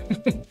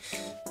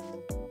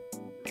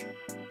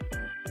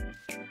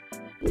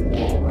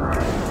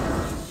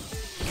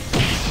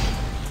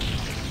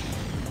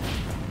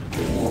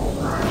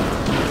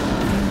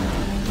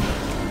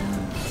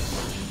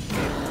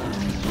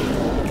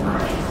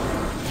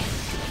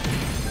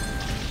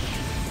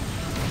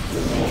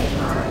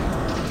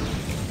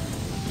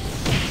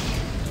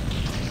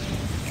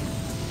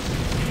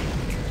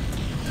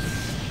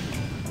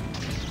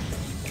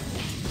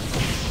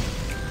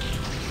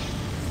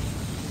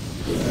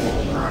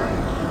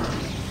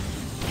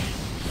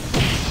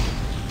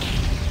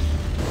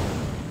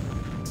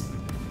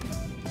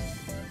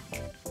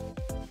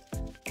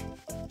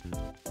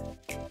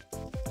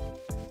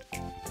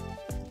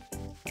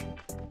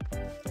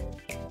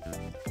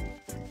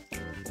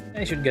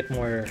 I should get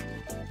more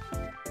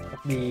of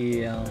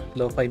the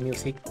lo-fi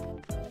music,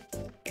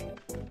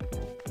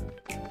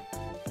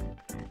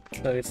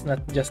 so it's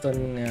not just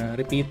on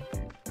repeat.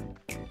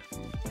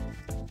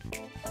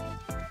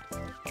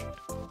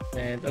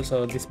 And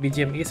also this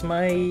BGM is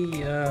my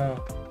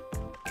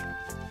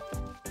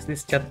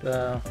this chat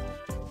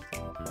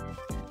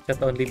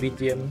only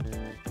BGM.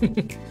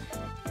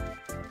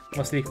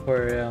 Mostly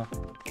for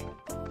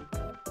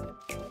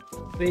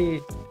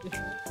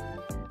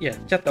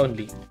chat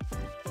only.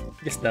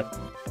 Just that.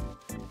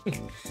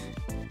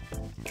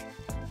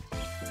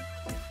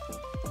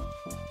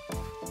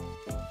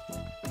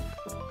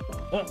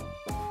 Oh.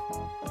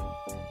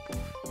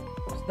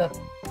 What's that?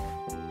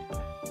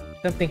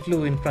 Something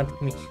flew in front of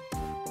me.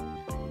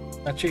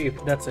 Not sure if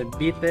that's a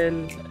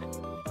beetle.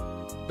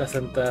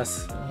 Doesn't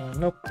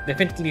nope,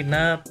 definitely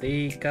not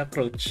a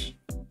cockroach.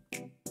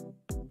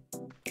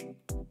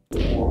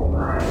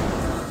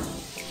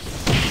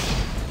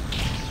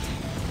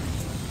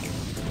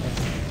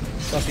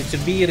 Because it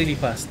should be really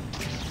fast.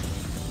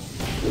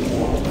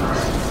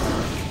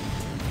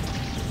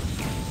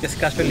 Just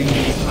casually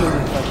flew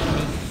in front of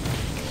me.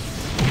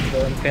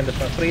 So I'm kind of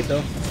afraid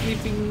of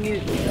sleeping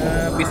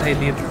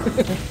beside it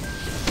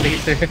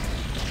later.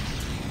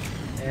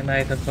 And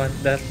I don't want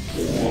that.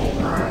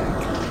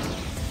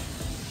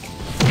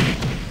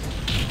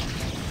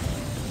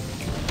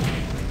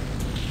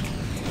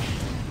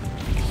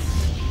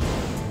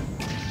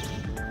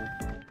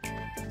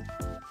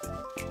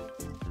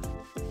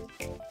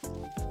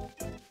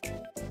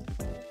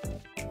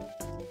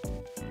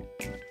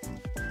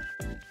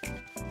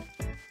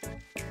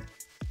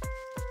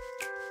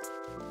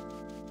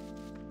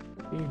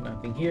 Okay,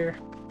 nothing here.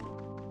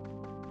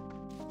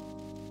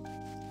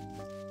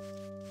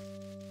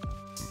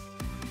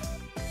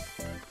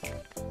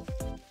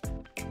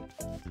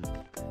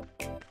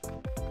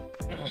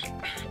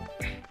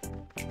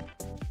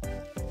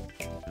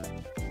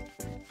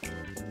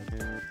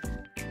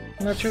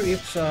 Not sure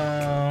if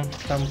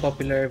some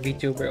popular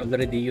VTuber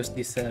already used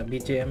this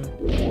BGM.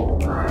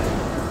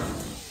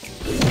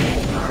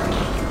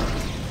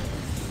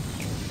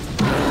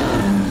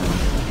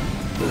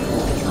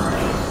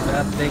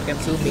 But they can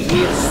sue me.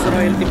 It's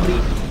royalty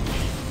free.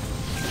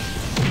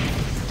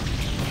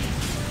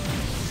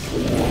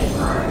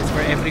 It's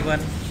for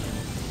everyone.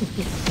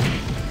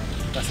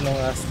 As long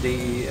as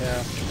they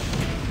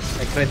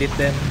I credit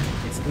them,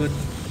 it's good.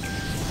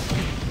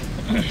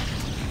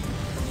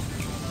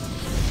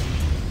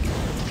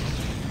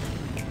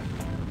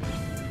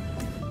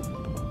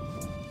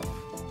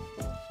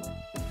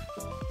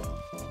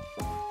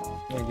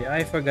 Yeah,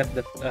 I forgot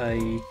that I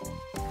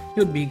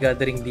should be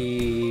gathering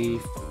the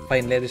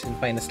fine leathers and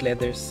finest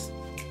leathers,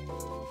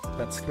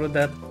 but screw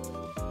that.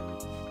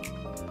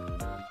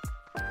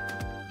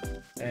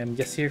 I'm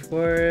just here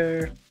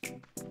for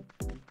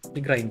the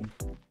grind.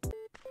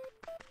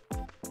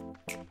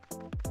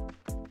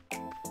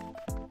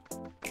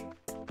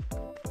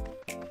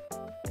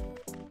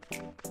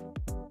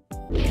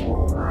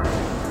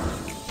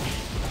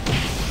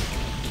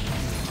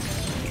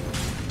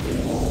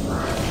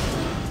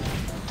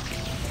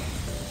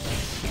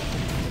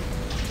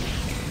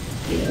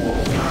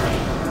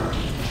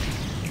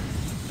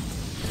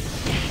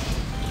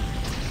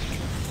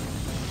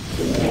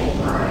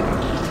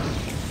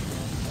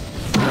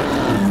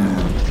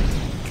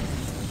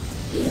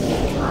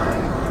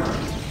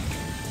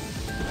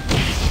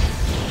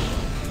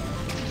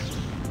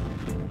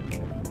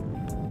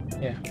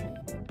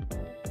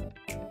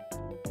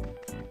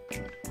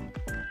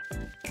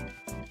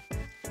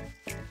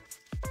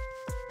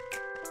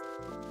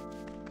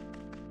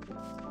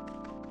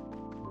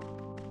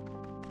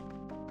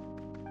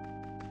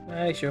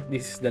 I sure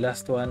this is the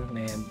last one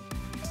and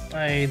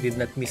I did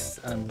not miss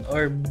an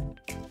orb.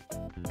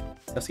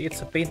 Because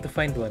it's a pain to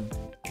find one.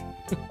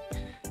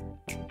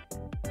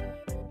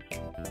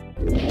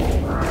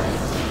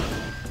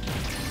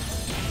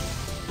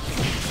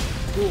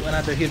 Ooh,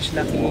 another huge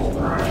lucky.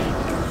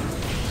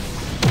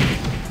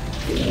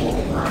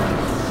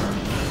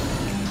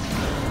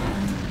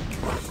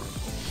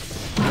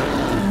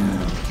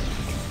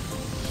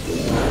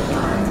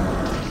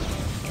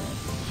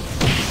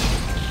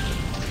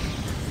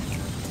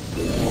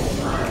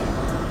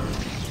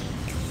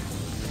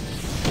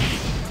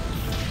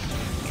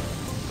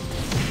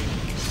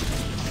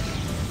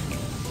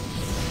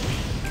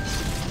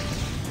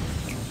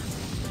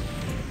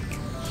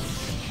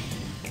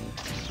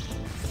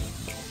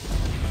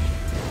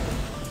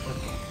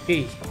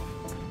 Okay.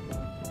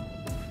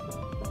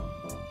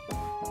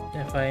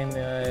 Yeah, fine.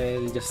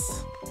 I'll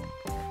just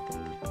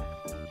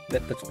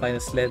let that final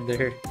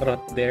slender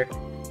rot there.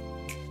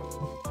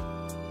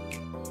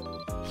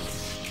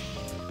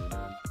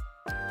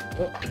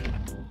 Oh,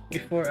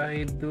 before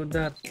I do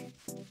that,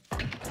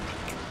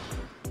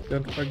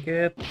 don't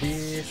forget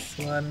this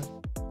one.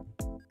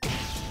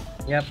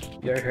 Yep,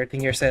 you're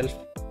hurting yourself.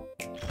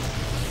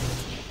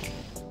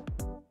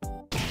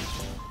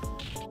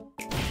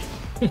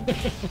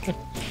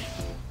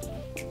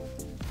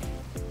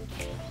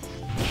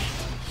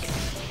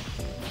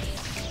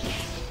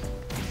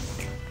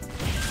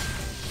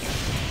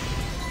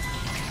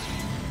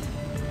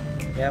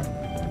 Yep.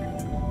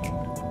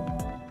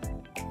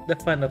 The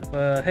fun of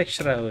Hex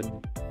Shroud.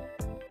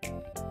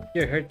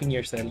 You're hurting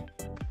yourself.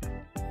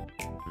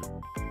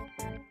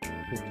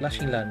 With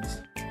Flashing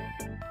Lance.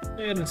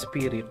 Iron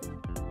Spirit.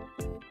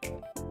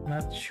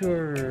 Not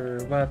sure,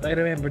 but I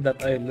remember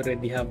that I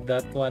already have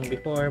that one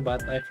before,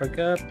 but I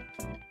forgot.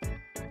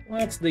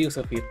 What's the use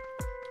of it?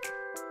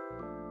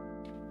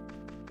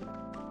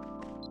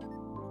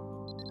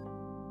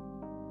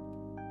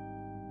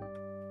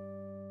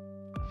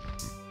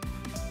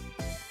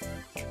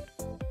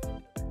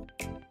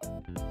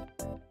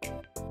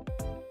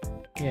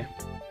 Yeah.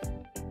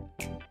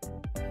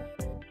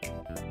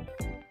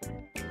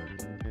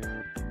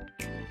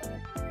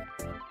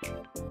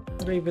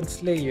 Raven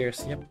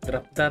Slayers, yep,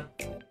 drop that.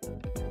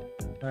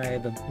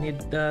 I don't need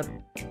that.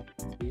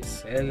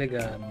 It's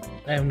elegant.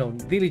 I have no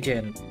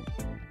diligent.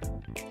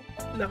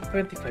 Luck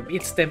 25,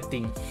 it's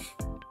tempting.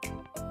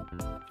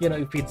 You know,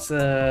 if it's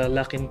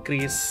luck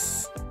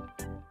increase,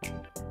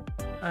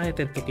 I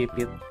tend to keep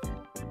it.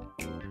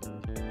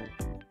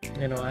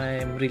 You know,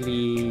 I'm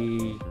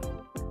really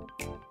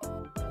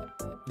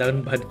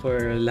down bad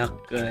for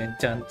luck and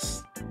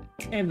chance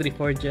and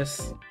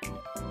reforges.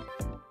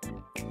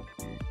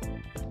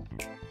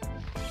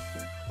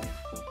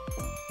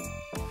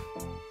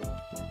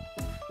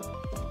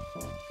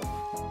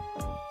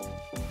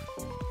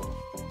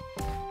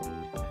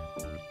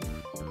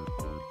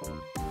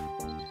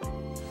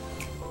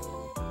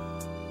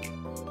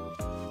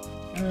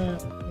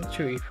 Not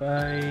sure if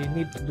I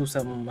need to do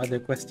some other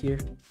quest here.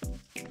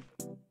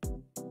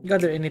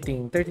 Gather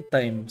anything 30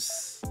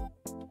 times.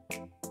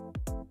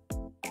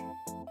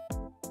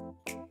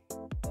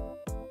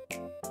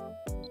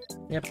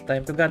 Yep,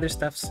 time to gather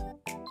stuffs.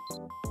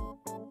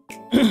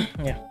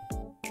 Yeah.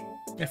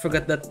 I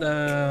forgot that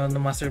the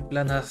master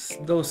plan has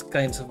those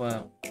kinds of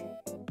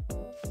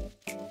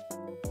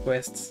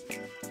quests.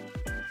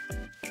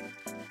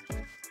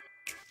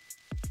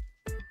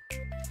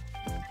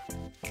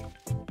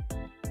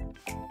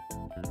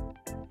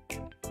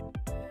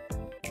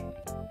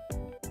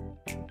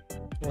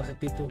 Was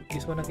it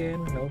this one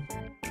again? No.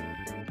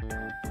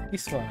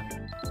 This one.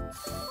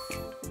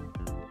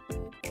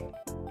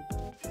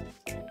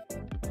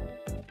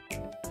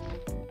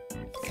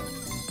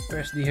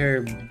 Where's the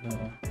herb?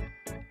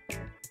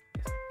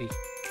 Okay.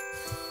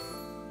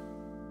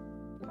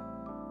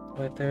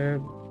 What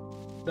herb?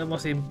 The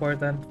most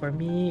important for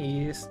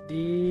me is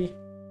the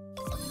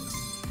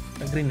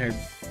green herb.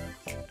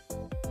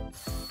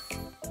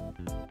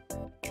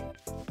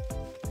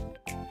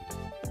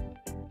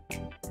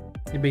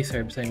 The base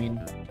herbs, I mean.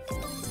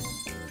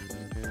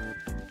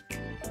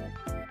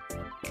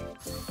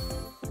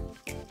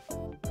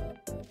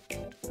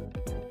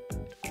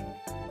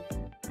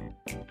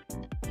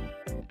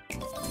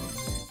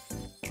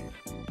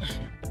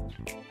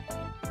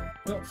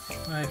 Oh,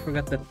 I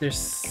forgot that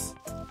there's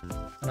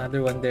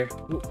another one there.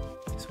 Ooh,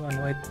 this one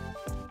white.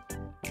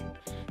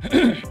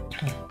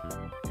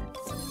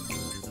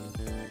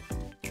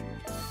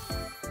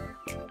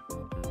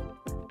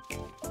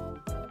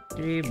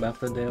 Okay, back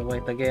to the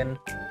white again.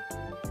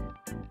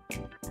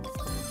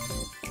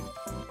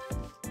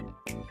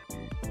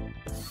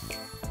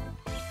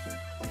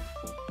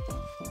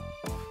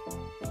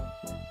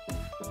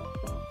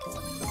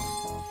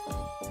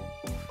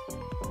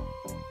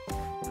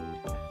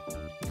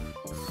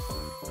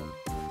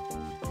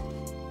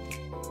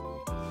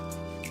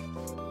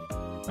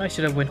 I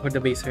should have went for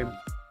the base herb.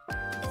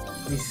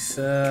 This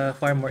is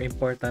far more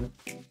important.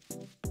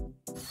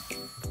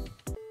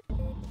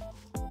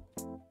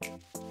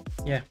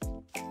 Yeah.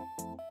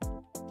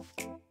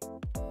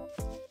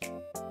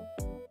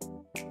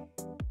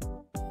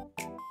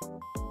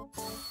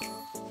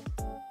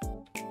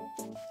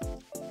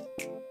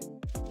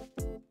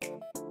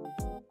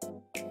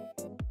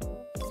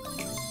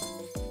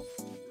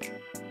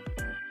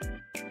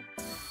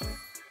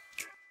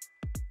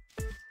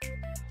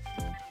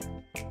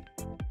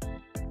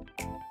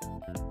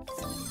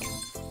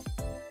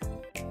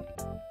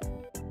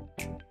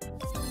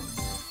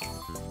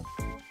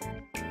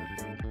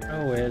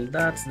 Oh well,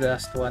 that's the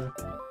last one.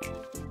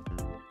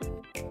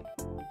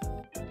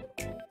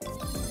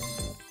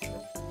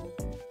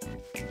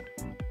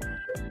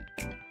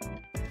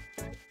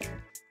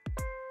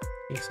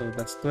 Okay, so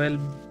that's 12.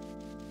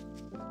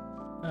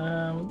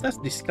 That's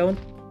discount.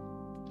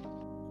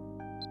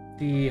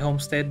 The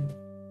homestead.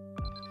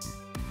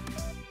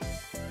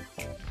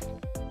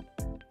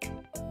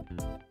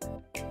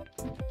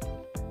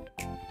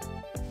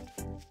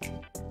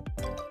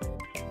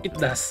 It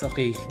does.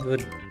 Okay,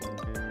 good.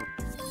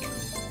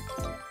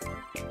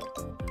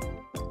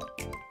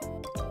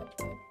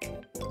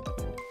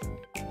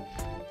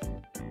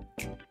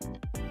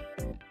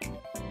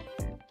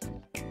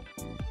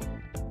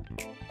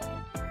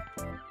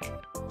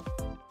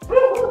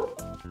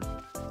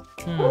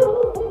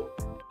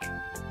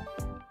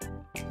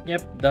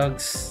 Yep,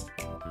 dogs.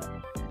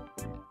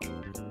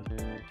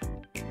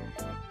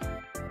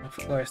 Of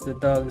course, the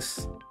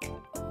dogs.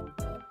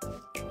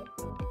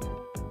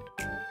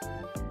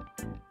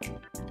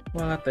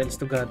 What else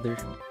to gather?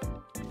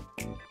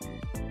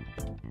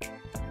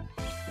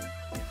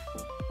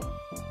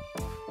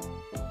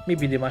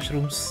 Maybe the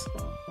mushrooms.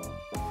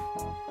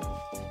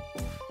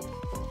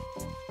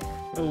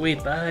 Oh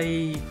wait,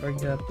 I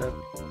forgot that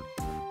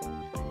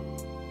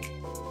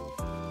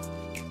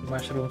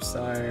mushrooms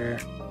are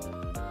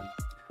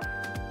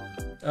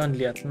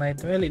only at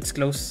night. Well, it's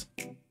close.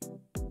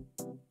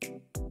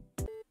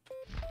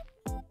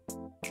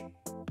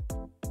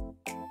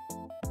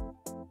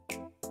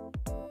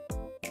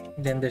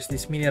 Then there's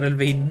this mineral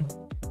vein.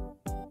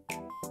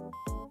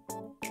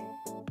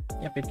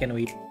 Yep, it can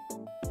wait.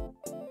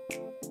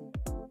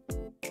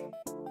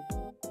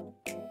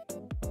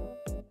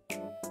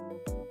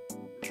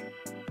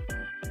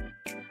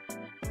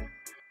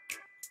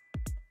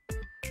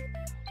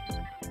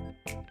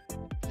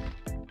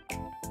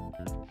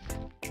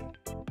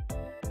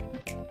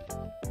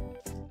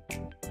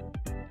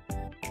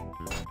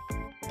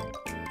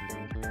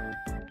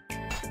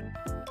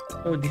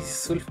 Oh, this is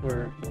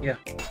sulfur. Yeah,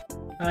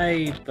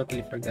 I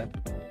totally forgot.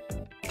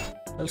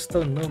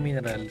 Also, no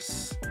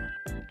minerals.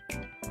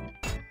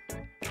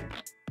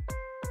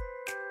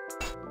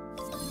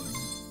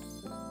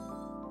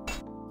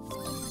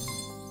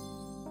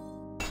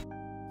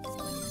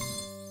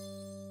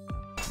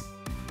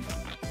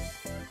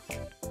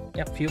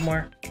 Yep, few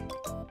more.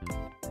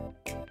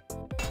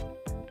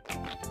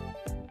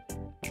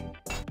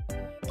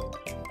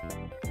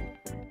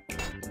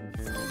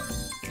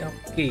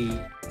 Okay,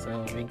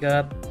 so we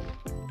got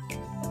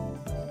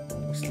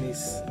what's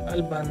this?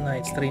 Alban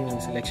Knights training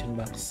selection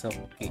box.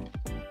 Okay.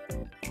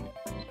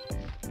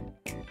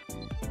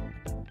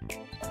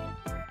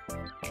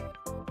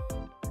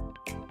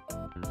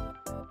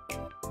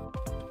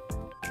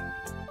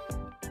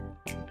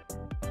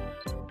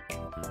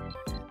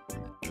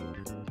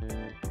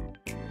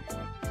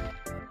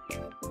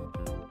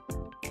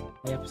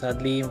 Yep,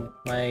 sadly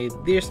my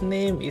deer's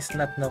name is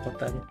not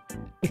Nokotan.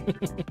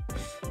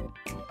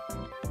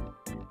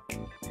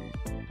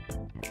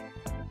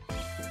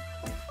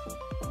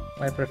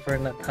 I prefer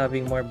not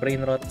having more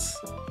brain rots.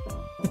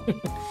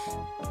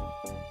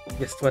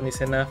 Just one is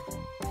enough.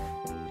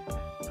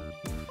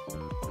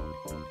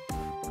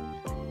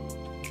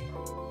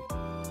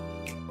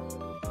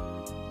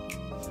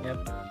 Yep,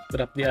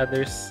 drop the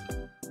others.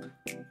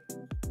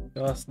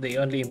 Because the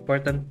only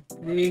important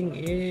thing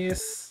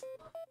is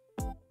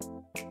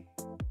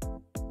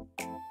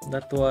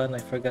that one, I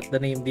forgot the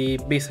name, the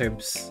base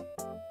herbs.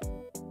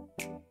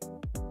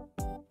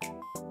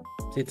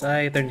 Since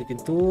I turned it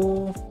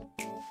into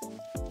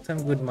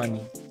some good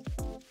money.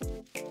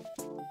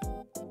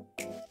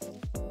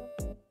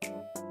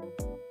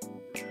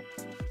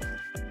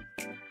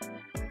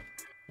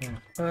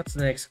 What's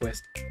the next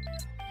quest?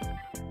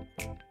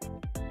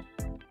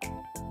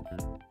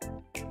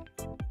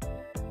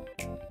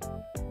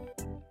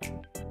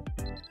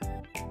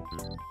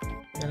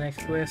 The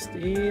next quest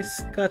is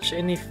catch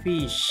any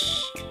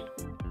fish.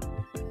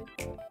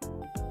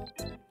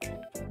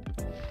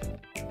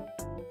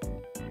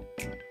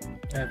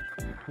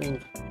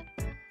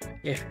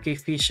 FK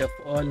fish of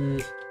all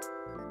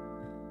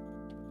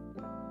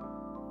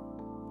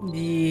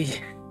the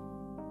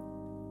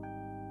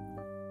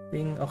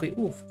thing. Okay,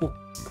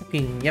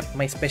 cooking. Yep,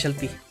 my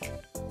specialty.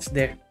 It's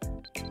there.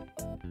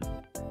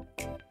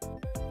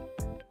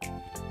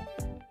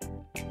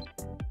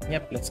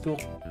 Yep, let's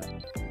cook.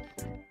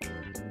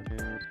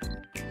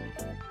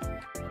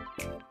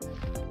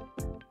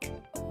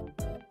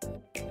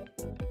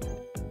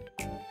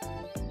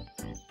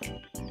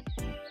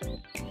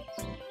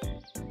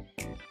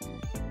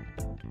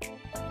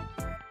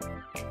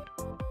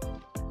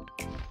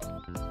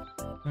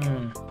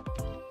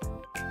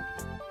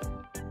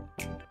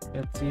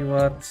 Let's see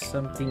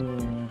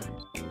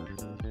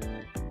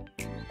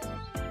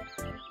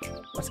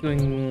what's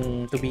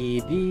going to be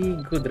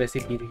the good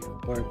recipe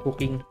for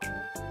cooking.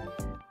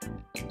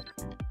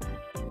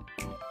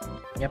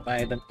 Yep,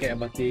 I don't care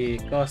about the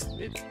cost.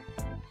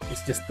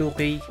 It's just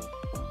 2k.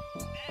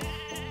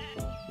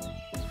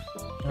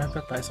 I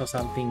thought I saw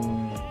something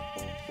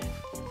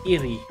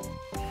eerie.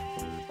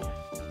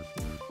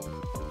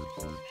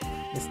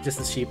 It's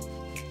just a sheep.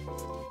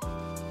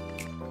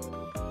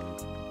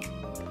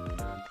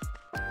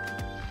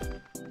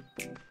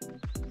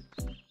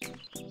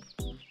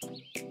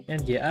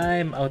 And yeah,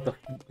 I'm out of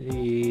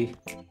the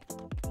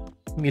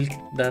milk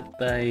that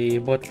I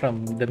bought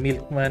from the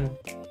milkman.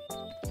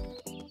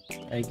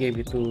 I gave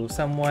it to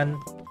someone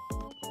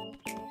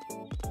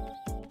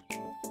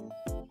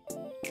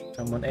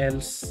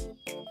else.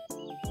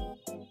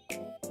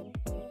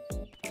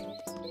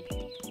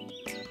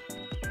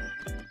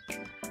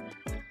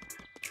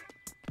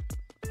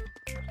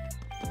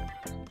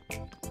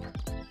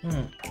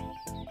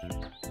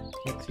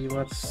 Let's see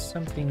what's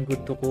something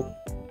good to cook.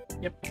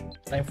 Yep,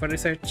 time for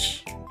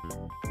research.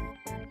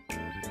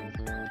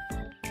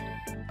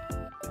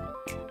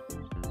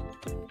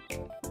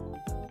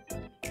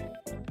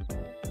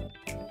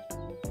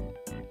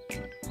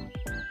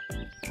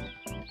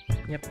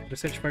 Yep,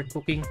 research for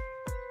cooking.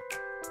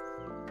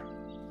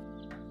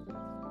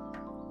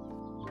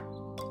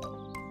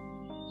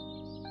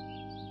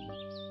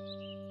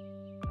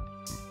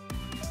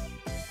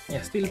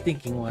 Yeah, still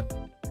thinking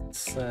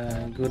what's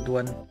a good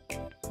one.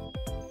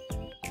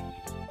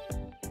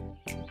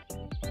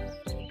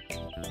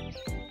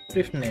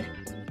 Rifne.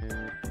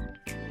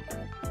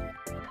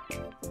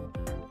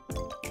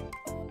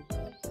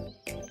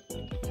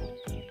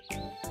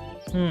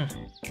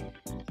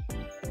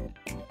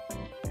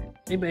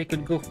 Maybe I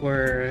could go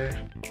for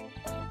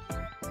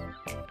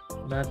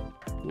that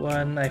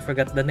one. I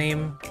forgot the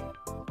name.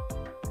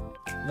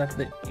 That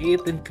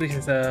it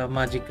increases a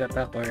magic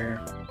attack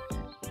or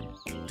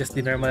just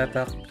the normal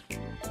attack.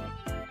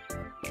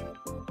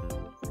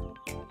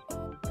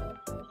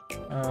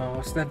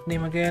 What's that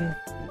name again?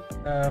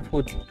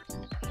 Food.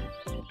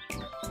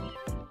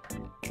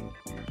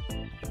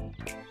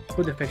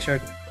 Food effect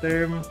short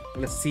term.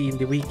 Let's see in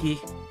the wiki.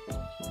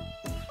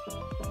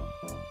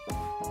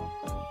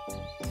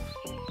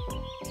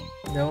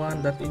 The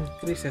one that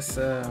increases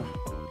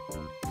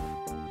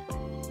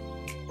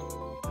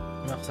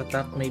max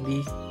attack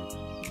maybe,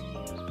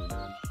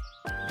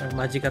 or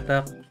magic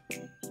attack.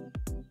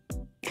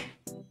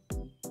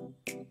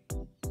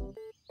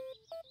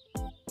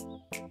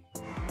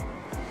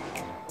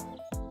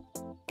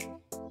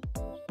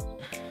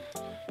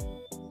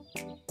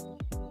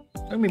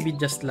 Or maybe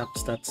just lap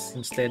stats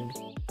instead.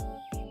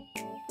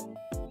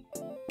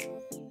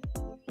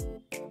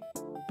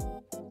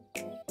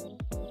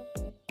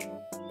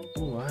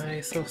 Oh,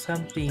 I saw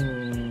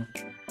something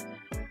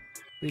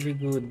really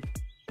good.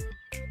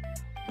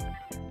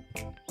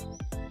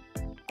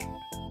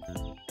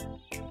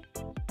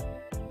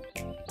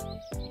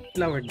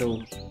 Flower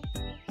dough.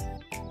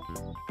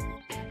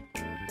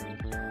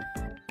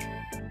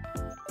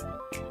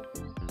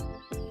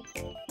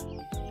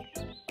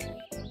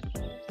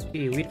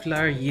 Okay, wheat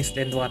flour, yeast,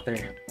 and water.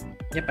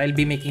 Yep, I'll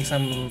be making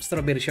some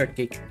strawberry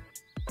shortcake.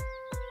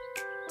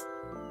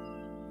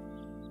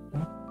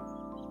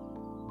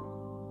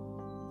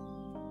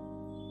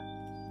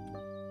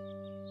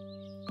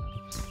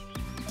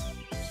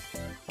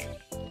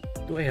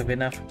 Do I have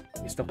enough?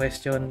 Is the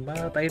question,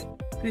 but I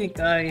think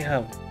I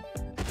have.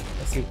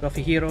 Let's see,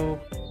 coffee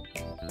hero,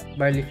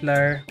 barley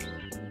flour,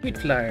 wheat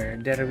flour.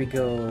 There we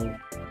go.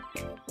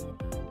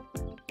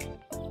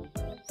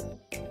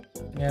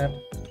 Yep.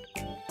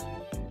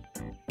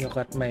 Look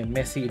at my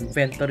messy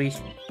inventory.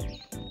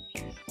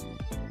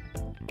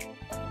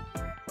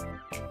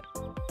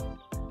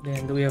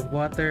 Then do we have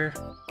water?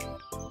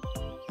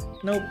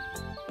 Nope.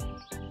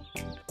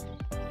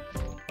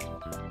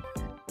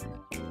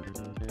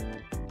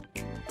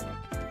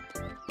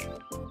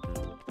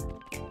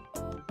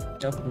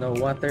 Nope, no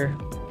water.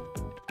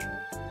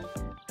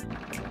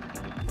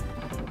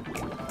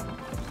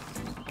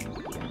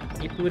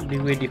 It would be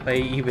weird if I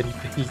even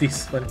fail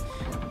this one.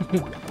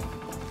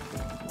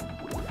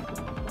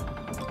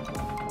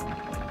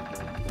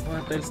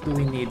 What else do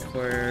we need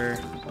for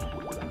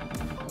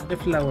the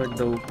flour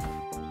dough?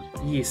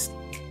 Yeast.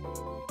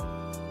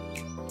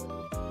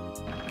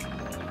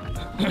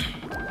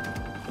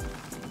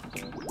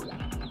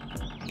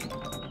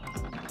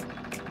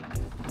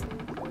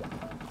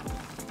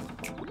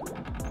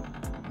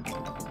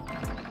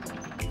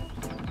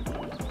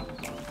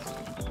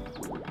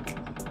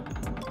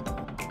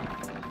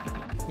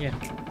 Yeah.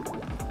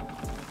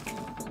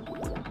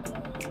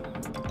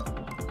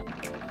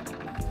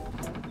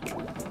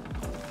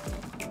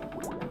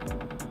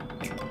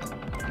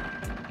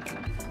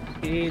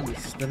 Okay,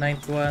 this is the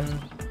 9th one.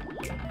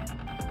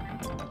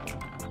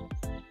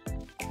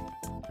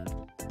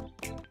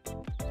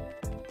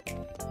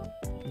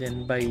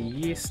 Then buy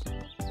yeast.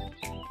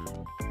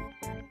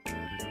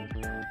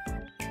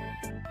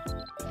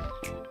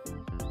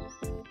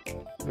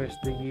 Where's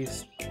the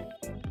yeast?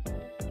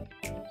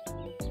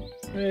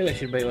 Well, I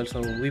should buy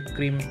also whipped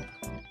cream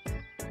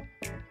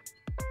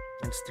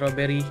and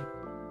strawberry.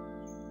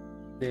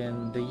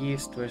 Then the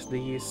yeast. Where's the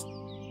yeast?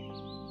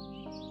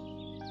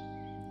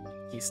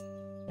 Yeast.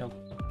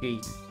 Okay.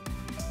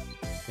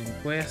 Then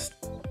quest.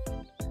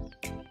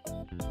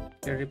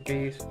 Cherry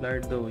paste, flour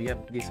dough.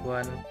 Yep, this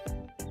one.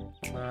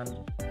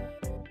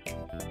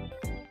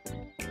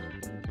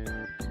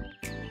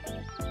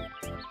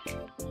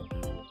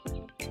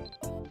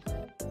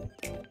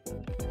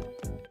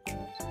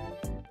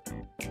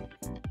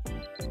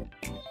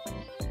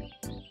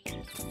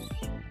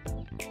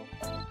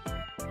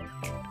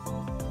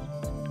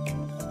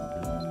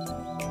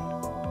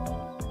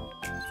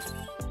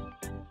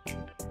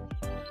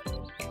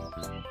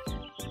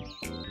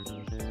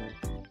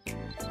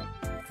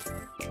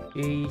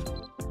 Okay.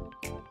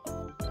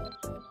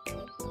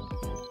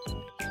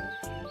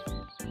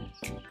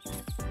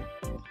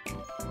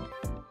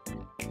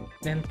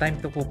 Then time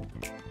to cook.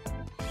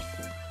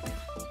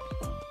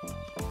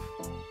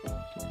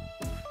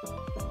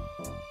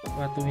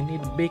 What do we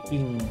need?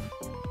 Baking.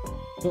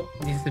 Oh,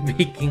 this is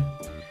baking.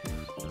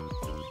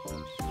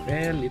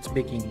 Well, it's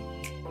baking.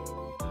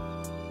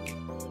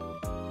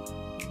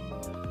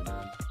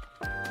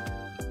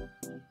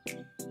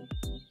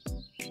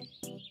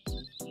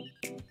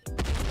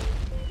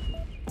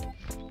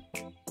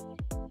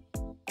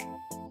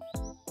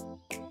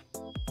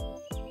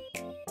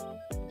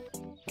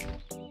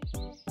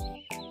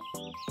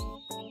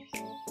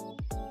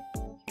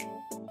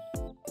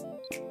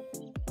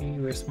 Okay,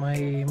 where's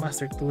my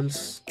master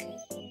tools?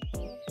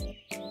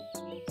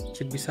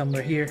 Should be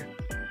somewhere here.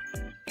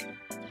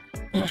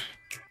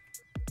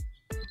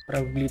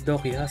 Probably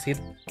Doki has it.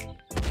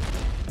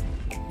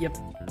 Yep,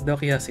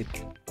 Doki has it.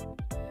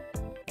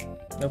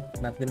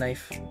 Nope, not the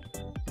knife.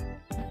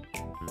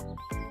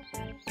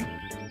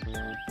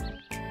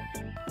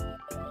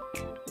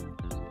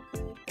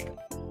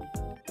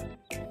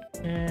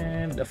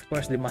 And of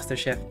course the Master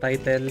Chef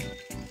title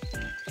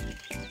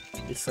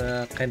is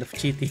kind of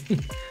cheating.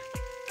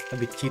 A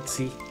bit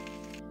cheatsy.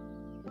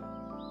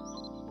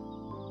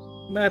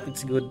 But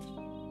it's good.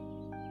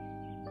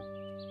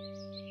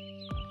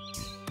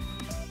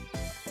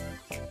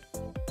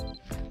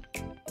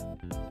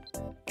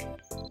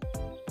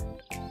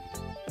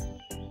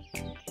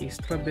 A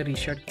strawberry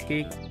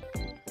shortcake.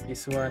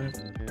 This one.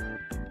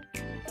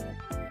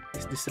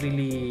 Is this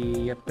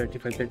really, yep,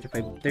 35,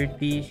 35,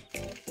 30.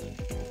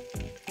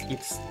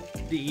 It's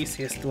the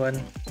easiest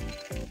one.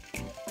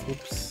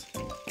 Oops.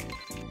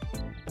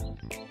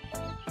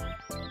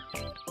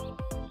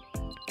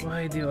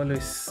 Why do you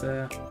always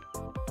go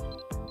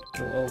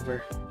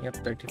over? Yep,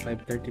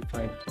 35,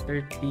 35,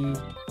 30.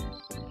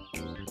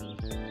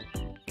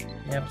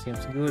 Yep,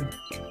 seems good.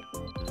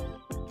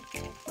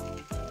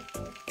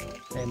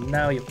 And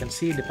now you can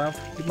see the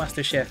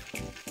Master Chef.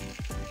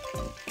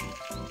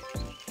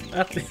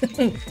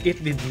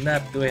 It did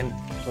not went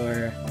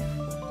for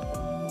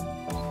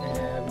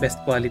best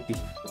quality.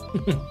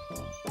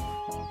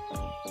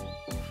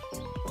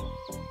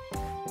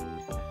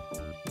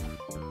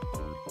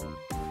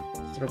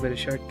 Strawberry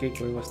shortcake,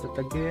 where was that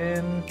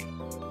again?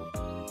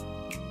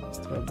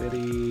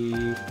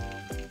 Strawberry...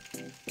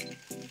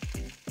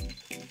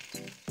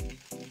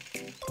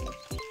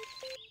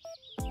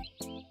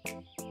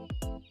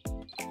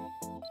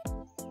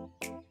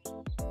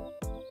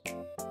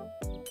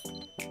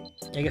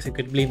 I guess I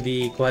could blame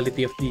the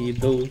quality of the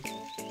dough.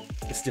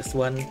 It's just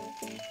one.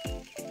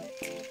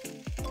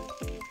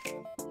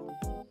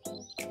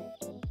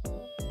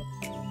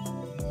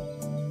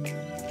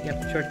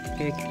 Yep,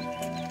 shortcake.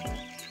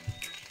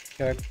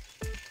 Shortcake.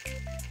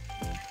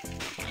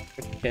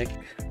 Shortcake.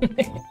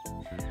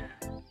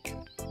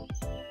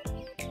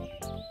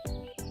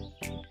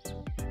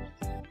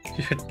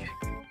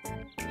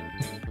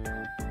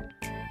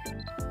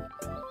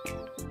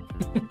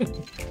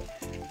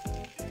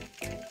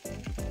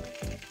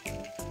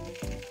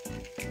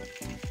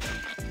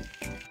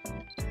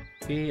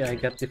 Okay, I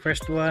got the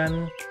first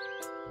one.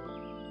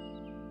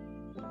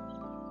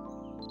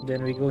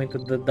 Then we go into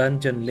the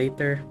dungeon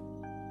later.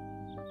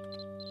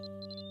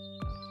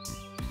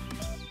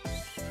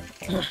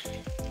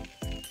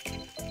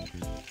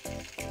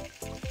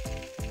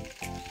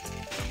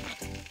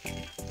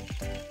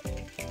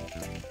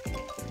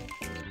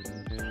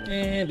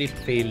 And it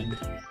failed.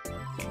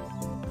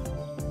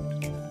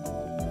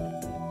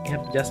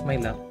 Yep, just my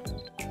luck.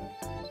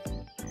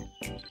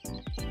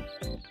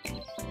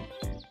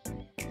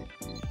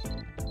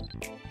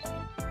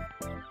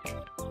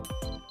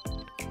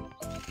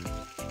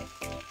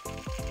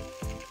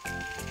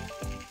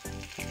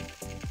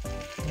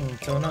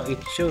 So now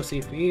it shows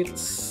if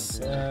it's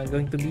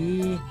going to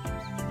be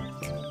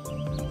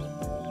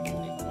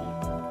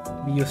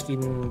used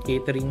in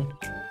catering.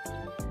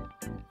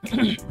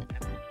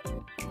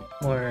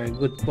 More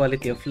good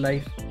quality of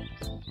life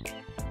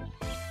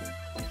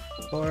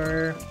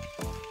for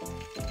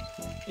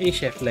a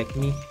chef like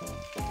me.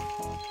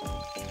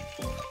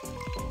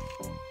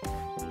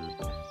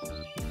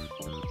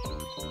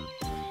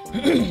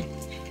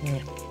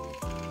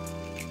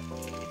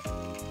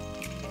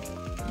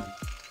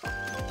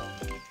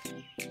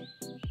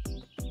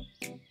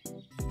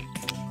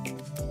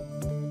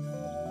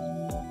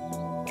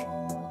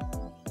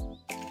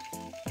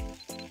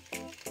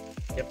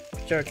 Yep,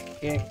 sure.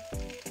 Yeah.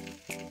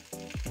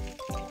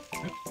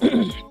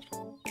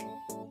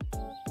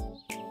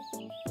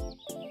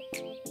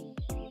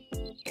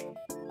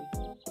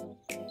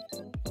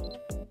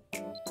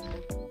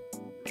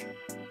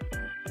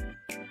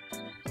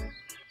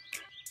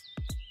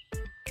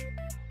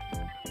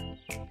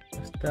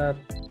 What's that?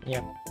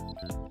 Yeah.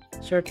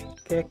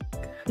 Shortcake.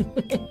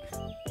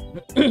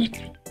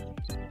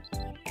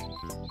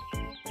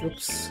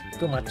 Oops,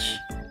 too much.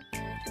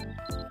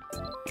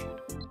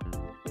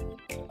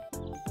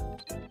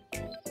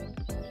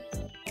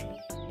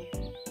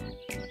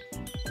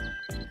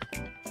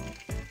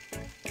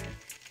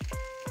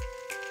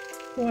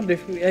 wonder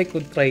if I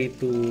could try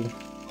to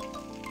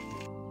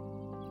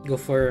go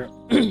for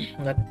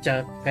that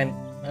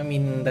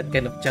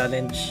kind of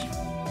challenge.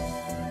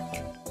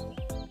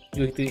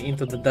 Go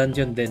into the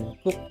dungeon, then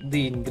cook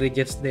the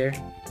ingredients there.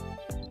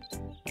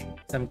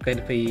 Some kind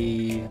of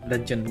a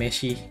dungeon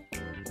meshi.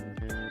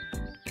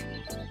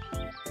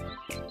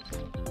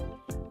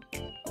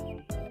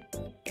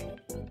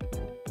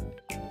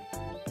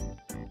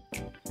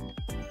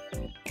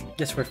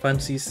 Just for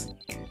funsies.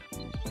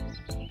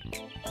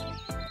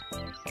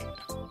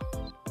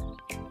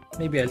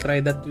 Maybe I'll try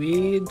that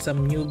with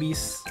some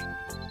newbies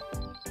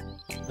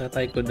that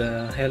I could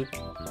help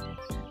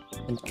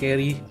and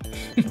carry.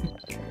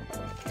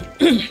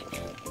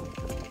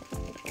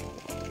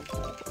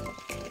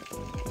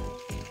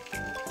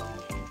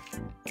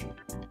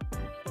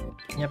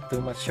 Yep,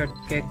 too much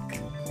shortcake.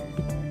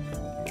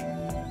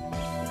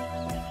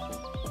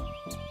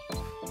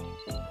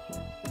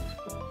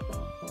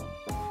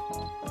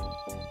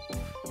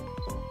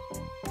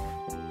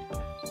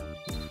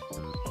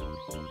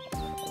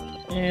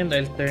 And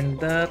I'll turn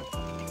that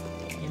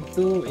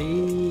into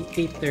a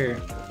cater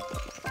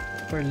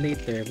for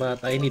later,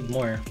 but I need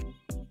more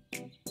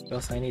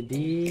because I need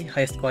the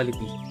highest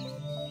quality.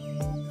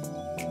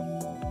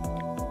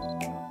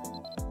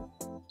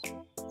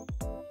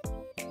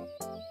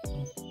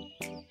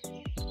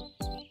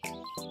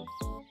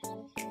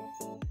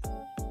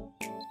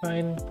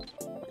 Fine.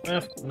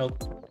 Nope.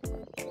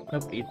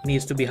 Nope, it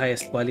needs to be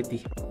highest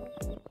quality.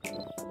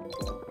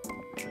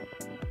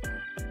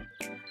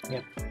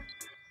 Yep.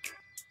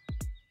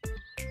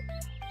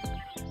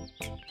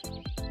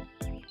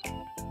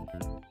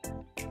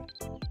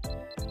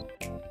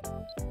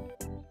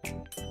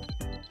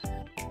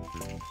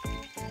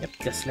 Yep,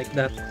 just like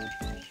that.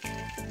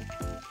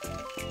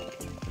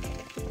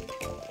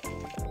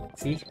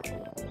 See?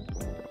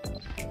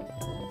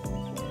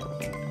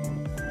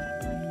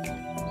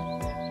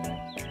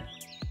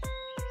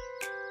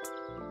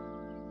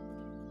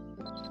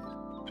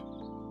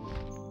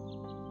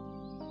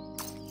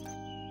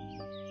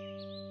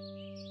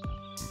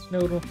 No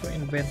room for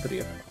inventory,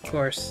 of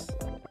course.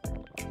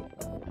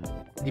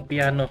 The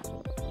piano.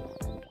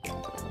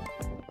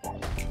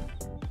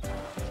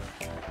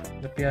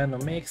 The piano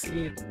makes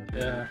it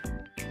I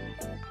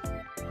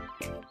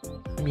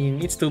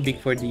mean, it's too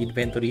big for the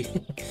inventory.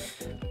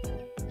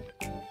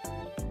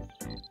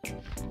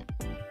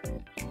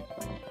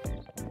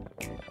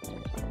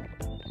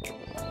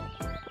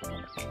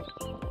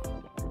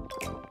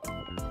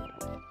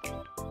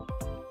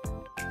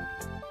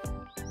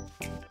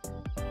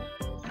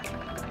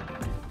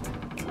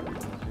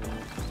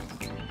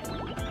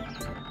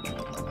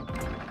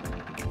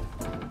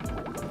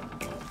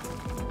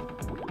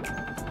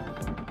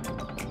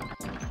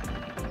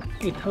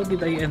 Wait, how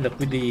did I end up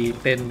with the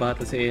 10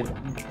 bottles and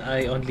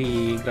I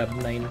only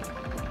grabbed 9?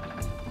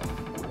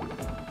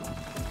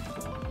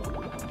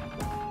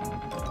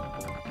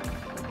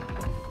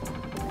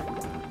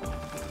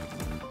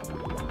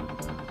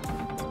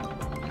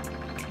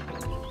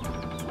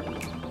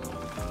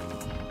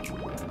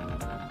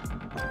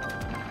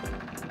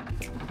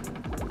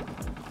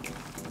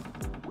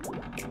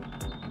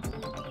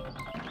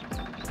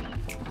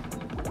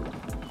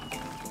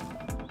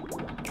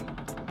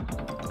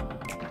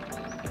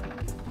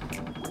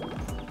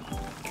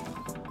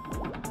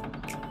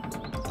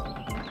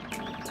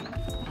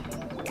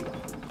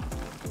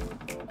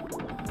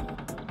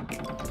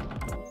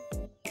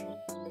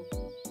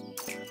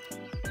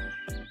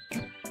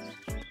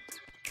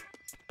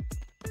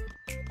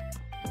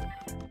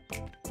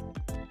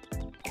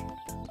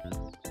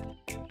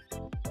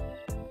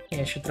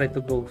 I should try to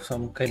go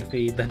some kind of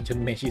a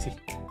dungeon meshi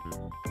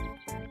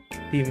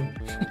team.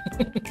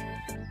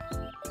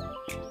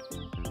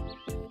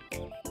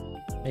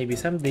 Maybe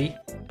someday.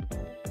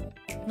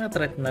 Not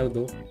right now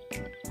though.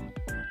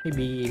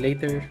 Maybe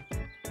later.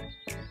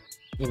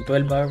 In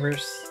 12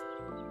 hours.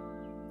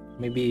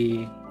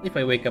 Maybe if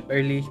I wake up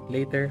early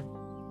later.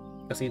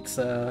 Because it's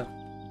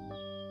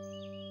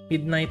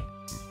midnight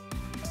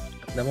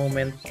at the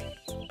moment.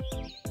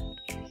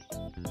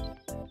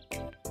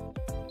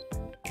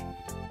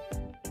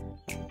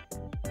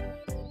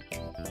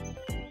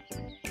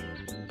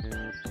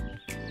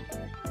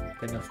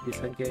 Turn off this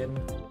again.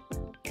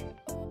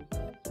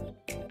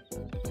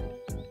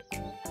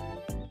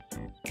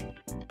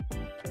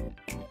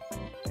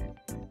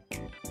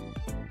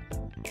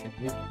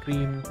 Whipped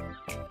cream,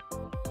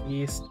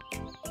 yeast,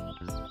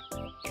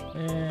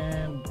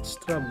 and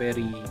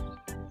strawberry.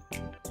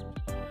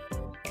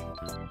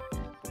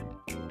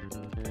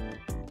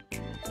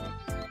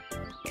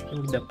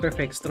 And the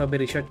perfect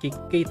strawberry shortcake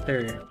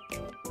cater.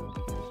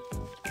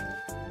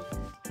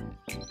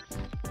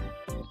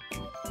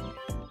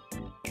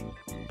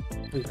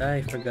 Wait,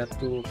 I forgot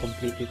to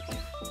complete it.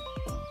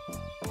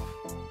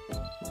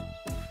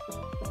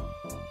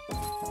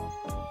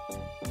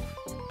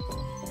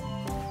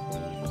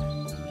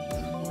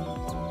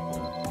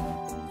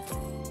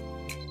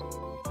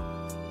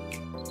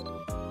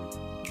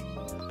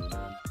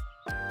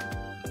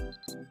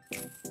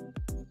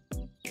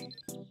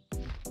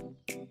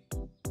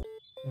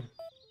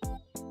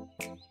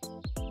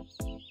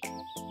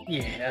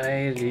 Yeah,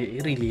 I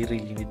really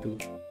need to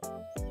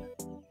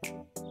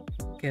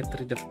get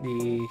rid of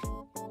the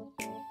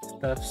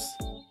stuffs.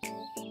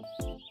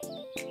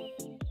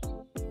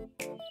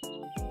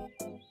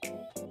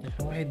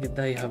 Why did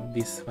I have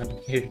this one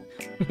here?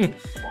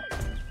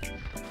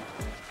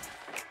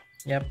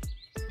 Yep.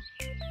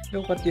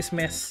 Look at this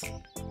mess.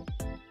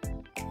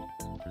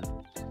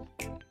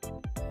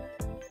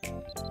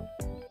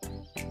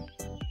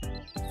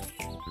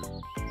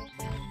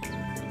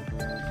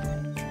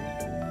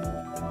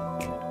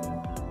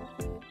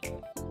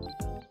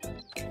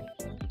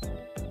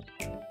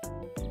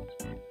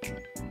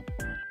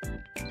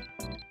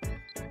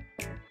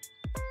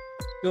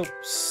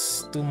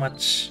 Oops, too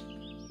much.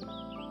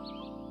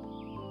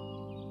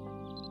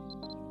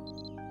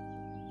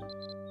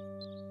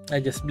 I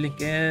just blink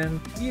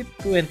and it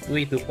went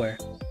way too far.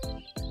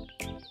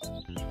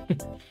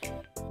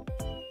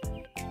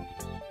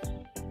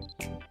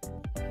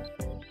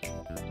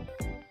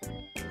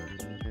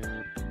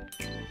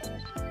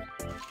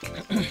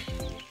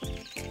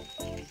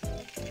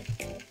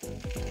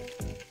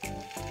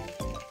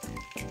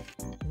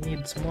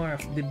 Needs more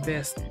of the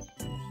best.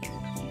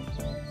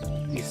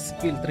 This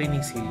skill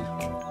training seal.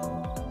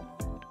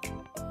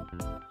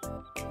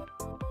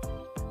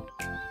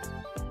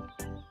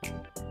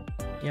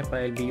 Yep,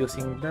 I'll be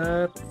using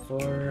that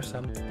for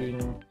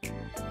something.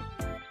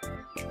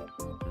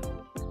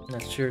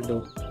 Not sure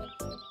though.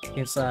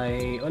 Since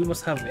I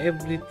almost have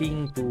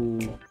everything to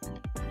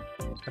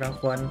rank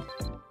 1.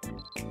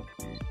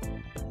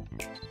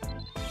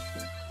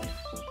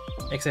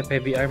 Except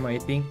heavy armor,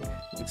 I think.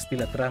 It's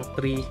still at rank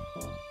 3.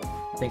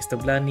 Thanks to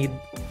Blanid.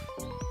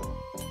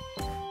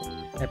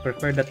 I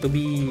prefer that to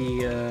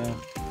be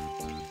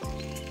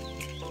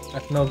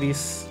at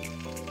novice.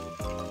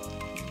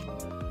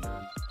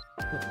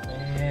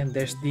 And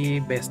there's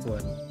the best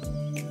one.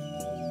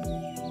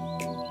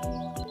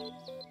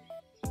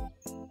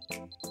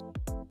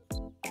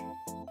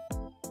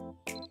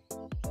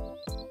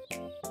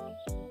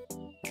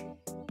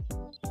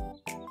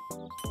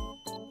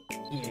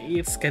 Yeah,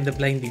 it's kind of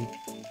blinding.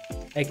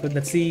 I could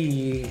not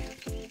see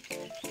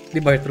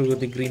the bar through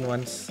the green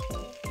ones.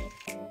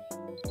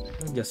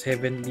 Just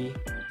heavenly.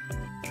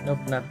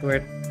 Nope, not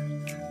worth.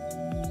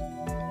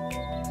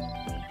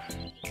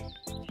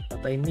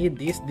 What I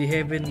need is the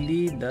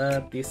heavenly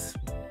that is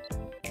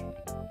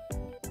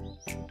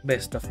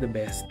best of the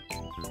best.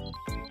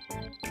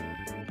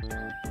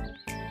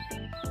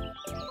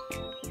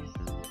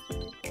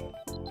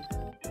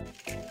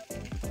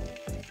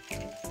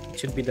 It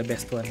should be the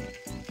best one.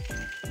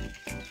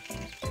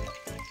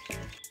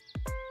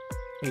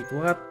 Wait,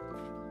 what?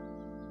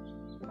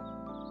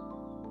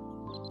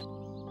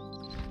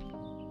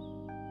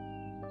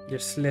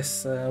 There's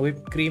less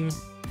whipped cream.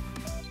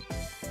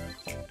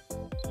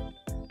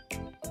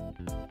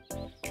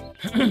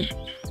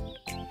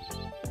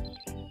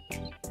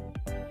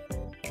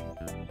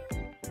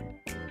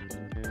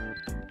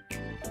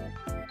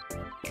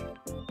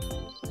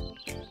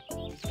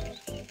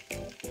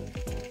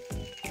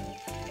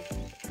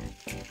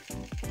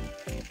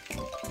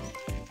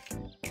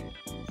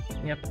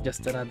 Yep,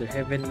 just another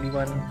heavenly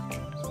one.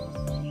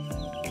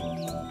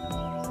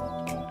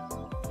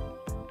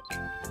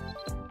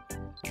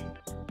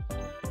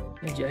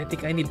 I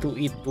think I need to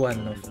eat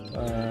one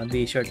of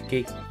the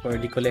shortcake for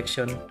the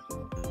collection.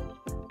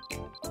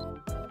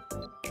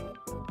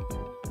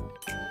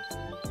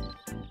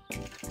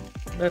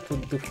 That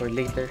would do for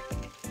later.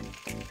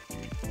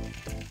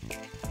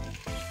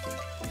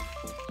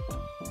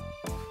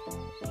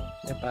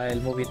 Yep,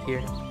 I'll move it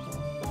here.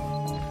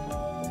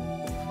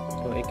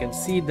 So I can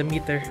see the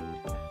meter.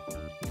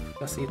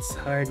 Because it's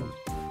hard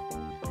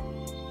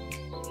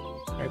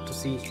to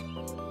see.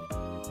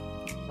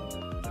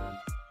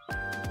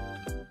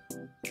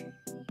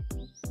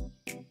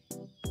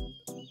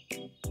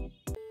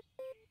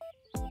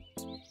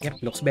 Yep,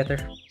 looks better.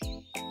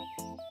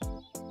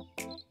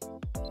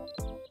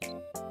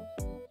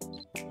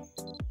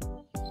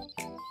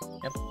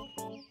 Yep.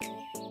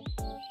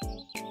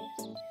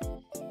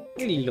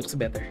 Really looks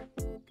better.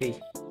 Okay.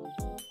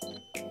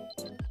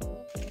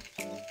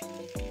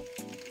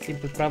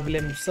 Simple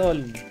problem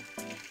solved.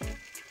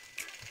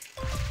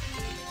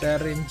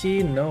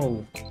 RNG,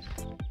 no.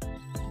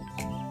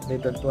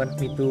 They don't want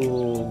me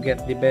to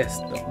get the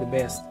best of the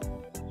best.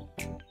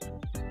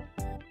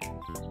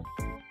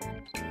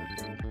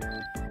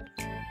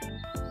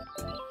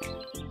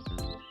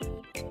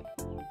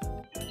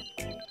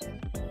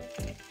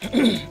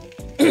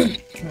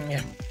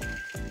 Yeah.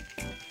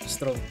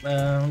 Stroke.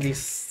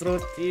 This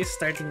throat is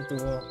starting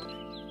to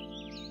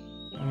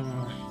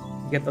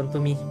get onto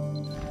me.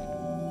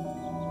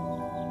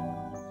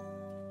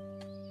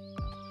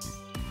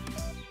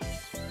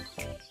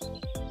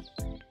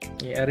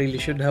 Yeah, I really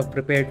should have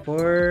prepared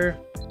for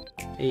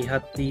a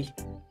hot tea.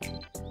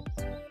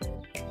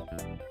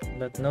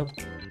 But nope.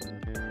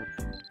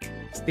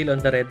 Still on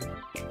the red.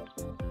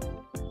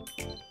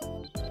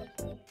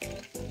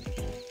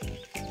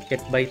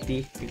 Can't buy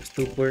tea because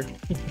too poor.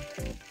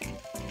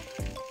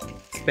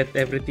 Spent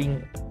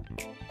everything.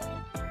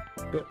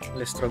 Oh,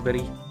 less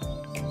strawberry.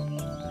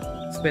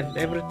 spent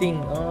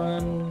everything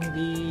on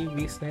the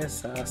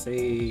business as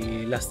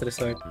a last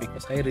resort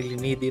because I really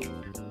need it.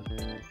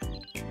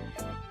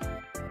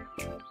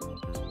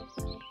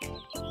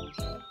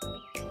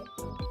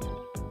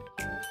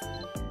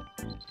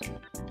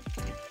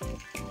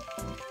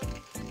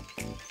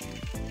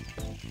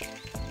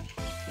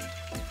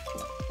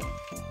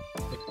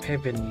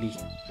 Heavenly,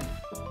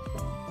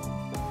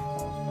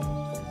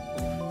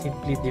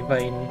 simply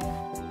divine.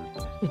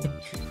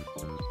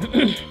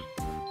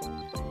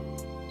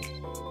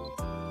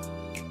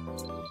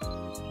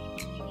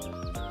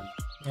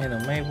 I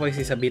know my voice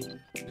is a bit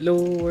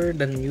lower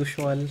than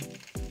usual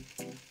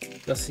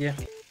because yeah,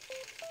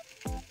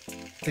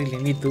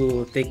 really need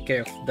to take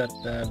care of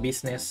that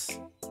business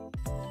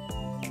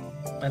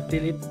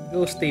until it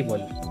goes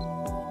stable.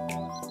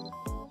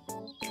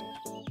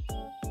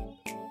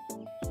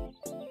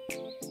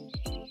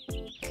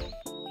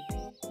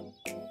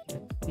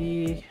 Let's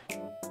see,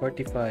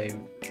 45.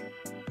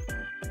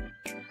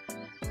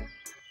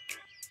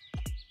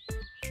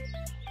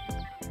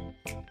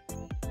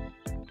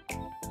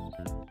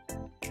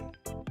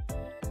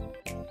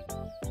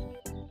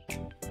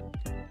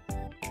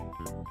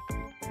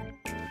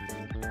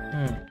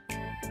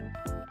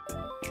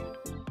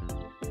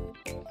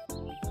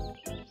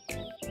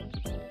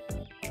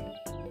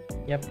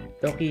 Yep,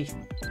 Doki.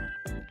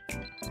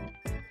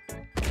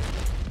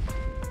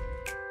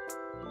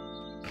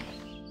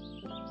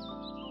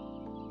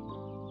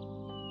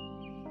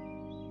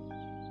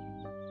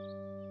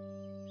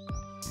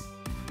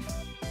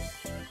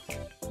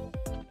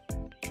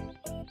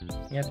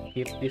 Yep,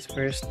 keep this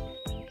first.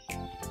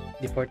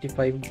 The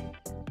 45.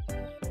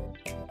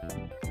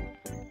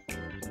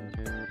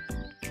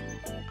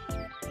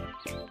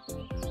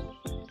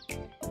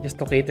 Just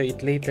to cater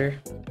it later.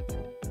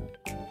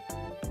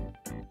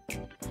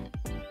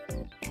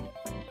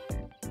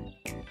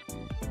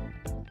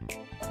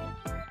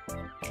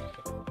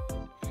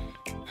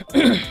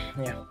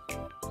 Yeah.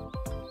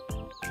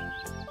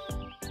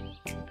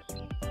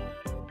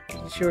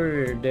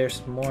 Sure,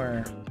 there's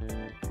more.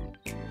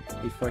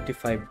 The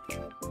 45.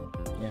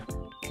 Yeah.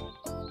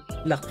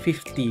 Luck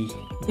 50.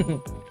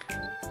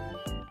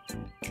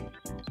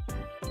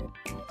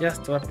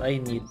 Just what I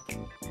need.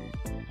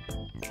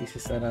 This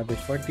is another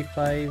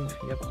 45.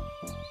 Yep.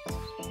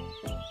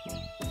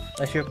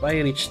 I sure if I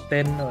reach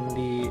 10 on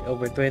the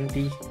over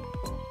 20.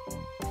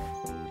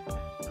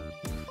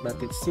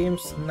 But it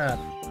seems not.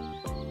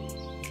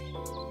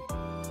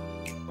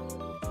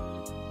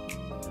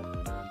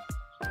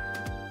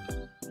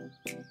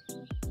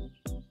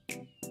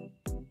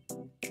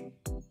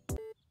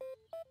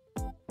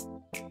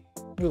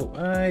 Oh,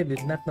 I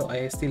did not know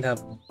I still have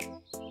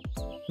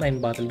 9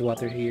 bottled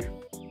water here.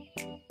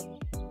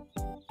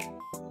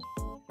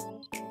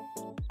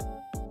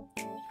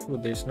 Food,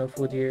 there's no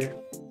food here.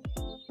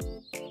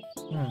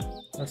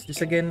 What's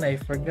this again? I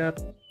forgot.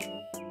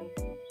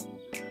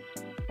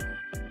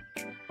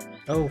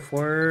 Oh,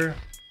 for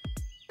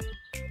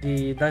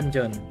the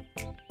dungeon.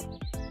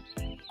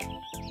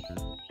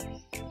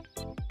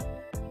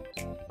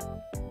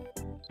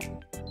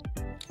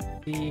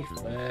 See if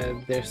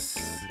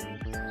there's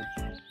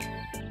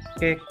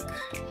cake.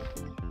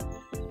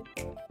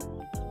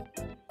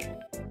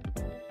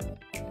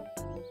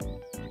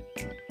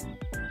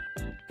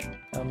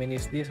 How many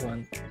is this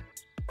one?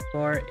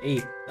 4,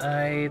 8.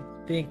 I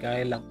think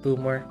I lack 2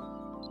 more.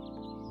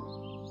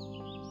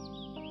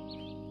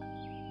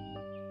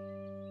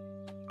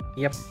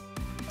 Yep.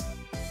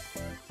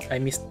 I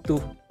missed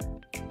 2.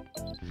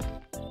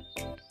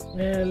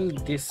 Well,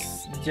 this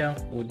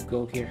junk would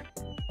go here.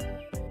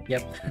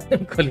 Yep.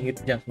 I'm calling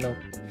it junk now.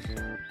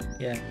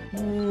 Yeah.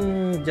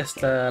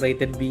 Just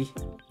rated B.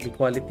 The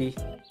quality.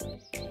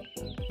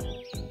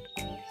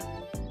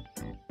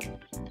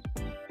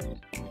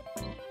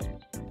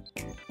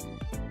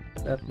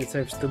 That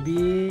deserves to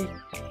be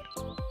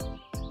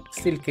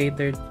still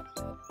catered.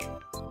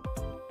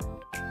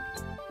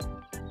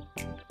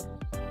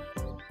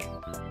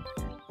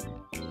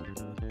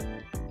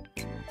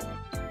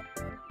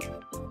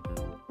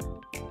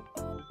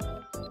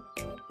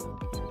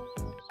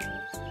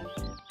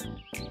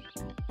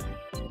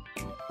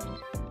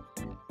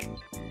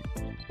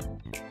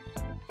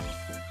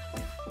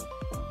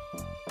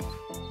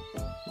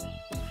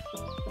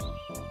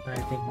 I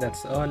think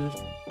that's all.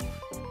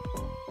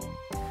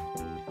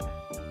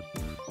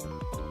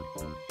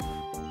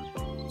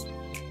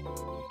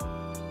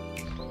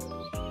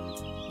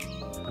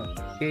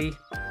 Okay.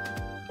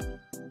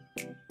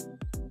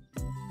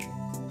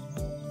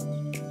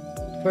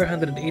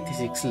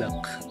 486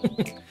 luck.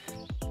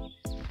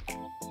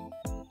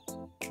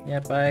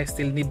 Yep, I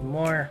still need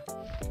more.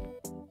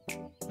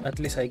 At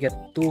least I get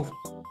 2.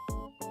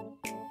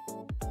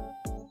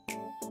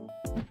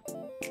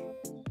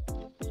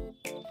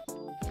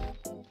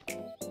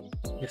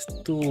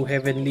 Just 2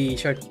 heavenly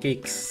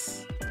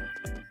shortcakes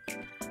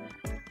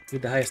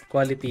with the highest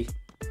quality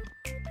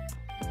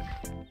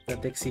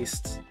that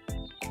exists.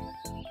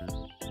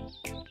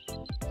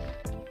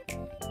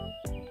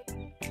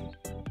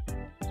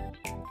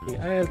 Okay,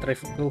 I'll try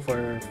to go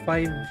for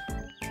 5.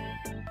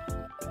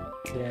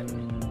 Then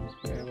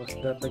where was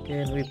that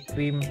again? Whipped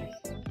cream.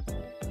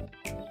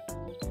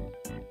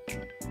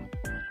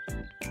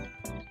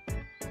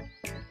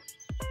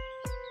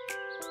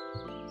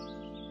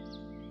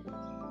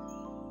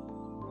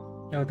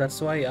 No,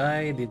 that's why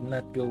I did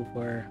not go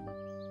for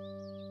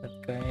that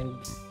kind,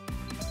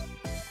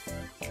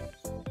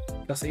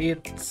 because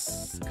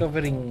it's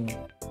covering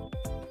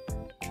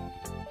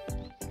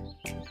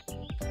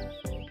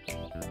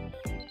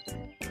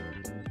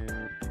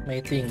my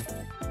thing,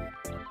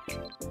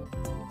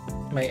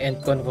 my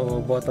end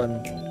convo button.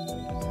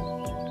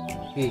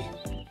 Okay,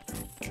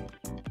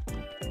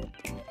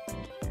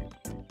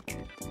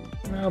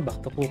 now back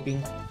to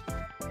cooking.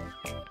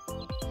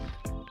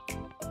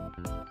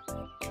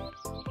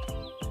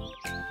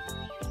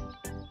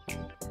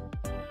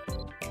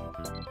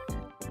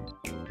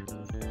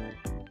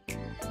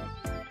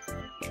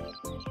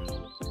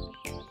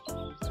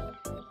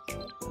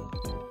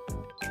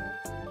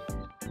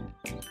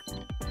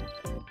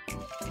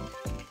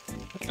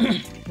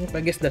 I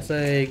guess that's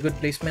a good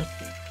placement.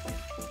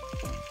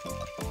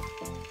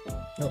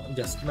 No,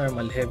 just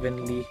normal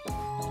heavenly.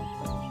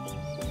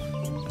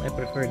 I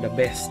prefer the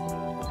best.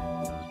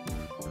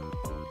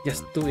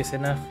 Just 2 is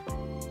enough.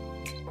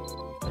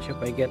 I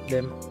hope I get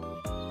them.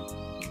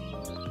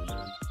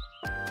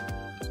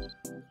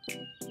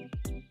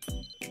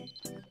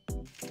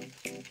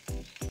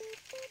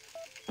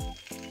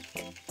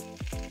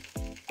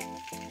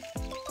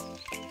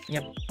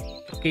 Yep.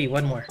 Okay,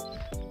 one more.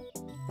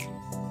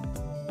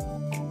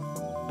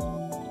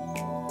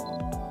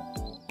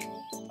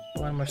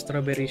 One more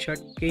strawberry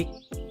shortcake.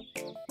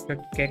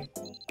 Shortcake.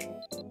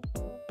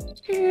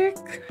 Cake.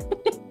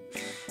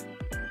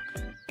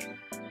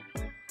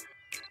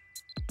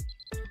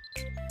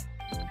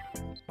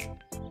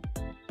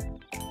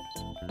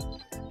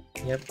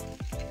 Yep.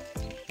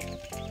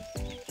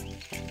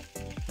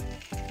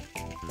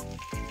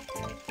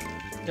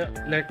 Yeah,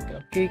 lurk.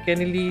 Okay,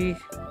 Kennedy.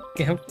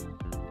 Yep.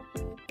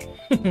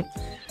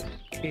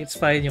 Okay, it's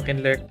fine. You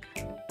can lurk.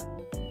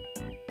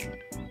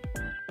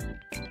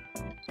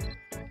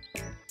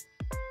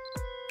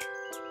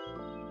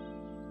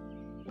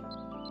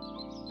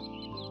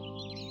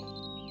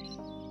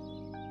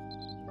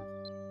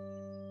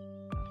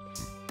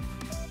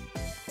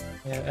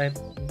 Yeah,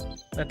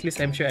 at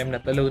least I'm sure I'm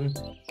not alone.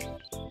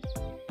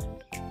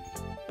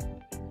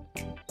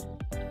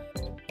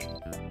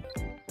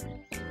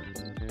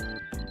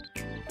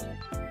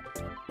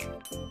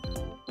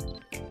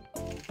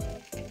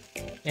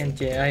 And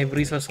yeah, I have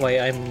reasons why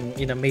I'm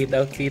in a maid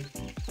outfit.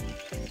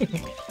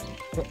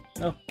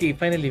 Okay,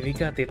 finally we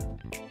got it.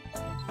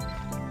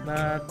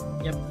 Not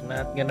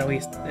gonna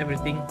waste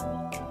everything.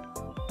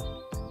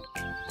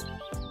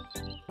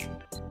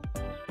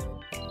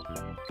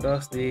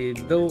 Because the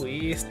dough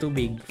is too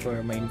big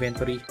for my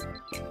inventory.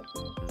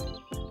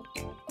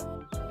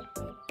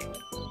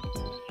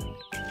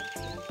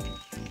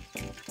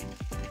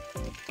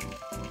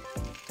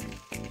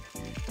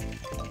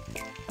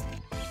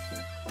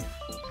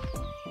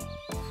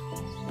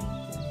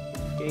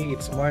 Okay,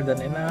 it's more than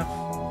enough.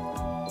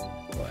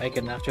 So I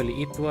can actually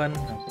eat one.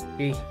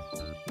 Okay.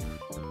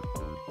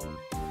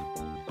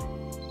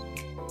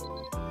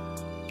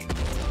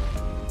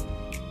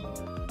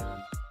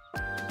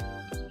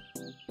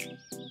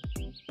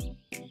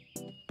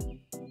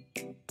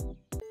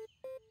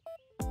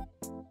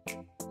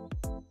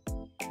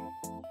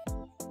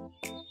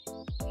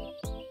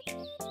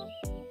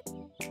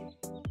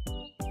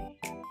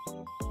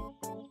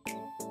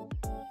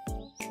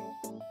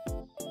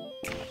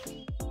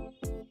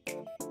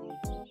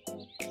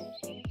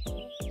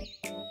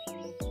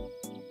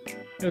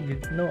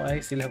 No, I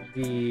still have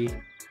the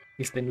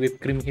instant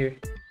whipped cream here.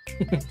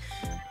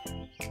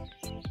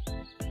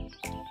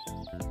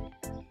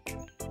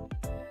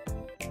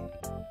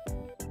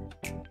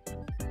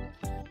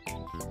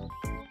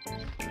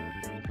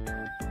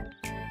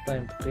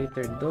 Time to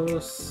cater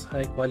those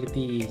high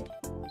quality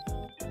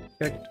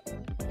short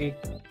cake.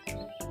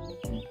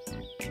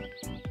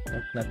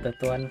 Nope, not that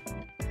one.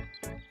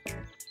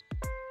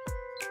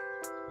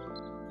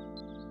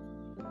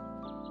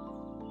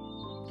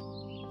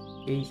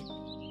 Okay.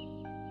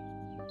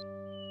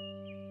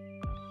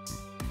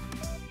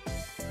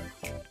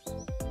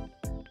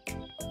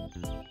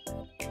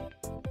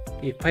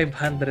 Okay,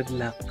 500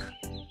 luck.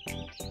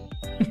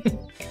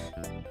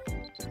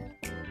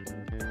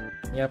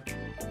 Yep.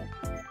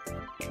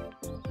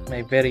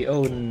 My very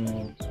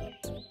own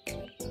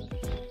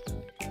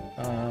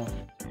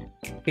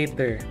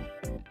cater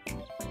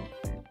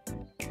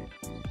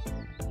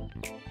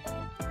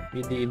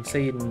with the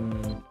insane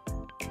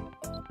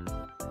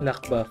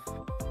luck buff.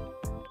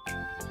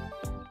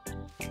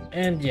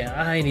 And yeah,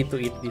 I need to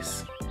eat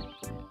this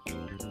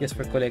just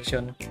for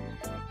collection.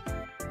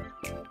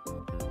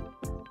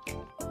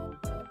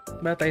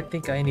 But I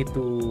think I need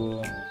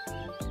to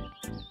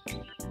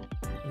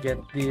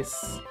get this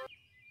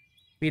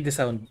with the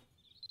sound.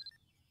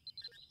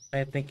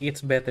 I think it's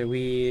better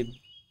with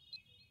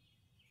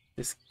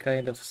this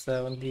kind of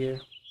sound here.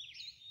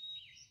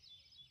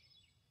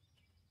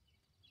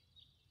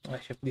 I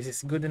hope this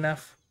is good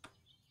enough.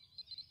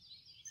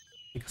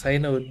 Because I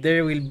know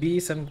there will be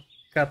some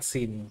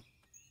cutscene.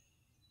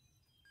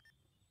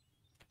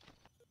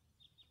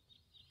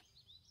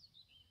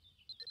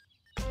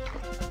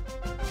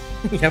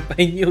 Yep,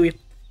 I knew it.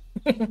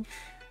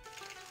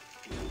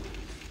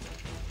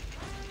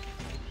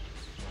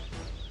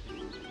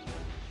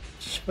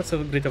 What's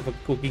so great about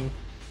cooking?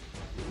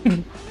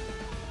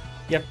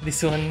 Yep,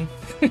 this one.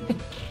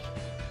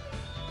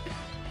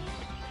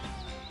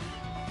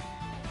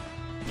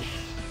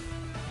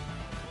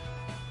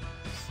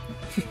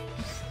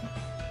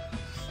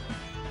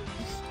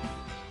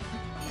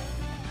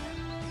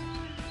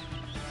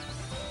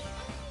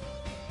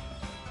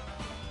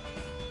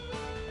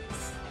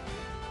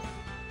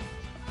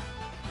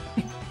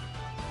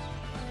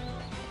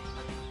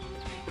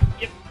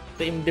 Yep,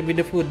 time to be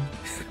the food.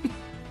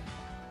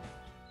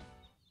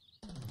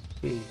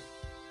 Okay.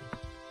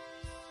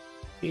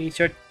 Okay,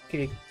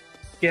 shortcake.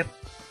 Get.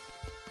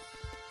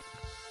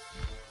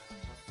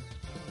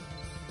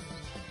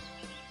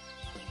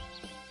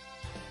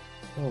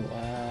 Oh,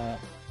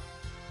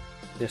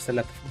 there's a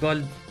lot of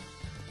gold.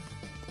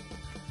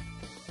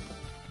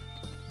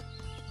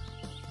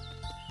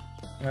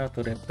 Now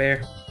to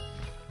repair.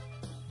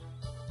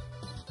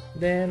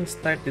 Then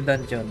start the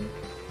dungeon.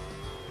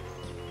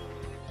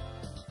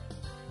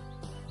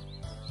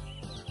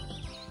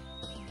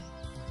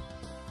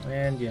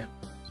 And yeah.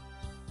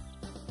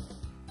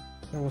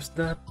 What was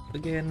that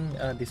again?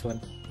 This one.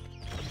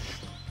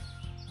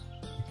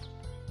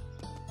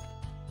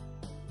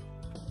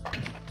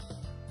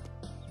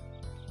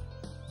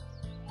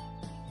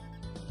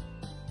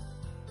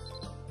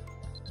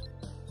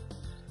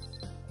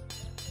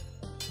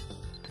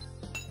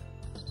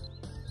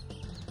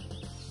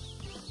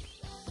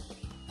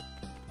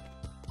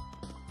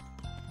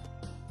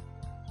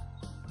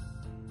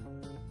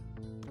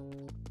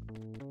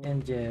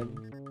 And yeah,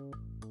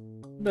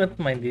 don't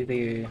mind it.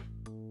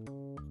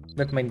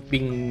 Don't mind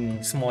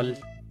being small.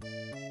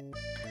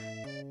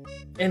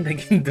 And I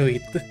can do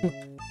it.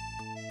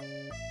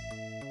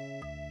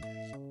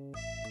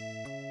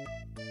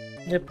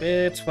 Yep,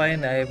 it's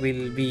fine. I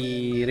will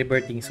be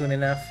reverting soon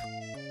enough.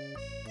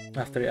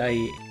 After I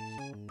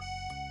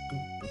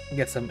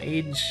get some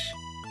age.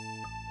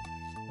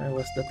 Where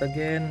was that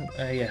again?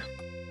 Yeah.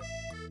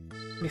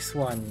 This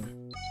one.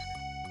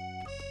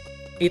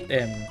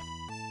 8M.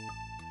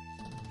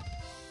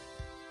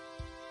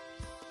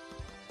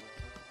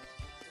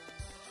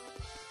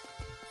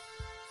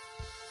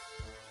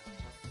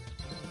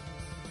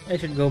 I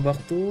should go back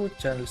to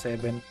channel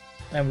 7.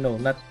 No,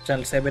 not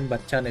channel 7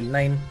 but channel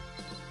 9.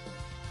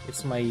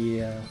 It's my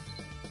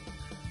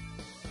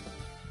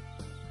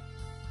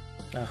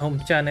home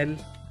channel.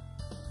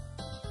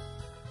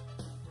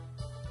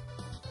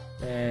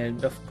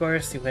 And of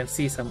course, you can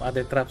see some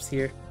other traps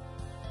here.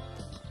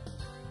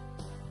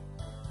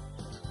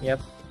 Yep.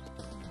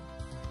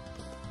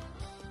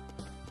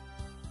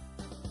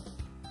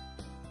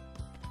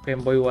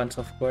 Femboy ones,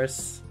 of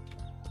course.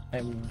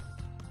 I'm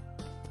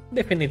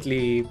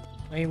definitely,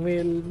 I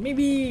will,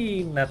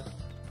 maybe not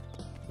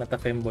a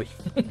femboy.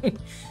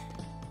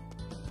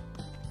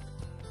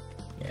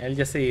 Yeah, I'll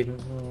just say,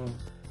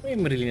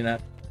 I'm really not.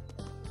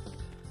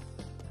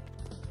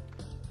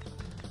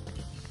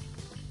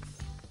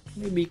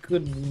 Maybe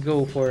could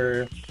go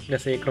for,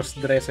 let's say,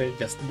 cross-dresser,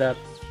 just that.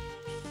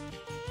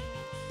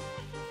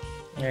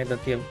 I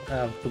don't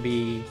have to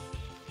be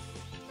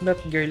that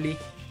girly.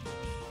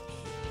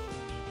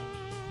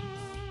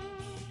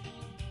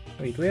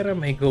 Wait, where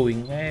am I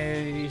going?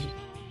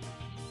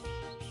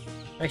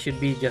 I should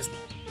be just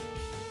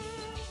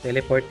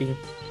teleporting.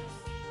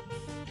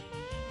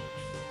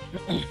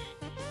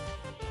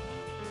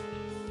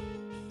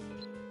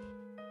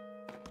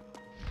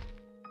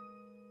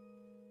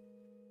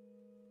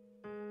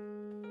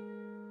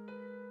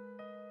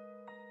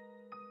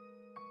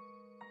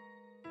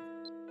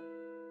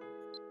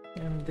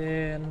 And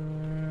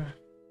then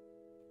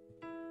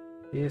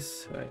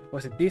this,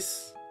 was it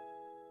this?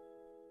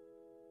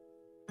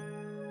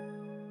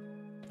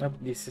 Nope,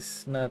 this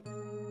is not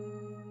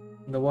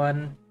the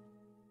one.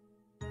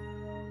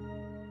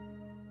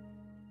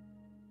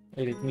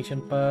 Elite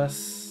mission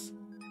pass.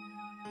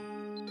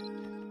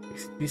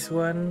 Is it this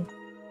one?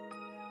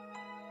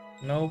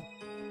 Nope.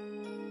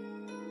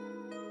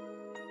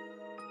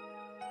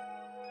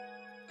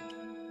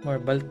 More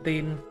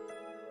Baltain.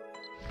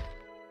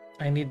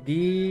 I need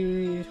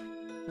the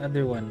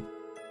other one.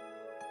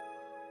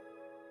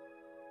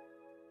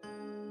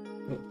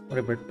 Oh,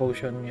 Revert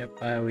Potion. Yep,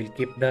 I will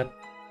keep that.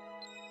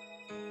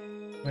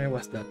 Where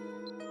was that?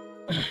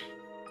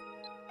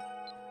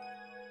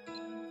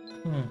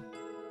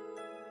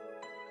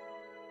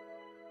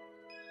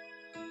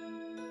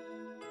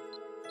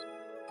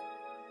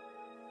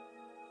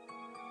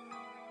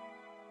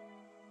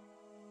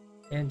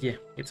 And yeah,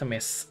 it's a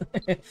mess.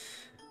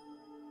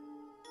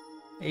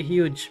 A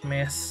huge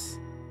mess.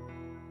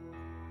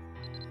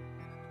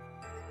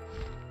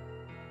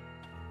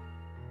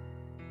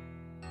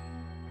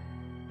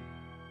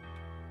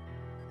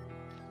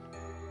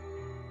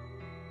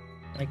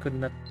 I could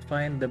not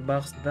find the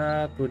box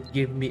that would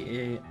give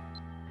me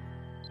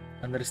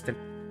unrestricted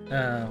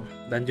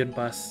dungeon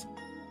pass.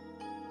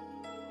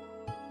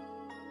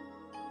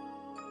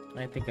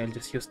 I think I'll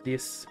just use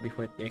this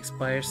before it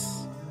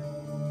expires.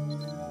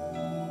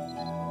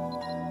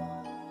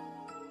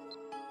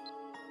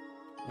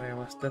 Where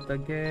was that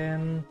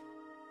again?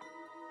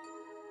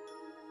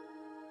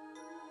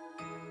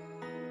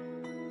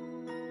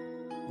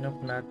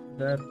 Nope, not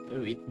that.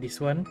 Wait, this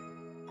one.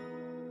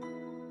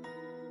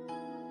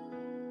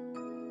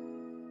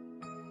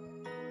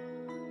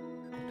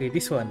 Okay,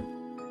 this one.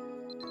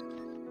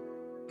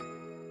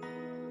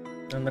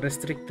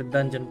 Unrestricted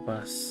dungeon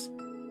pass.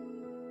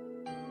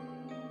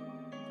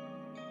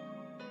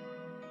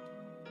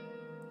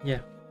 Yeah,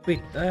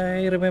 wait,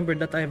 I remember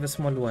that I have a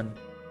small one.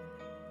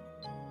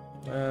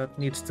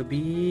 Needs to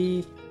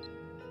be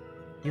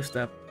used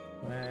up.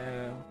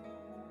 Where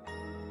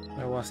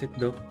was it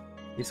though?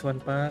 This one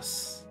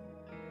pass.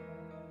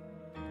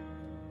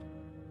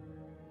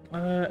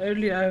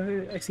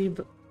 Earlier I see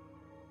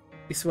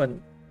this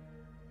one.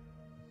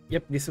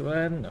 Yep, this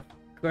one, of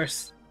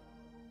course.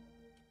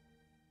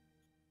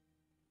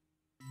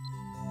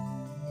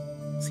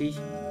 See?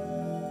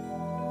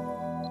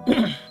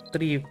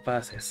 3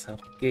 passes,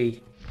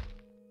 okay.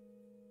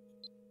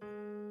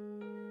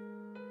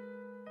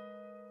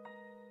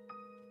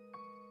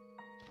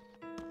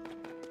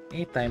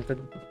 Okay, time to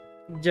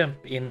jump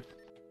in.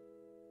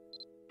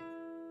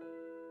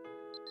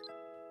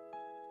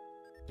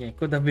 Yeah,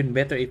 could have been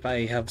better if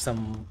I have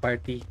some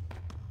party.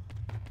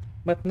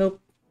 But nope.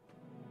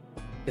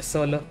 Just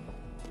solo.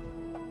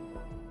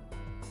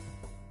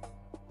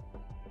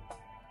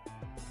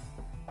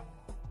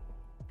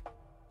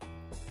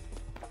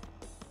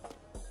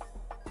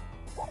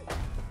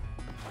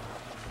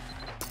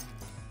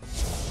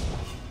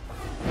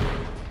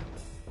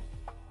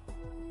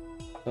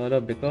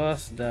 Solo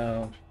because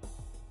the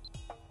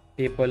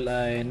people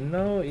I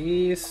know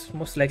is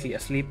most likely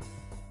asleep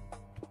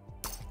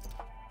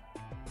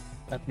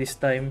at this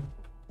time.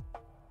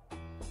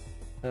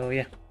 So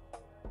yeah.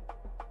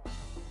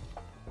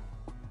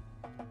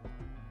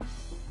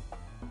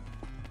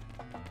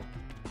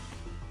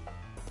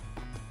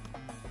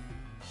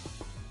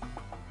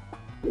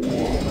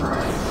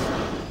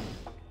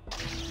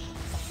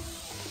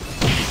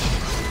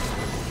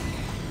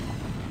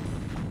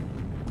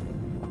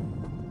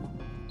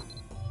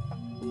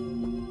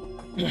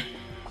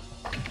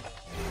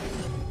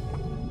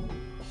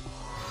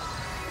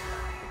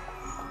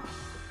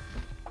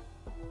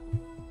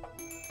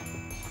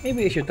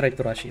 Maybe I should try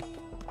to rush it.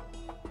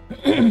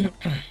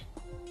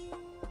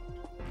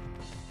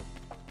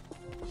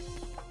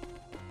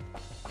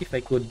 If I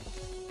could.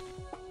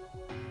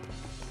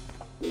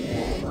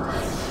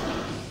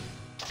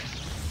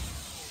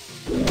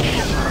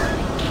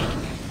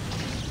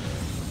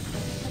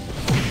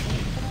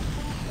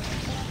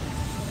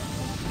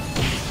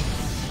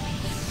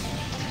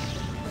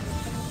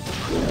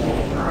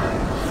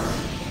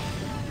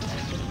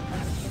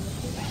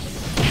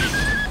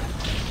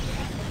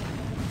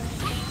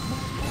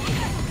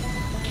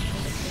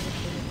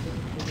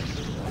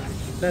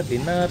 That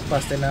did not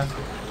fast enough.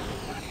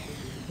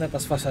 Not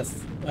as fast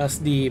as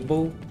the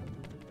bow.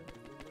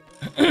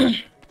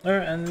 Or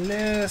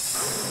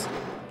unless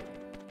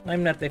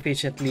I'm not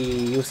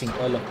efficiently using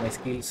all of my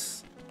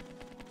skills.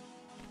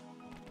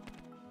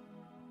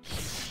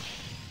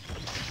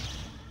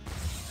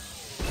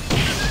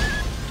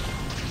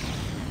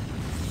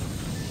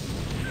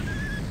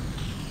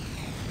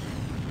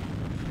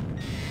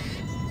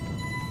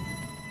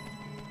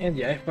 And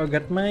yeah, I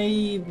forgot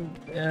my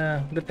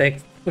the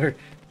texture.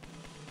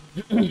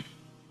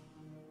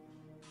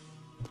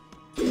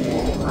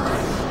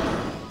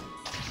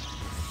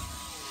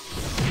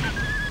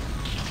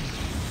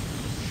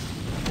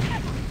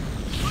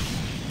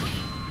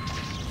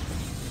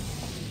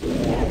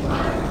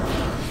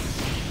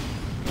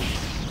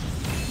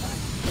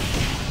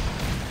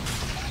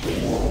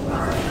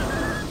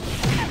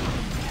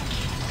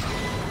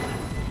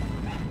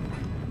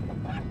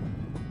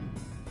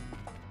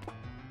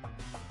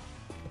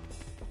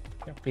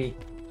 Okay.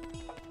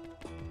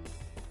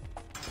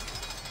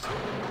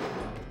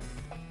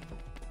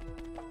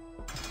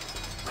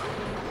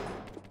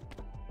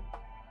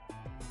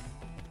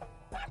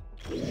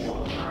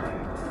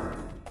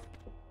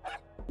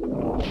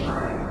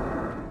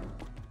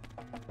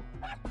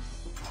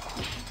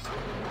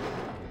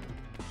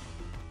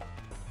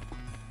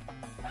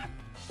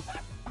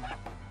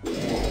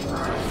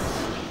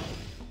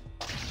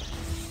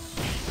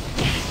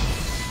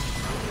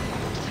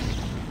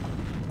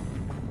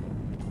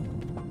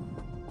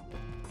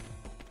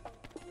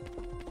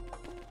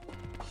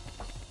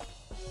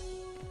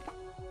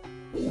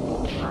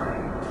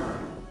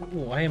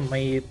 Oh, I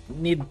might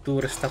need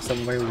to restock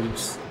some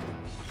werewolves.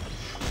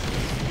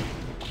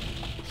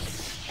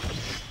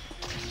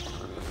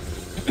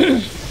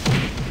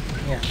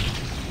 Yeah.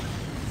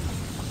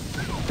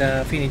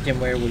 The Finigem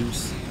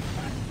werewolves.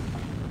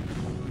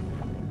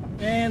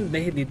 And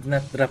they did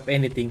not drop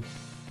anything.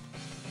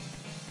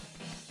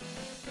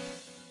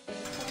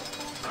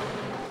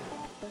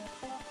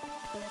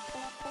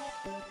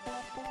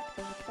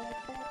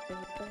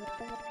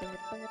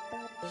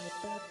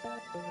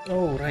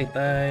 moment,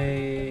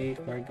 I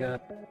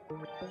forgot.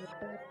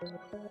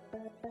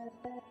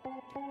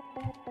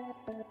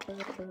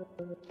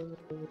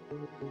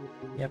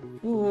 Yep,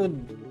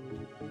 food.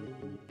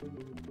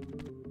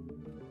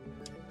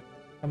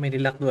 How many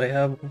luck do I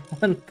have?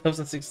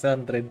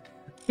 1,600.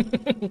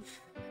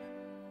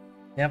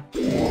 Yep.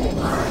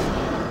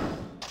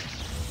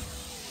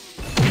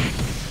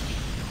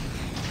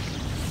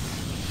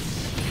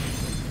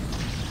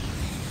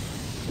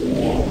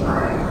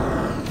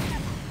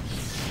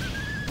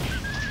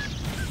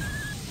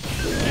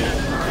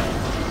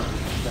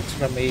 That's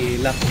from a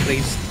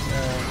luck-crazed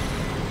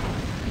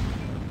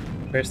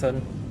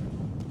person.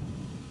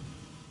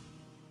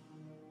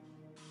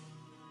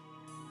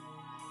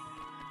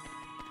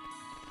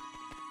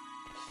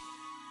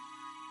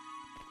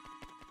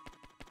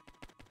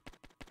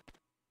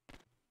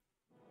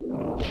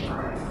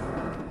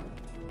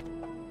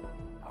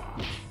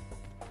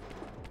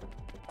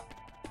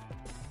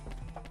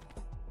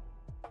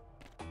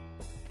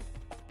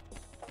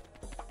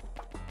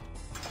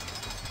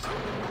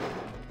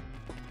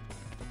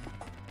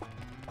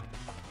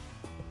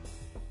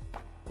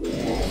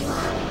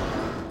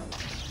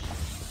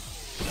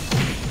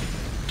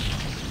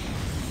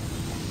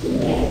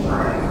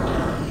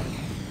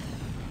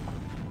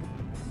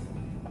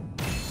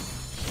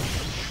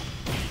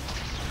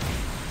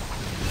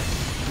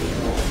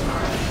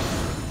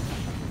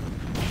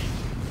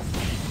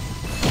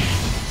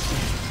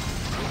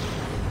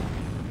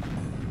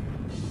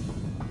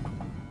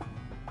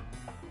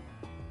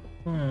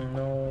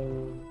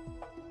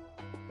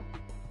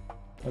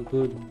 No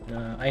good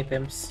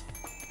items.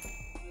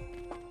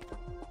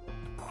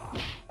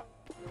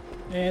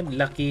 And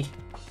lucky.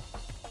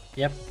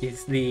 Yep,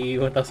 it's the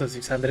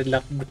 1,600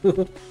 luck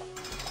do.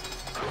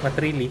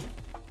 Not really.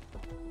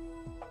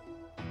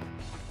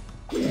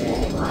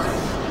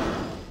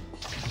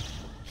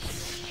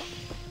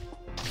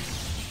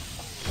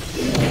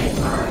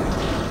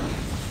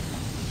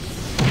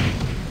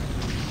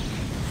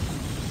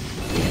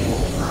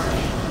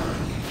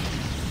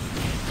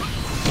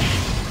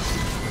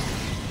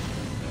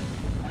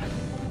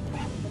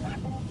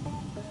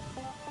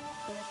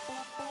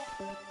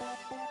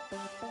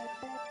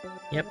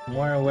 Yep,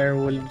 more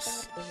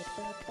werewolves.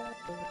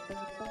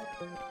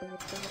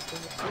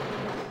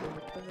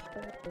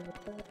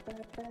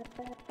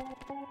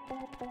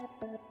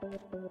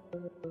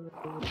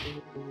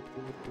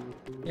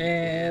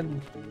 And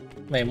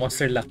my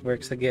monster luck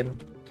works again.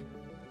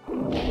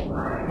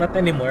 Not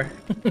anymore.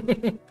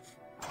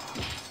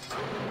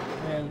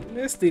 And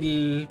it's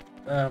still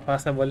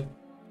possible.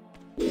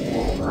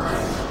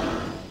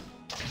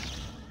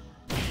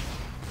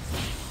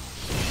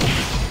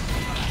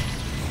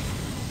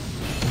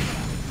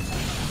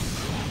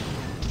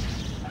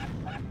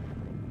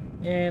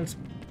 And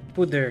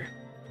Spooder.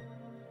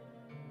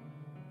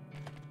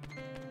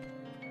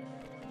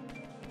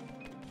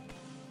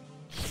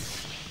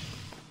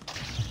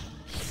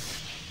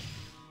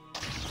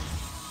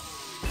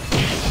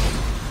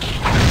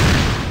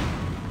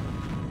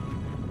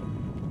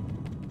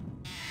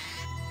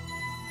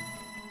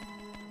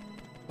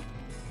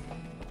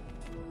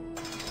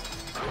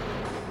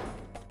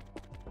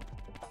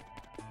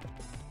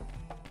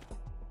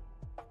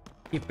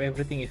 Keep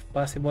everything if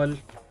possible,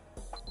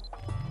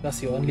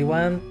 because you only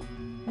want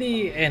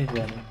the end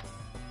one,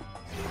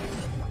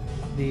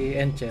 the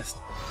end chest.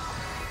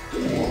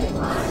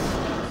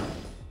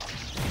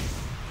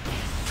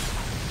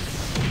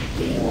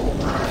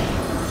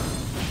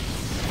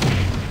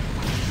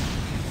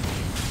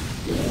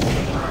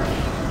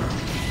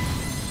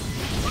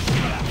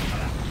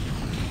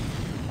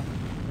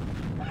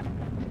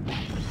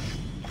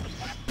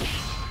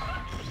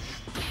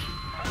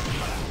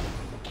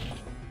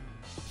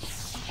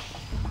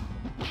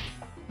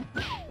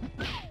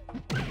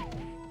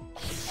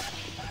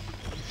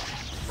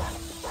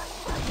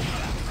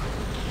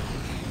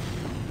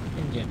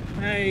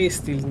 I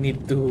still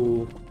need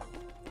to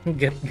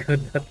get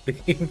good at the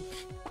game.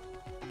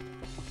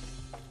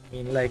 I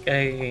mean, like,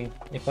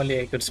 if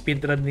only I could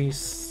speedrun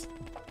this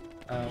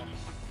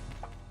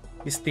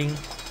thing,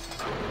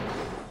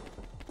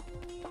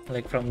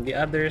 like from the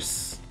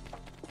others.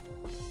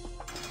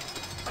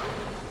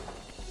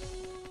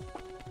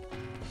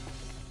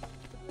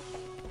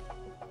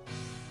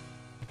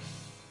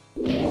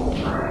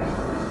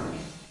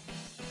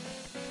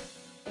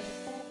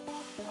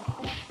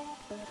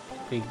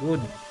 Okay,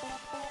 good.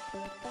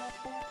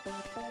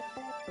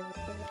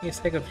 Okay,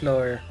 second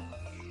floor.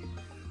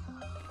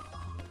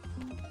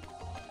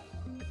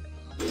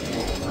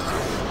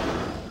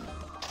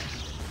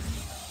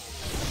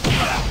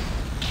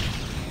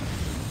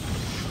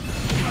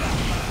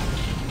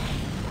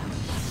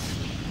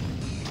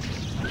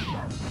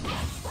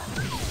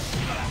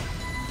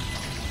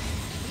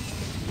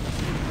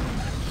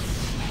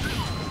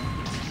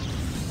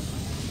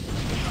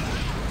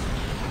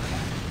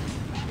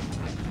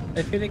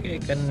 I feel like I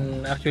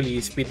can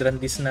actually speedrun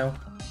this now.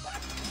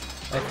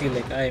 I feel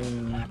like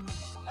I'm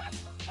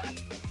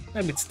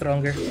a bit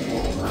stronger.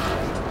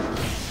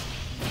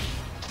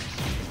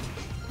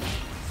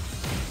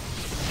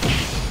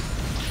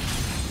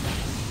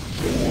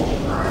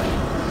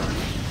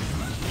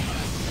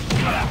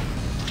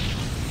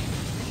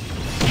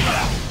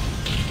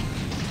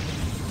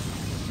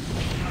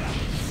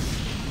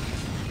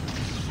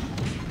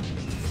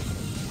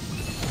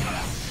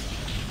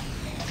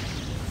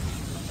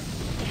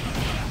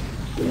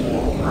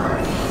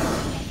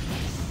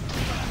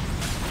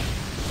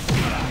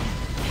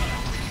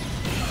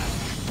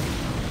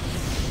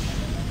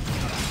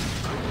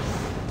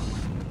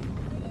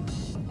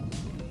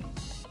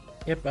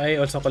 Yep, I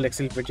also collect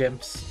silver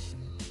gems.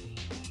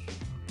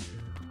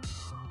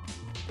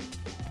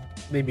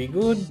 May be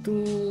good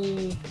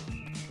to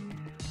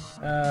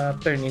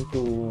turn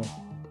into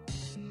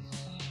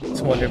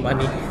smaller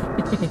money.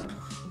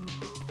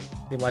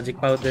 The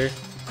magic powder.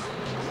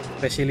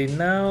 Especially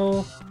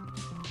now,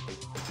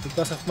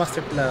 because of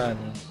master plan,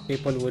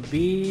 people would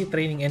be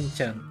training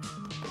enchant.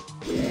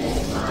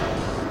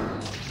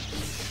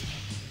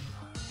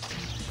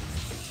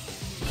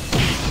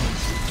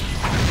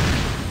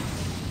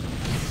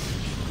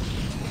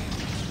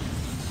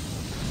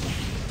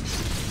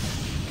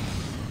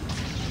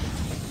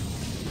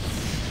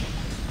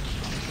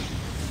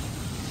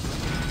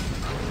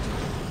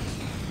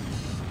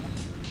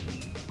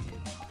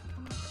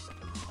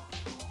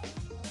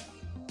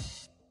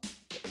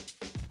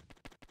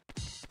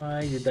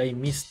 Why did I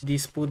miss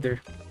this pudder?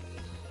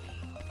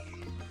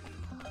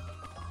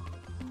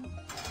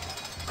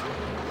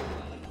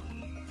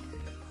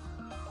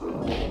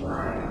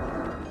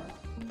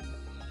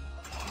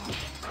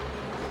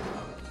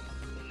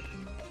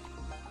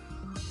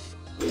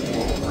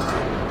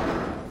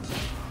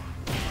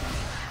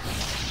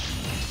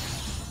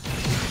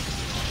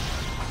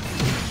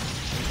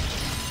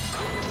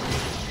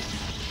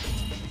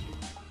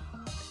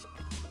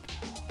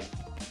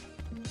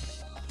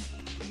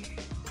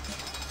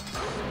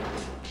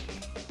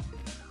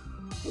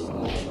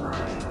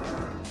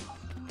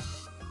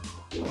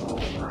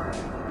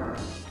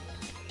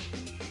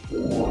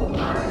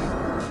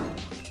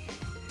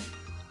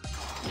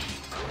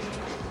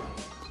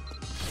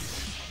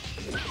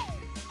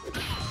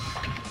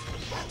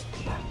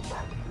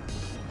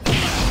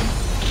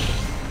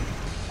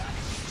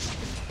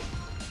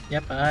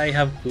 Yep, I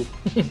have to.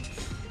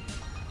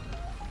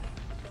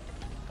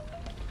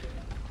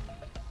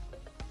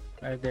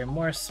 Are there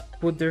more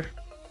spooder?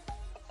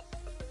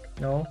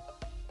 No.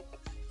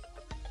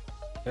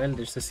 Well,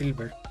 there's the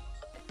silver.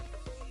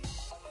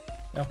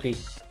 Okay.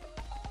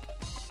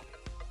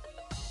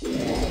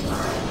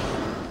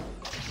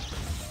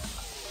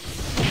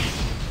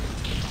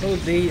 Oh,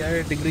 they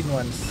are the green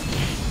ones.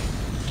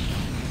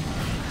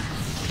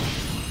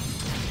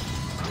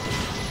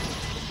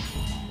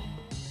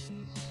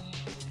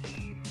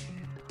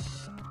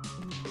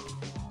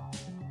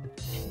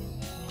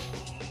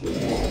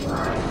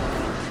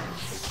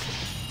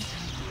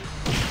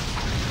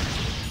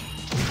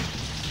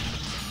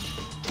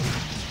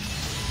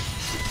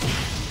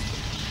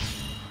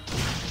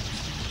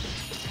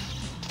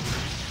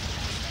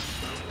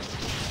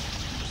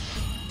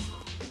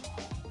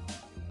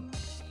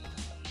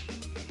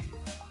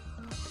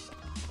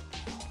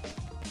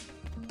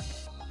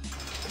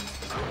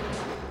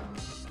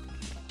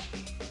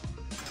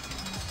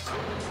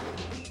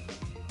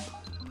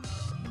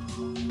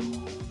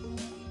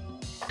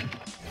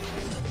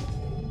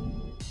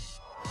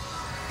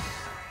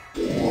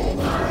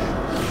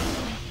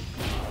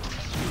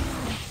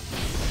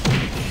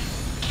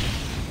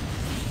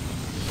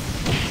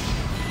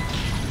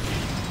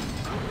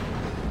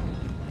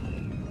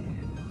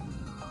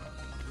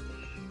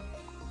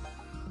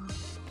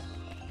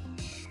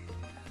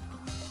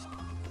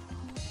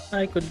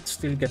 I could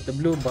still get the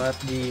blue, but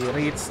the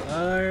rates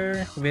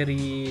are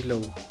very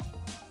low.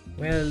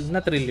 Well,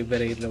 not really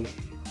very low.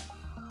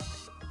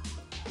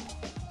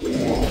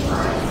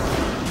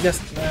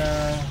 Just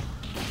not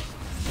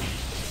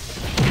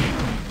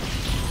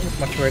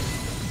much worth.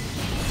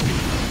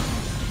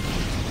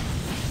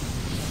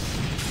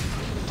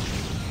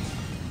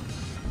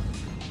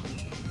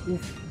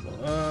 Oof.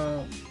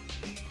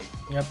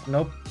 Yep,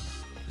 nope.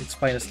 It's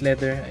finest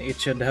leather. It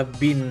should have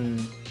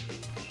been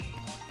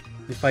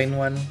the fine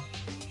one.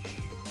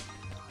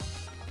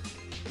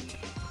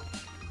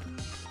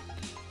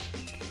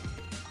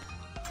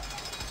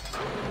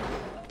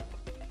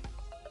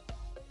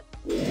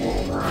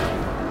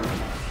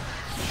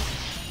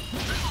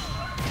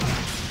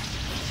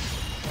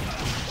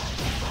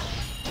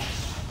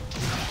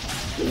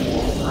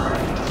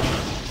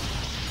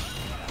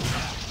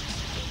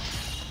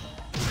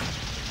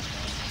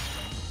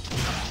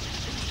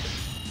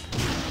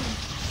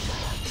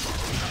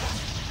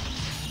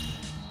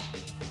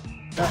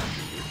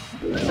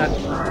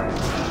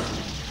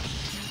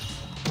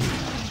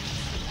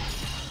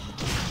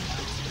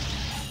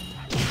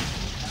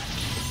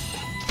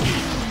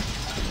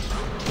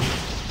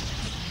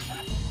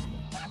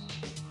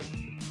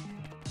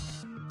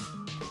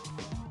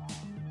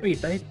 Wait,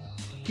 I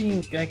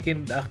think I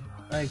could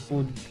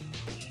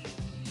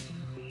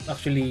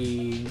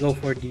actually go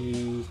for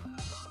the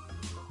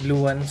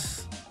blue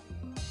ones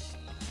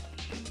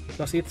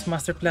because it's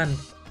master plan.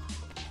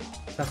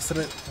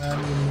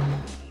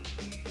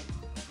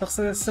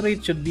 Success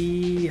rate should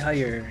be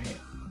higher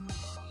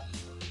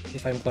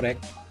if I'm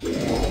correct.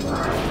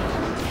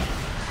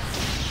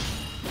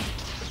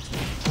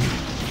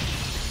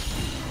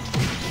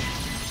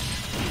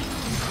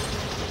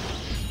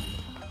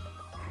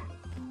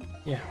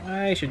 Yeah,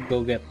 I should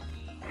go get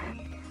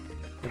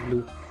the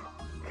blue.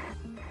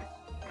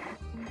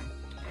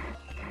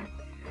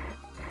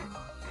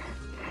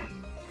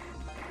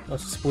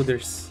 Also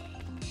spooders.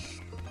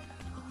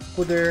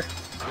 Spooder.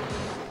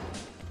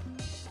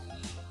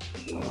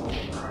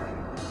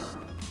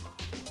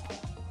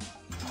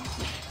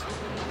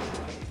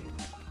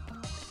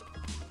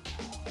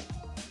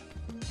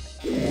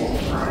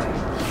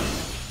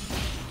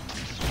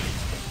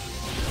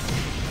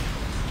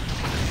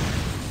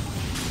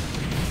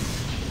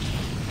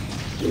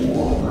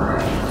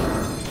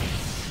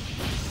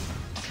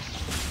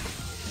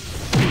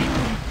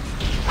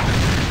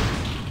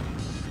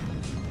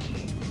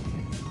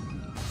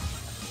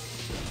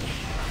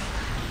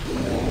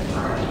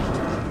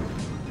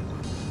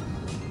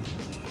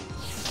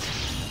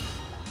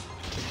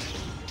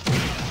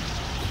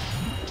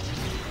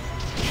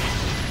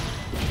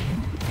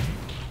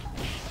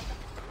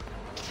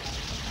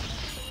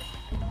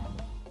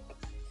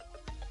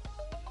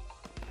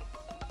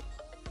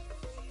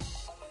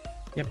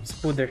 Yep,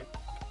 spooder.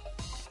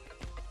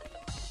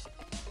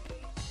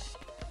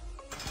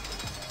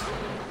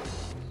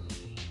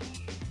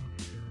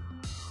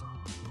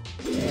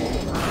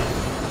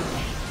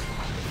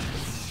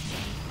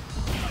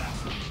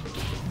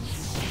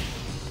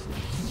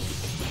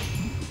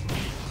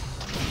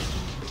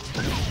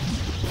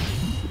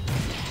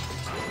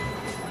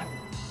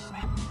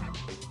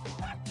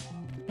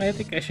 I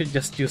think I should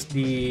just use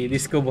the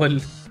disco ball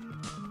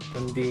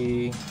on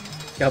the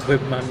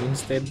cobweb mommy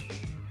instead.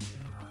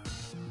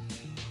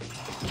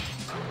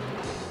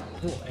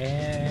 Oh,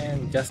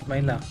 and just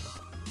my luck.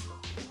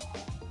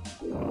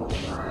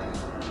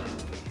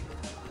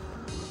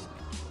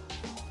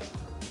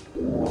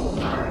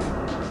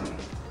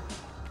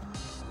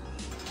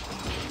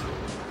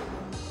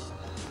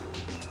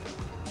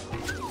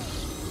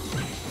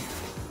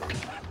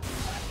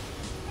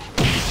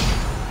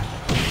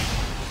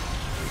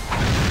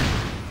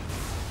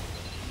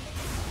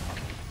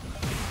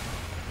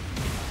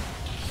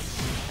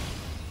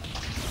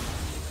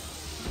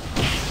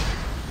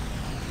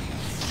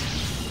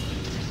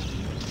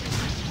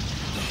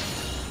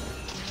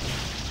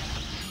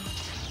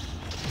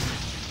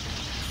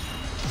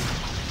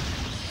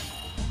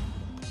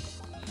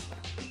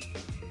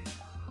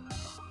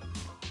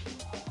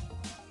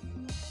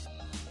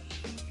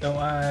 No,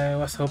 I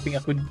was hoping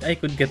I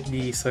could get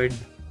the sword.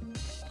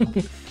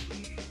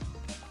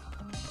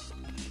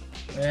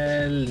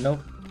 Well,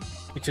 nope.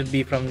 It should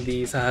be from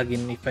the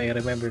Sahagin if I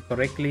remember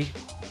correctly.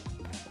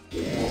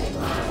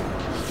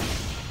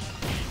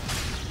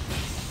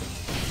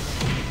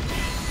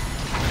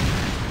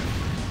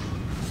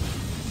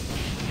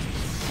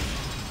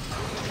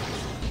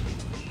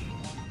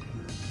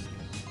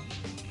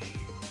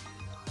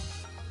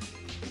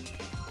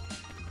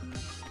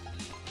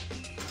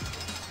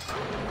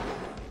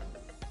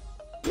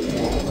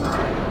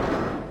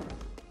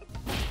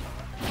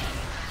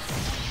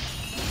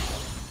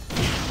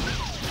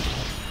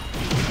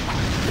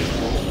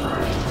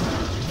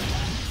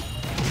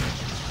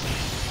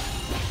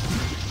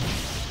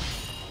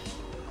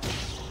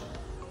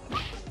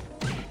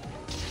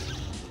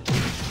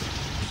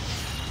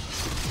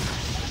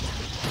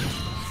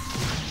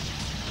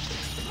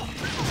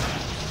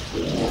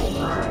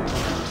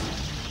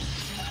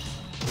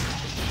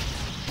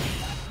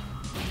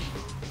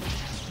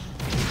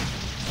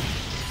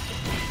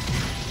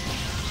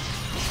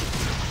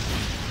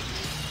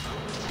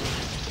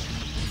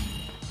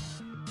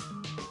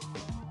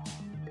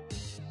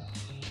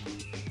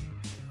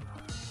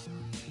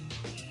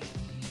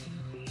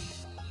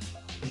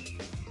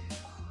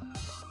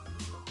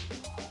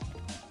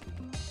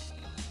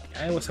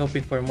 I was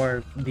hoping for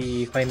more of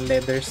the fine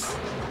leathers.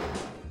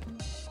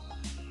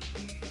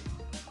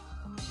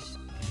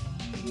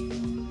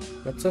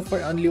 But so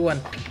far, only one.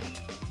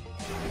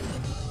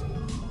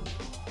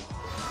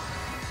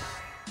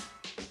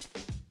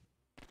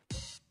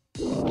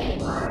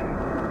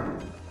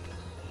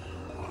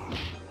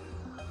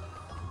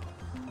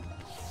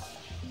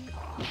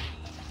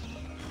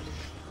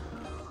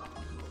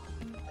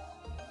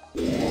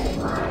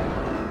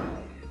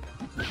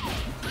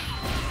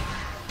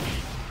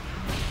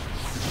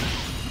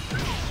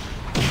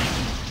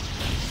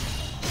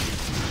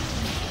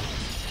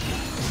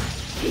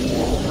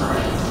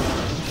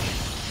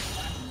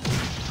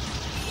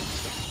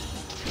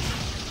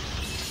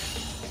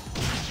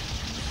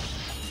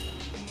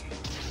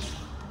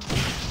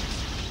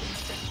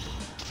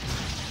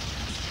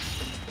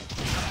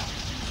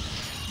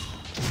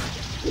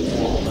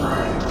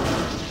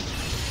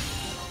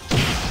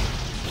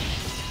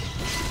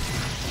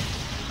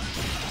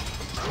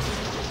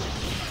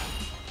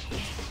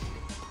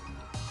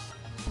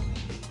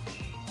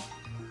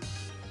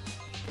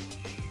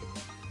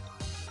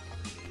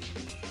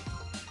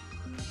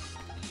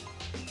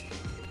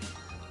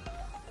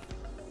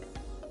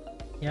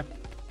 Yep.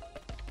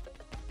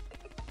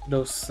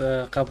 Those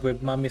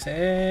cobweb mummies,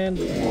 and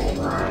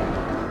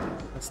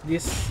what's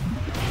this?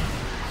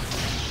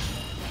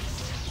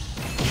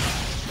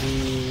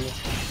 The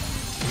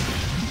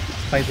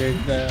spider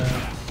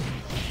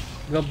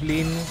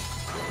Goblin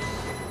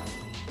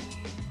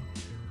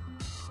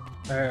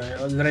are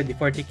already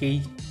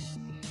 40k.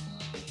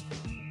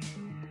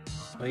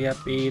 So yep,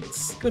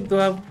 it's good to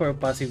have for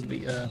passive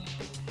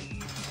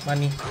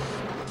money,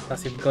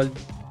 passive gold.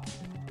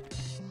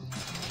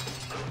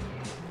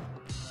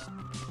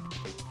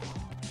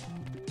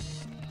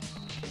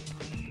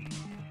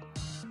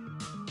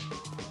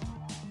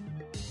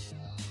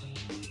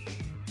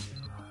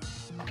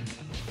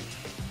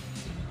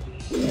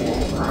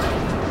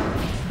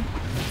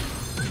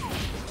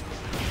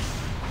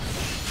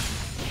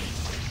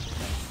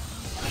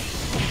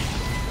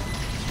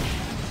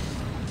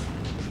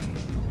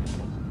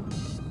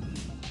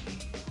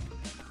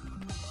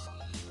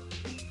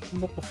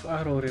 Book of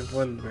Arrow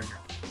Revolver.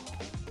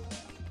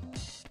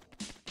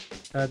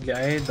 Sadly,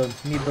 I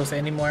don't need those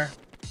anymore.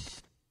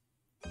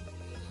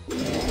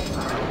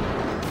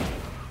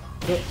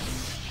 So,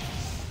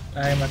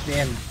 I'm at the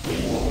end.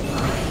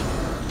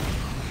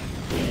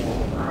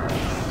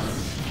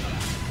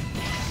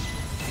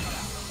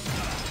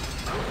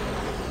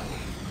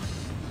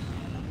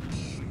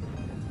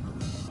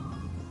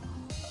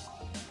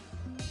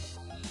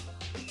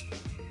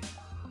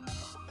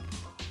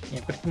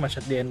 Yeah, pretty much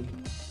at the end.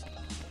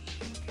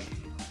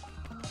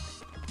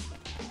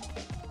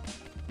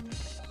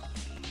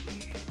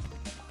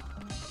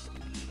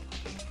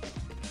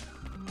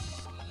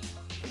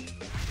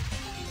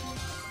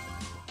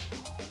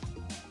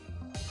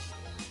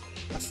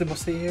 What's the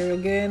boss here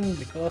again?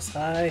 Because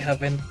I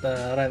haven't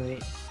run a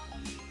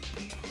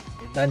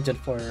dungeon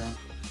for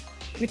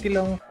pretty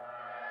long.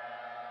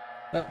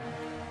 Oh,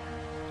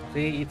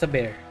 see, it's a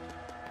bear.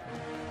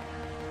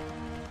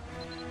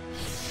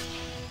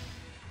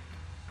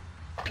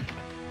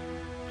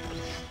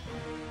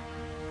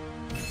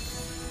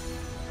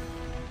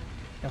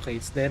 Okay,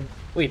 it's dead.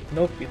 Wait,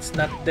 nope, it's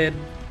not dead.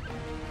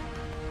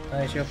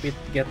 I hope it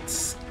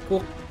gets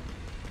cooked.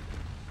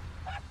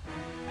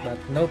 But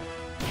nope.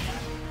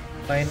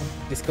 Fine,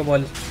 disco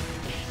ball.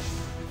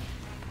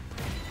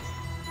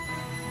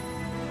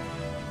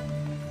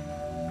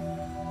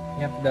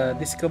 Yep, the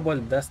disco ball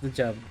does the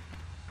job.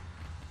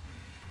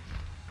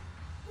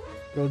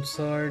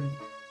 Broadsword.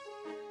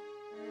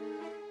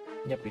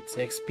 Yep, it's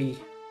XP.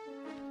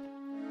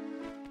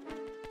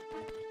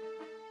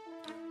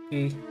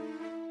 Okay.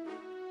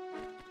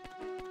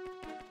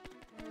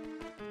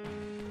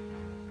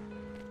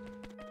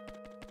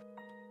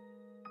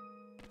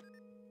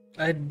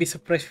 I'd be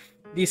surprised if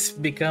this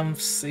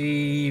becomes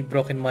a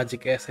broken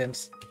magic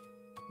essence,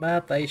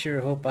 but I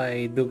sure hope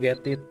I do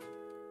get it.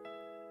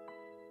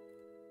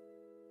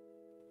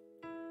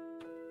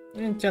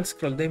 Enchant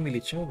scroll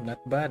damage, oh, not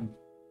bad.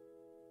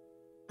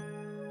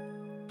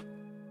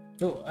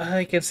 Oh,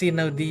 I can see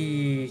now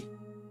the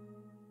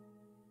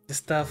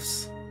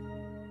stuffs.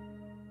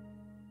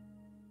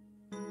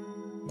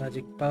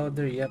 Magic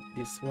powder, yep,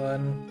 this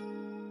one.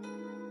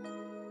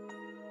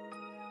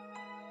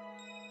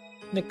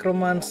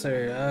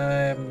 Necromancer,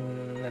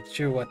 I'm not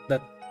sure what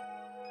that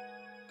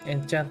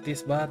enchant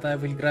is, but I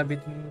will grab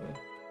it.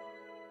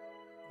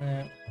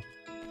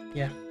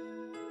 Yeah,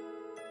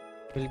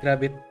 we'll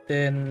grab it,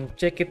 then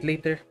check it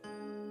later.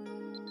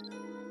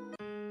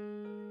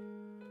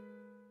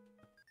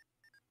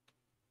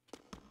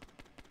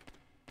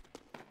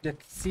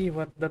 Let's see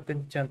what that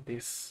enchant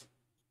is.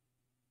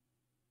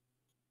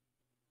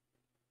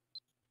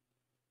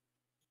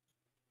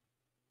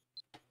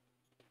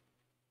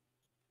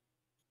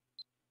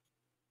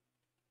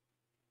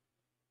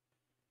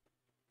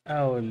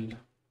 Owl.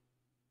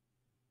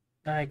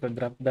 I could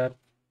drop that.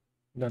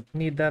 Don't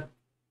need that.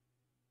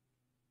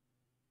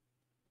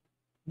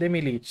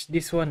 Demi-Leech.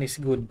 This one is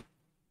good.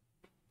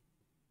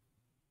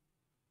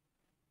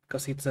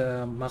 Because it's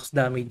a max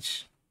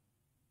damage.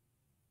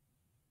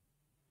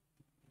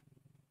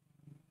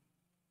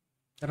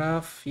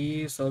 Rough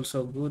is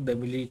also good.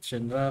 Demi-Leech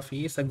and Rough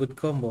is a good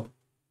combo.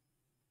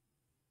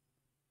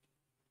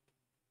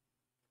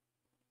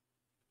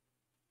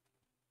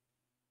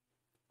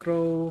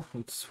 Crow.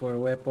 It's for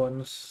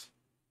weapons.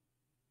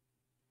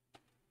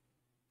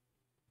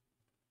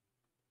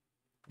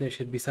 There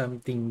should be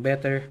something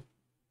better.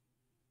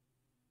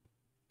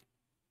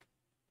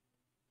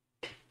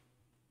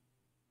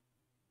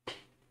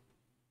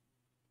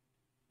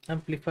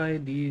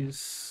 Amplified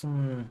is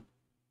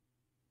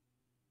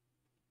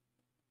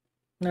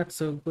not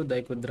so good.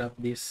 I could drop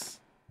this.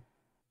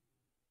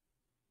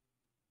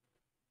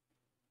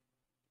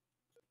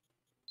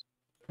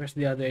 Where's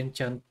the other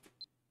enchant?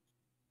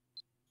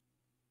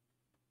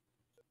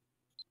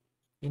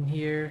 In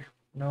here?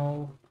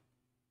 No.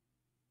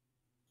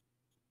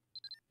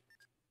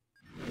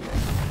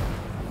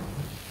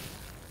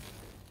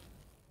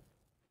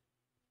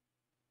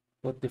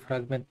 Put the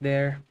fragment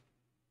there.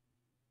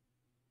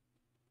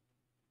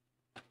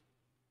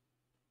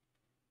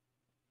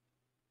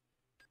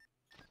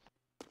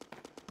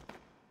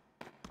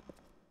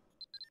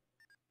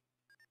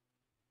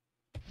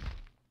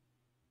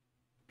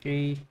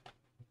 Okay.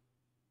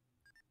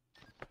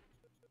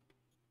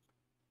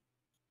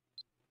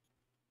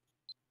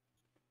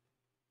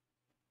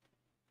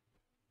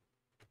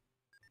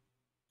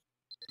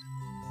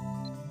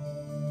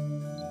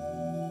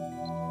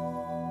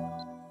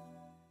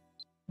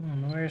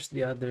 Where's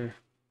the other?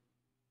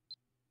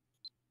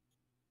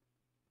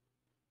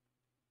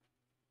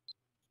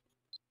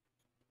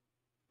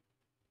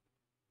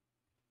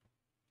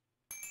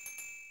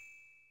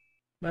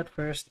 But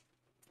first,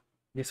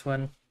 this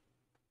one.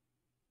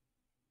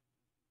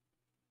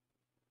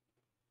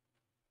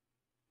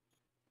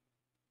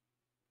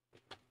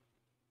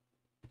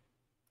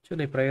 Should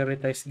I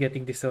prioritize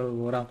getting this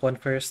rank 1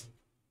 first?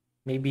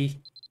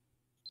 Maybe.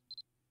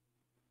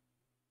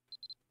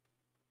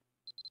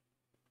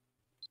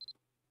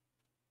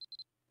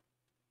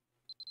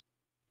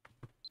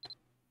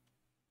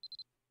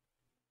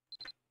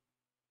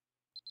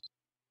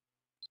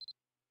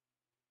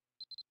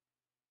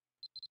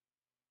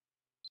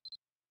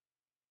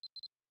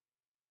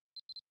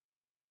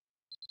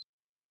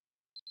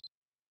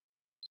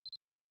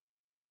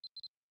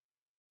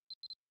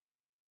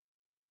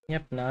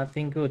 Yep,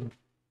 nothing good.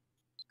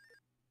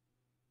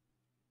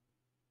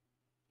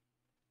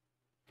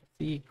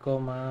 C,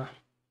 comma,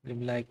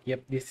 like,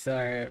 yep, these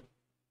are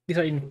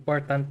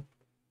important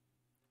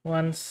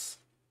ones.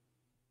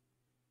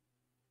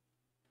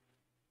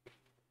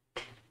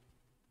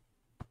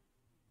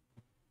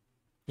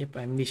 Yep,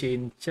 Amnesia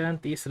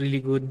Enchant is really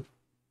good.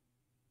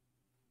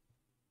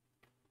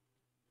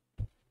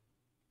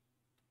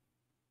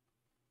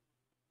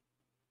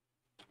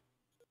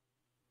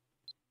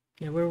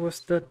 Yeah, where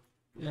was that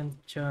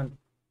enchant?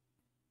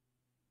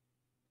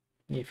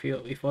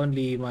 If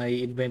only my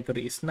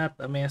inventory is not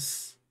a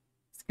mess.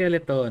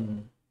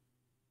 Skeleton.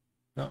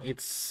 No,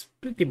 it's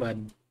pretty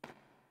bad.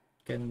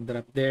 Can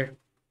drop there.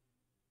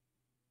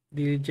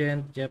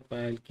 Diligent. Yep,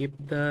 I'll keep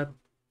that.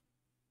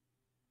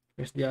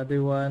 Where's the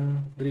other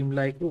one?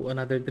 Dreamlike. Oh,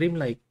 another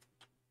dreamlike.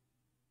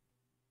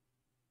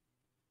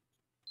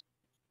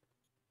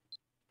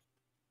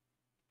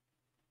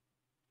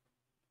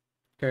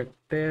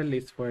 Cartel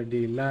is for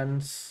the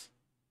lance.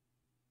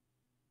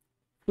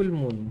 Full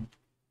moon.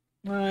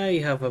 I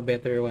have a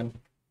better one.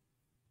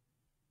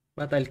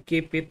 But I'll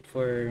keep it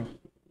for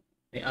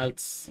the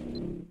alts.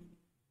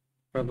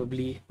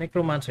 Probably.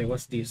 Necromancer,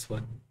 what's this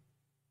one?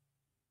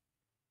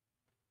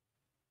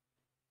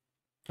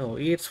 Oh,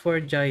 it's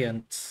for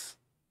giants.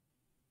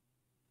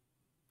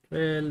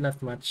 Well,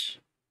 not much.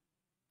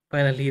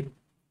 Final hit.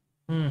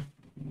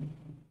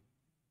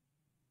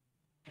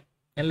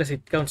 Unless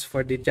it counts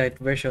for the giant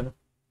version.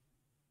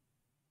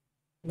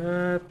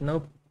 But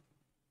nope.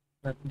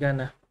 Not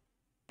gonna.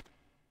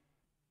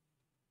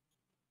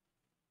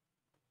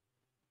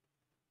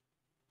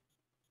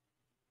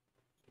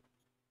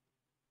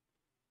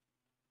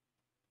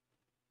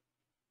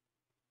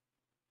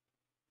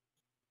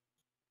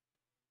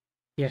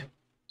 Yeah.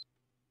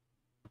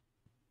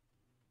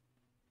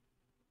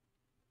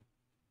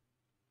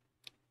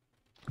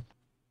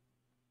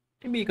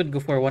 Maybe you could go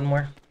for one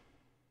more.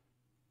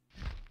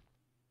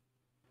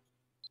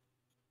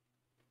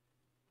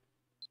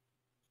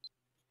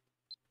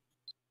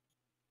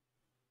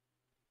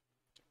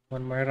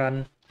 One more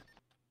run.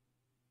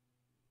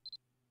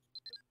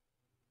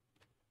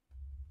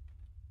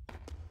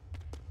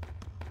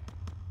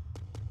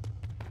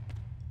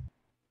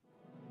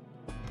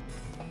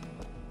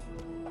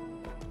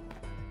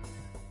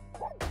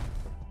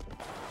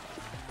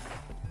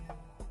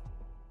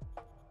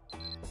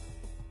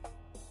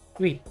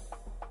 Wait.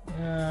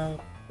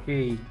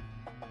 Okay.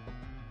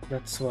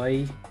 That's why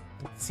it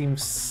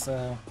seems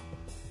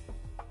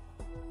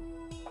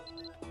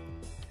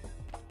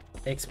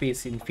XP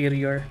is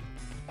inferior.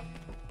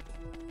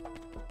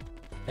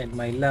 And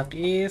my luck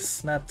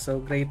is not so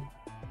great.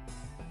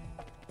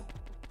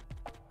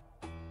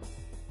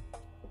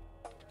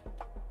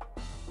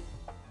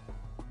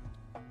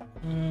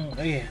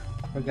 Oh yeah,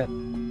 forgot.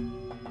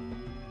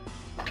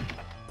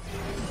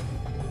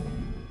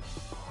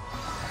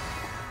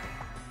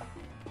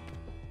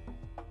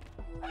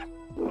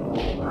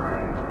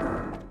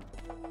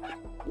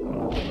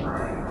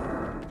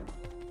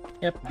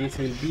 Yep, this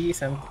will be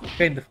some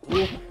kind of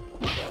oof.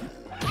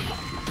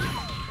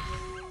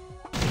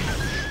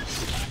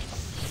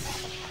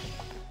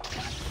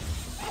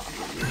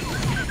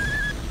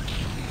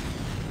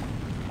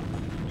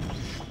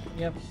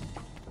 Yep.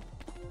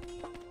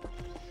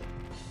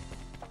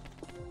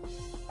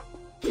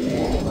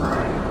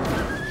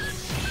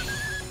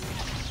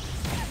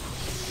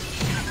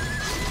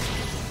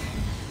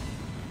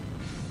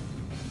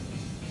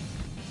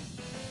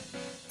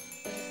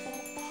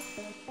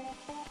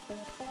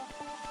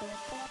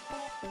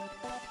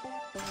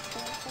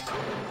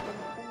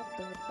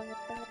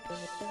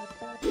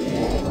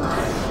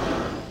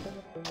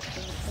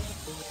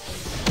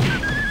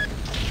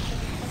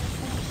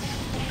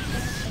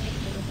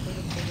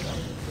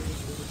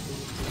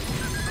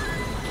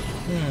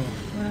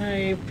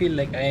 I feel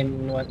like I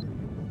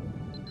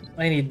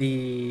need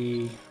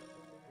the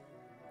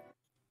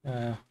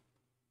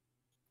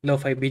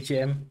lo-fi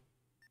BGM.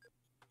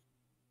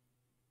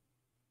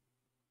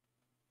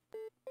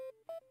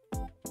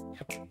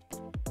 Yep.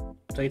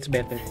 So it's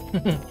better.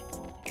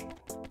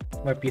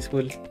 More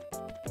peaceful.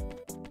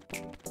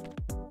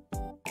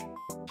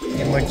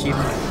 And more chill.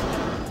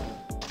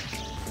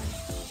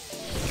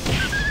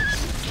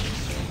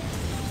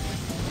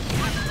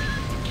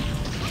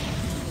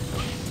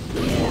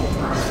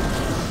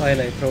 while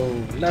I throw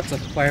lots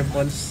of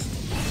fireballs.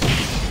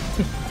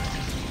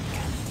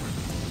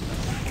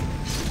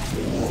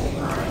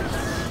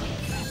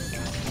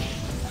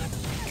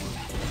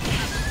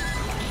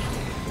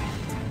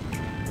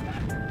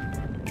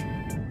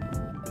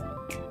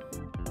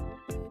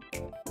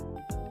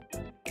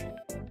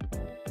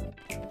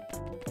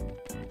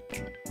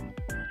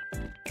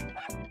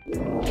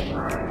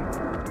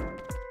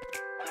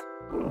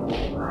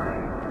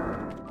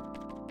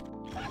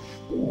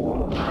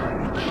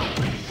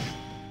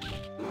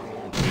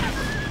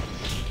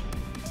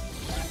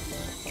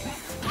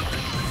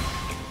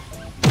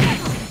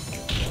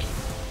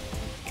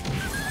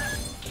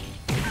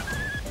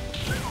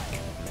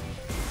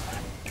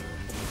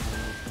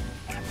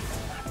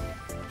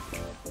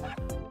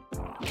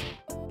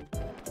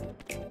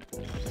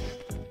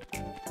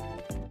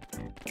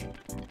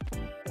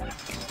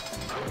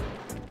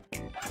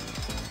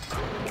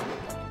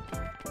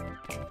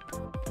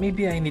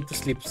 Maybe I need to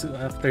sleep soon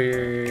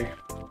after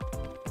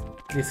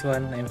this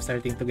one. I'm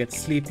starting to get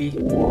sleepy.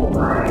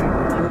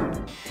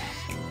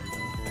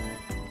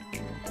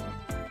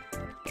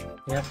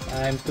 Yep,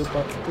 I'm too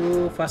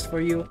fast for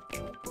you.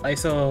 I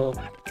saw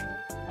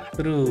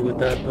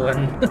through that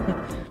one,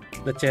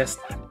 the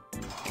chest.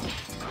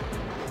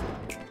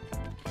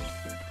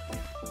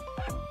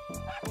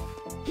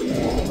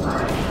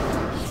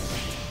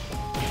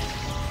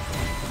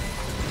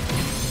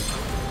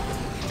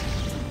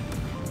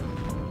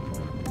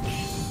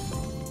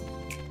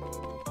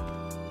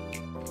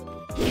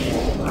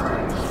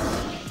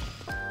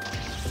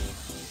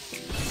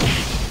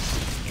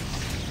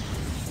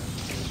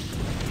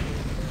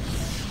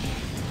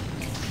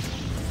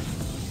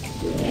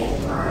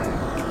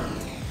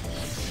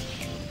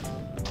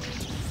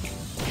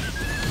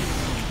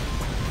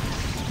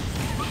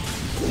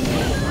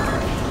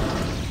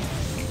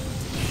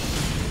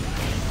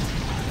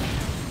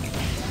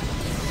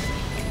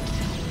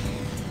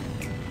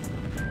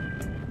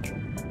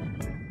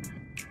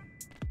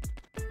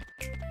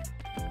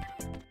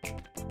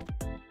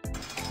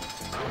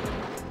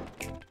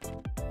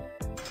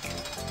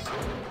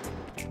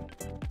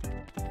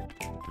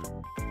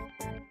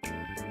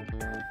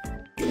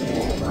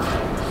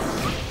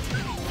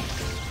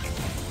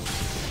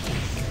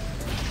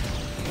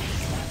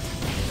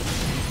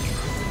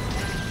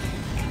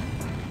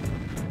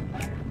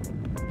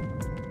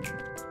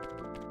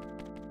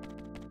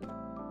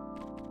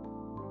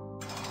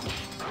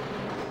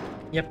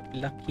 Yep,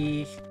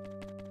 lucky.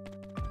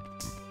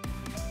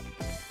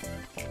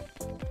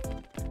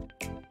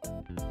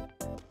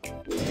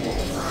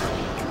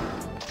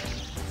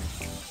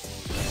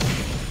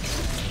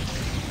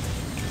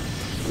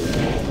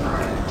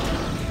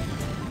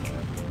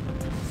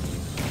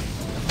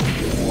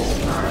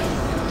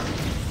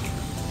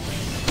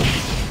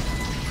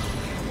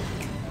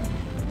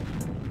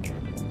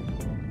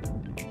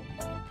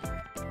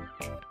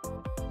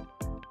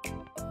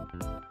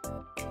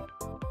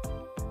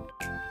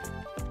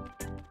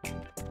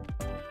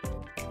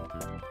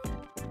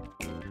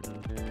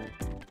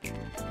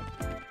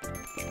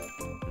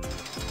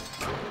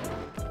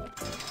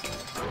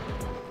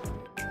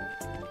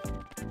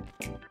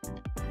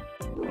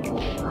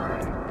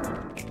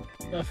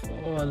 Of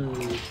all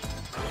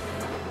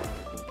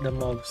the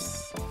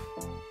mobs,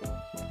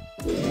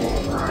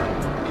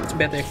 it's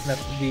better if not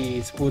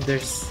the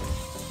spooders.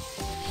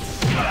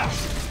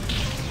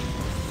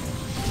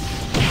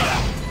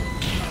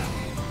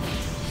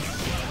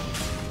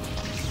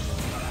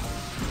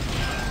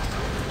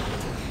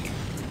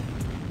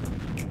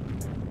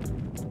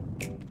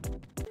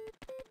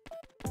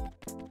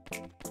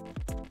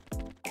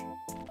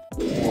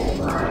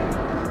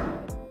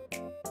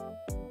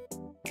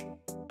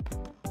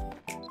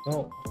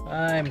 Oh,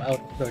 I'm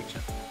out of torch.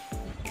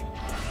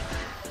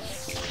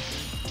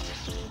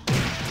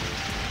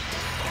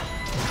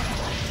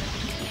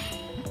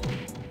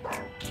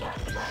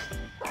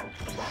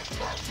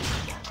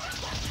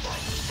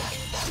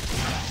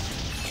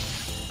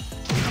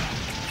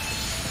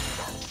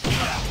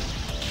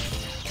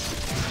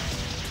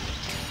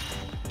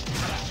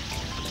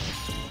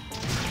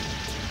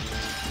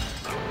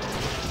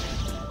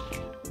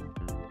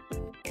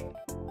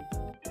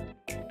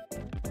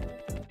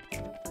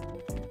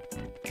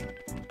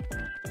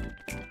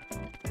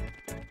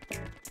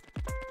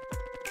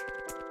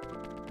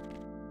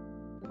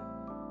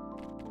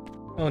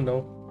 Oh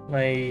no,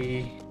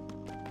 my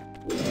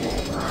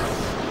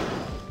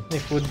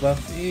food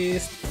buff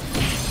is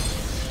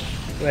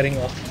wearing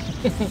off.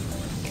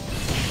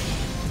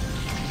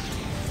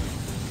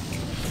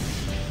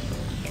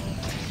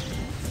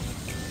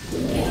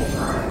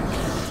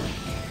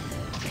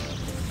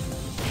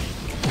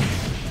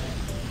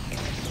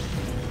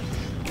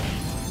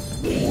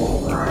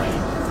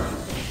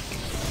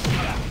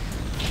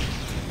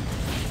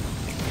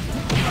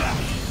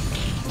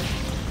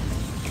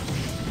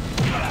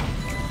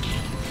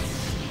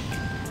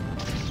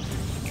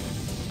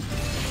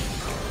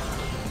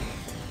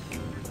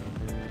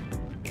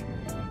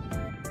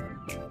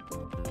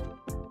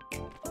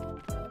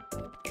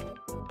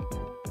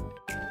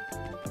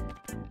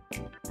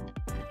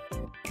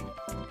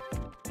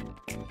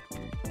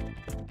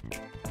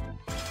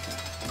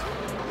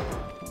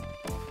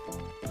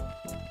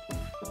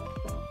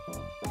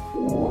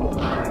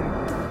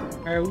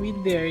 Are we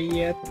there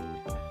yet?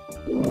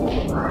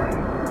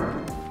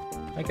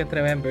 I can't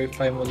remember if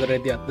I'm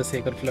already at the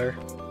second floor.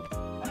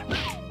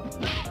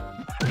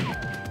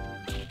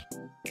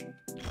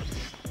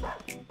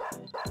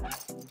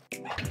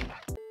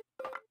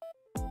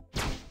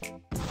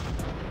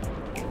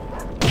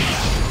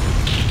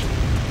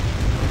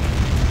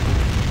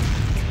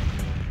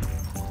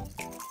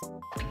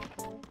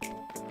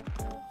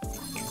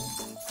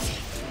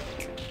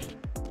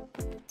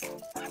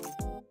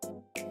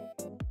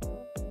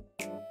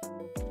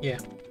 Yeah.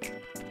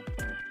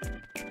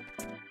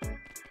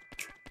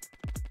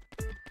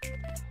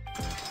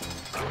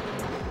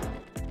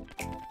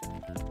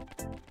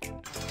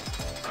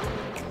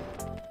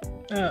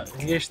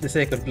 Here's the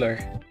second floor.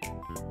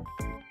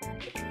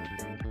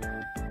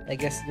 I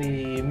guess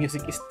the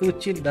music is too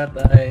chill that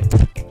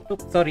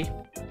oops, sorry.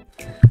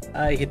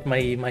 I hit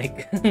my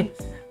mic.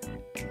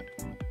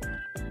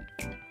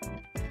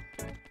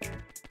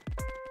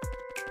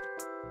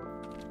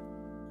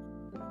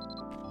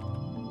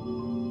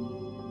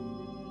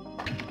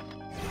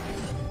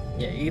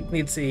 Yeah, it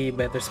needs a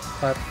better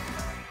spot.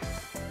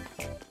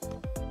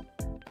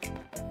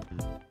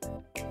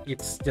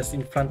 It's just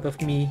in front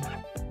of me,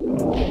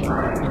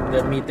 in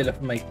the middle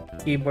of my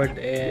keyboard,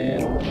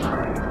 and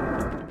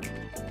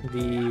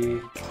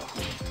the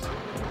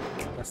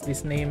what's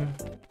this name?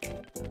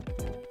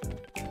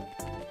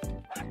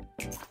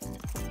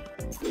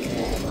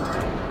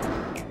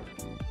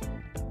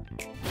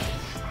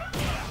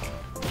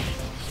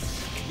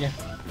 Yeah,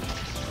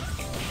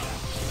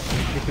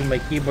 between my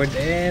keyboard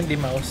and the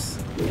mouse.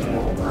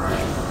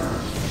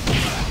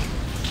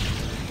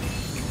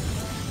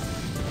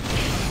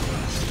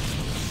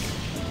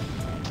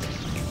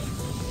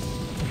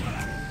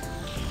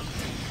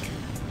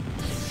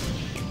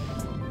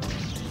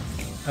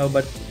 How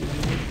about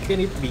can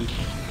it be?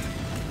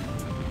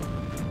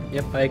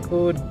 Yep, I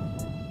could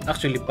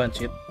actually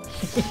punch it.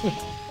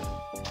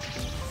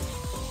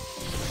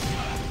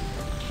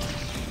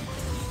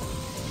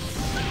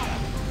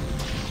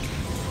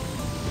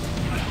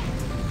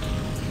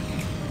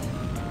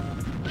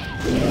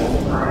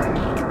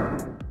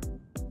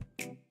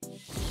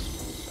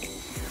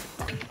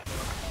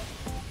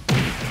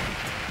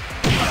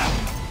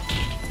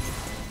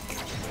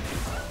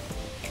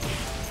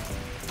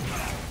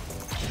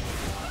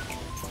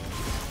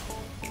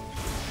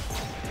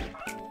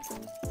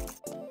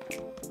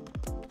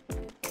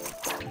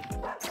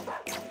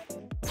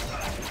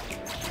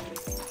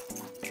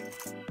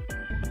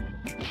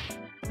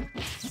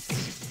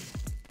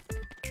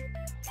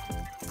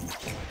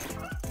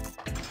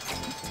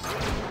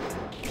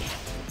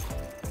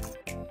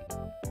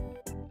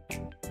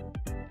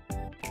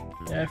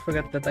 Yeah, I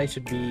forgot that I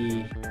should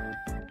be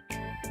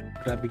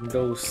grabbing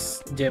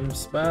those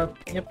gems, but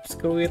yep,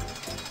 screw it.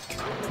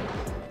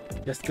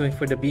 Just going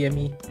for the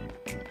BME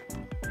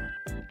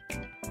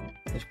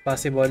if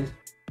possible.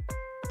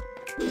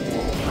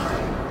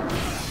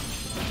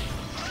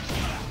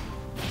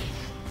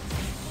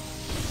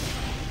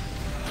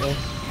 So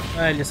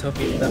I just hope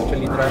it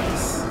actually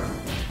drops.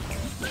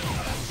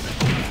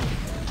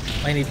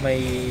 I need my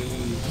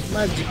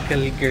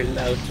magical girl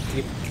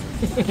outfit.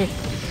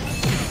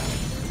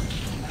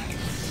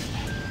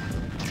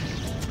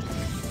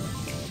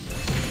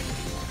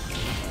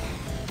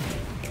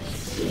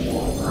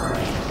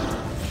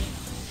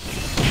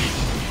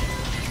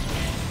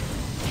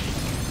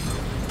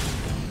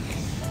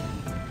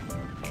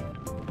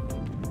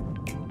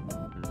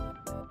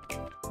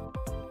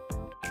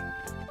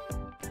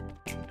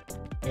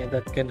 Yeah,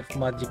 that kind of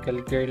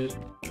magical girl,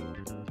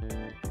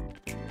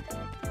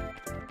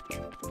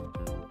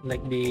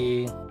 like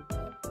the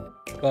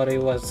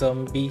Korewa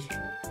zombie,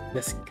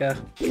 Jessica.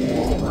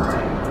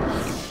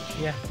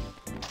 Yeah.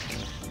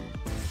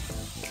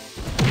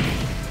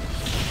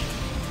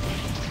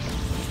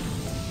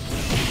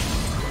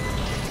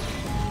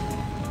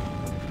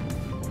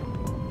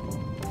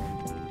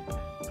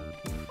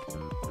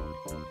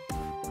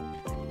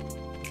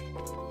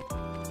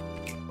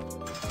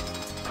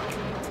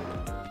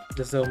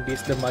 The zombie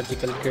is the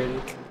magical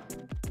girl.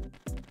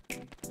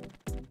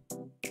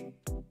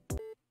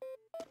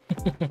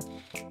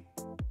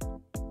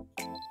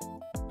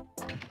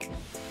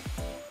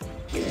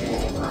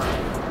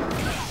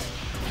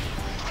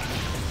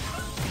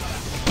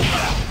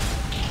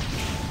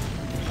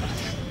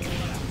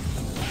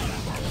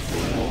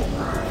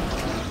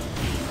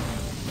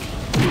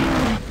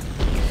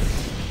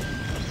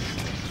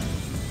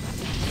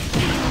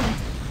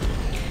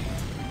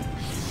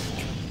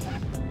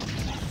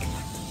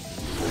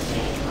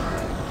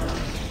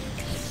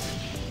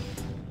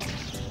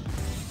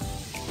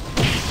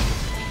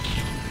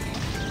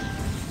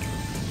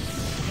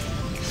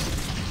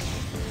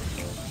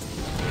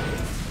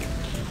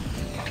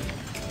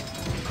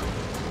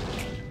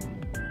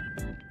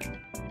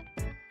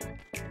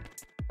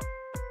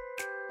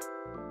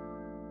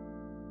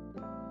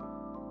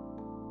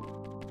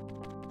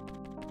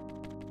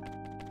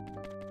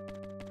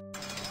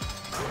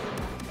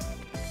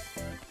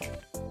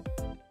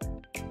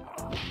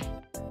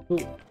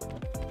 Ooh,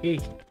 okay.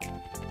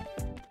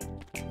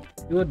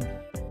 Good.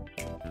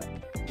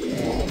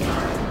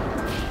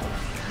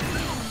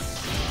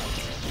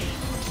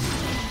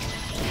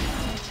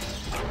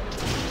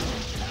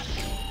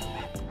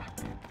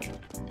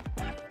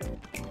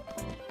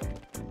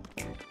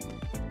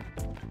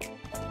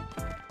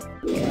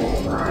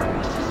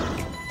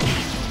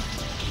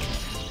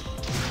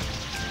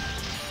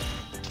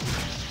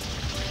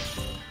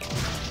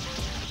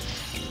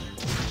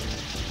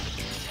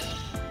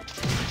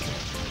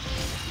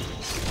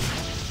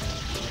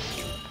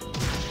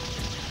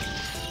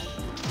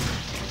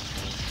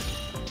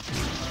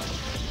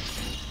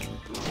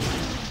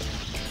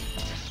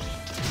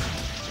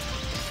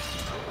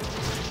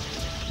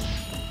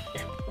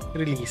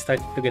 Really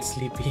started to get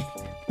sleepy.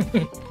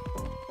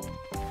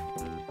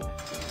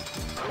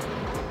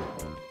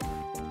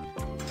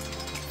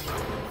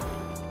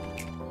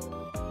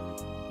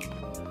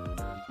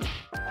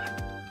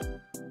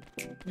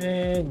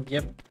 And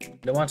yep,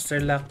 the monster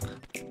luck.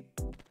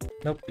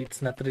 Nope,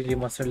 it's not really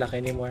monster luck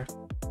anymore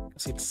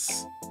because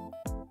it's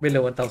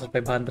below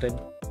 1,500.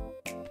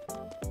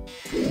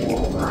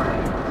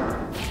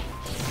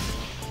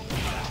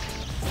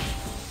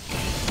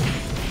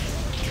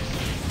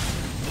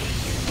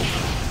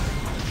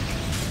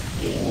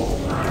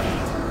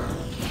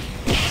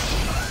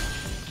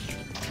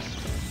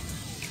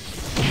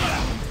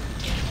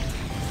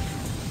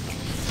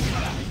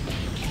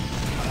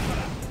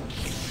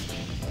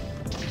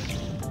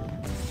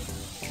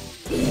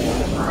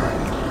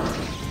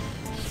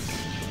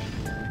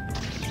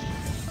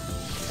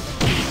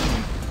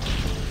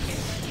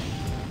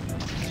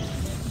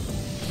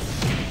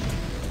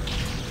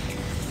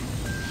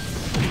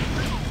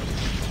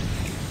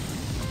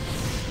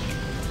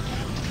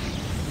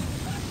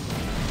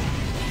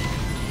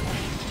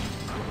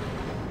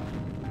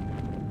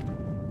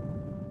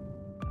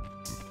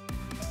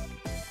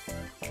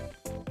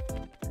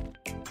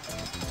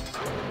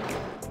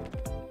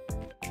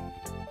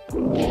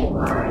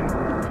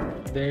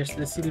 There's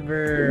the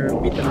silver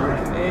beetle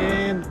wolf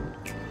and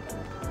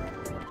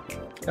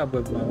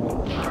cobweb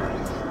mommy.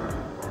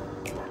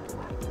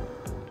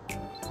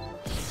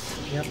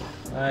 Yep,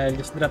 I'll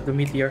just drop the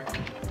meteor.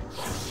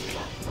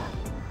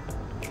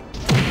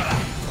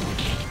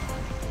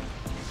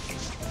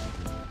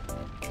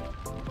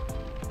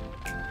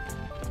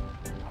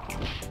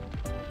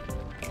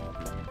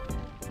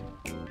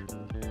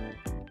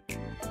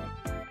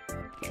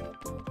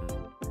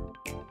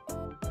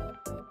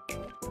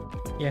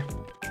 Yeah.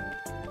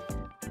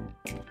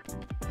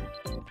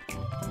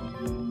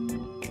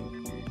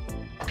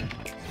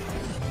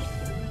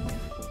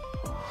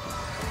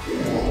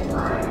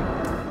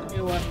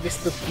 You want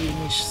this to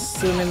finish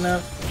soon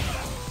enough?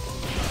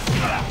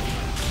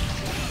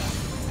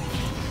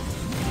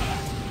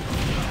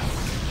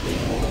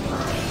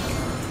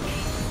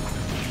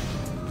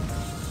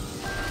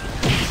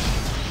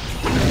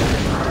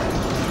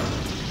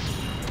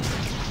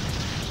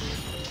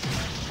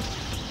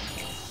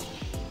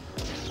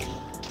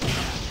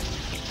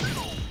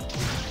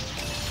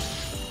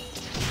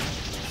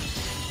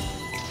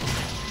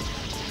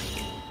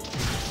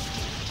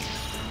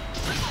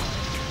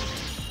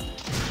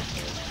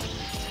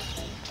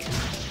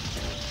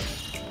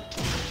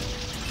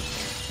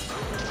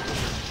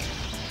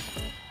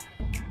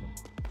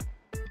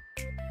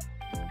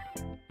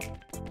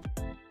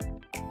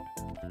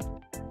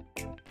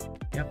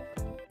 Yep.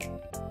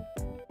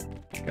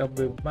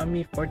 Cowboy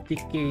Mommy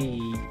 40k.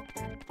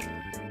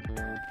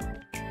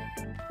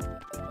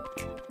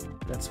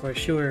 That's for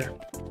sure.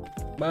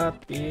 But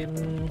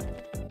in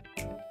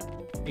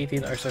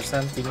 18 hours or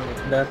something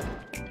like that.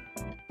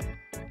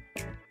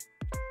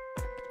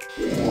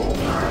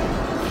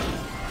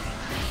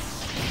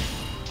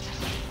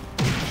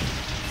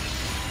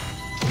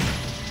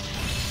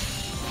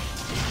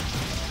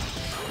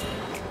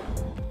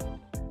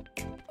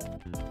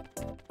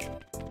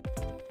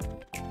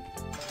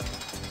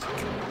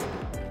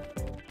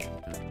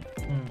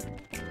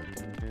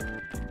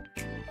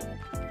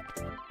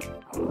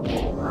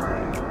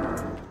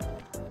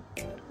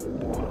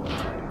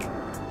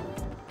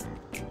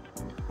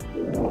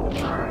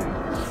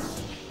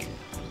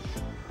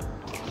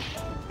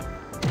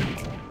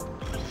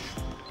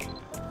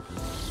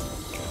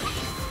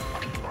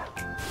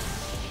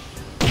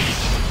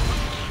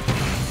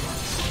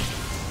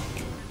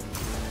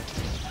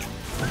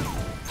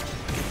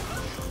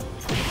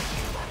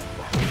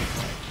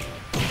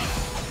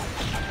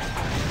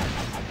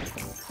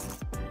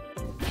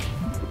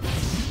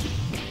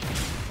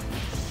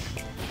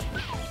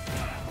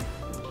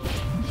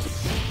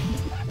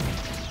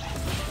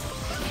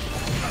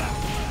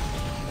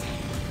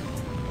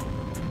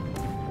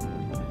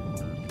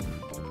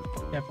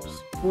 Yep,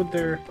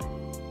 scooter.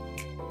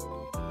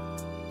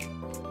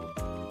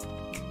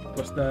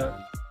 Was the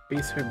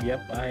base herb?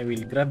 Yep, I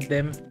will grab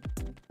them.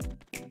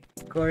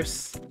 Of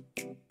course.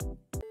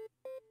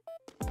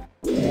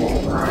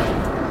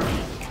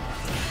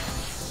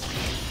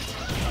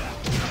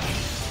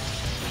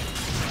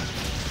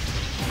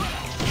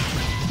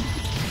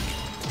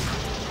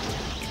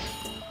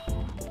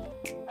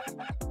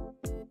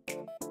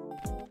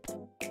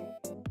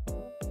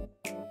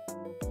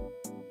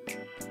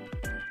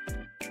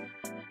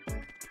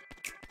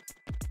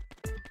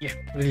 Yeah,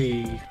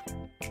 really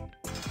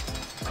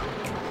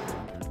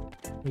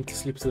need to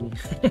sleep soon.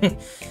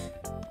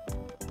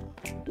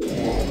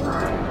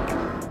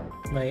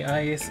 My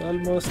eyes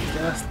almost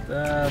just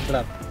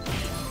dropped.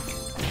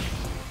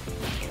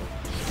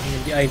 I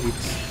mean, the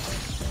eyelids.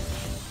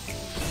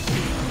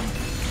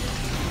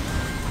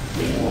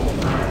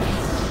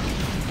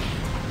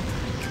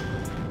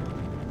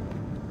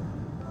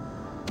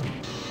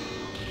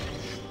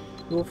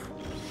 Oof.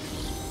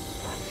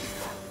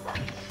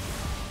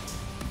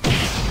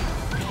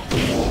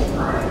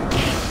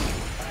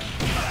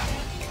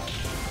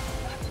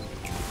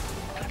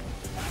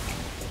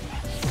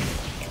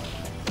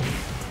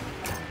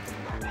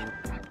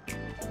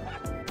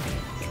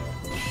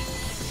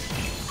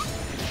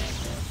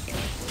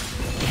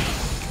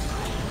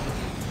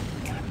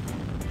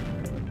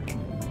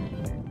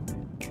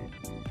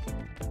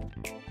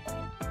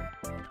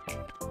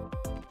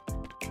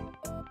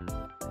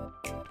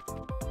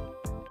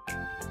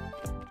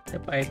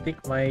 Yep, I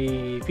think my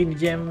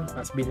gem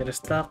has been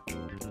restocked.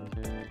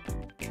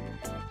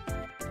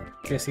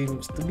 There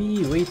seems to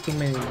be way too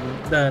many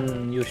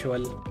than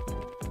usual.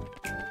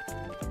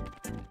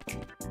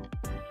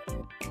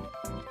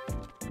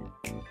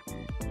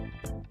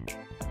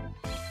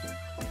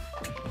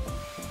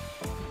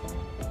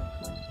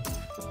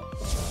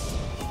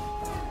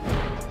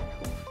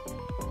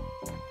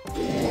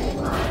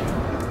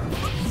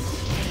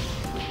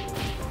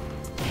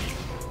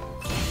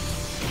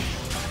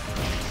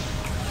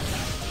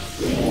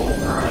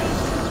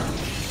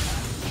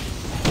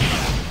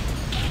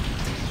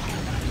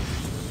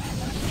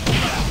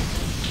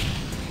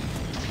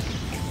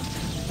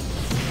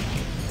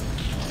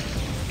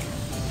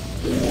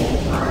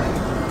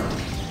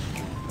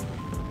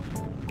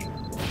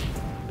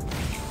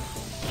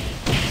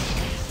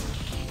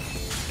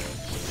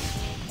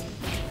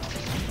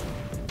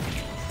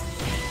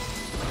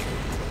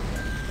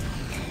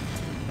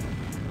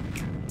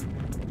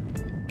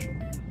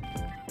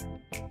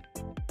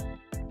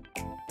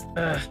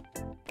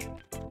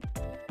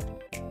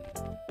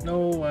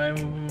 No,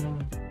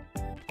 I'm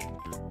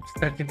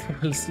starting to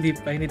fall asleep.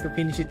 I need to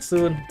finish it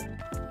soon.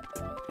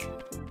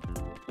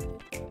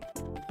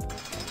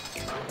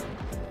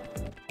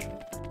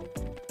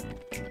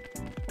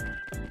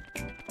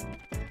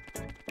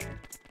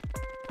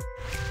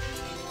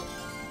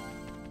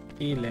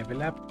 Okay,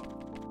 level up.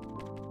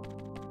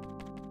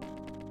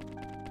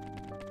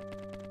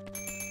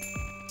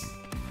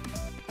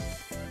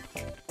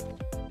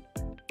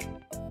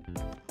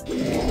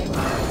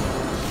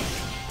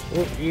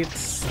 Oh,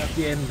 it's at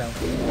the end now.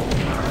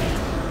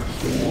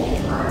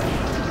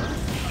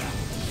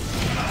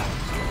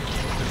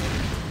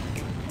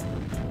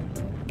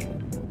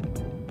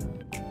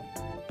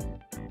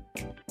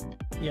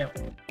 Yeah.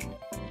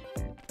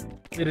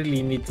 I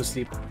really need to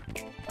sleep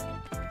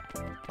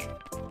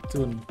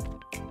soon.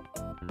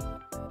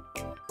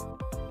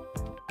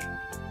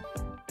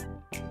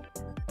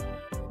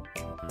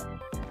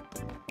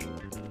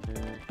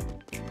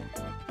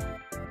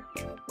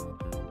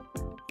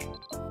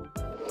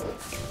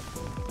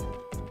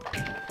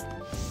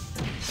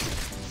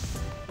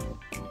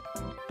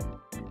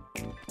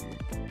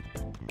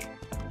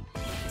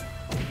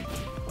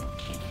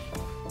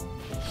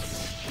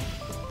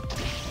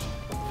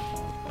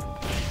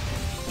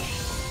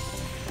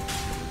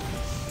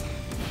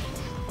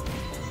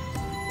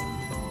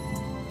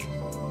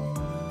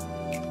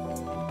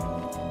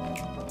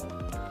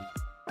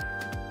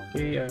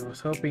 Okay, I was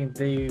hoping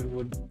they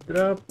would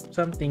drop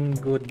something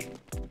good,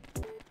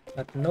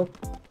 but nope,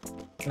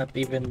 not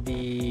even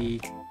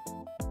the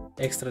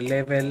extra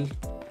level.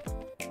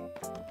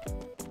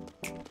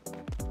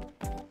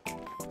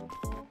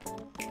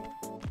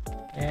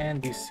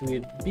 And this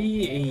would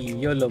be a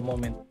YOLO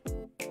moment.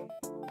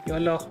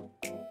 YOLO!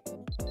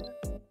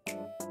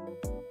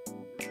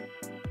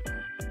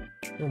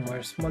 Two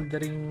more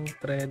smoldering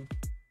thread.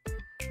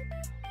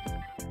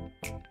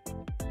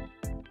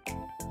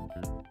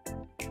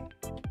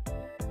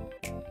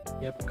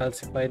 Yep,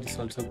 calcified is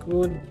also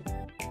good.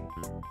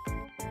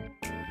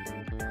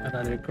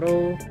 Another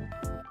crow.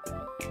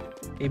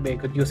 Maybe I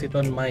could use it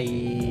on my,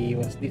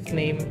 what's this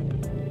name?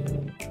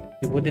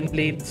 The wooden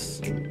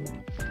blades.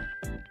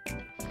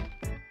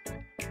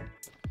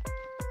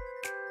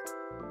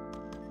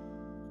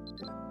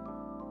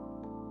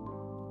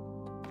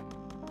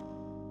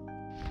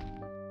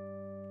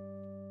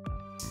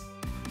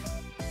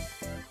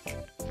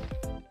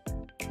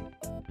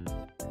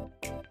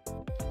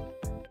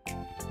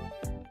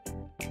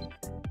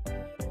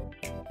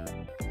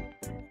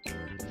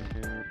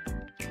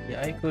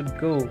 Yeah, I could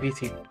go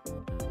visit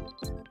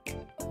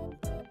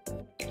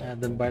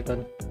Don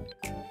Barton.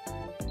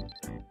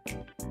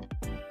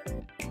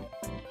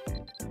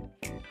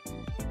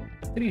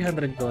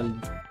 $300 gold.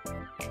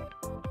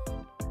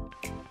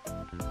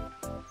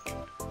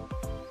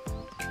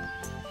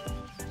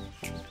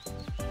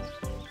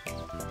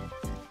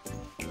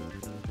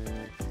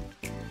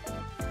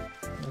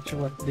 Not sure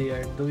what they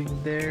are doing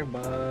there,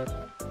 but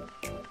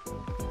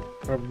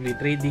probably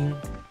trading.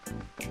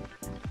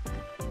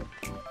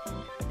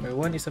 Or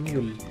one is a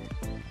mule.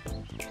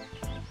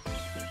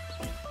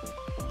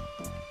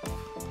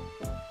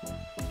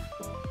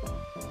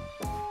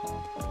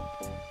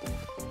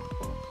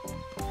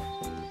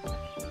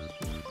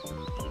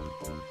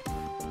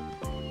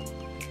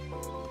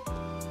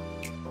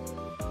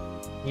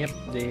 Yep,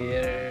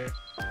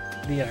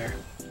 they are.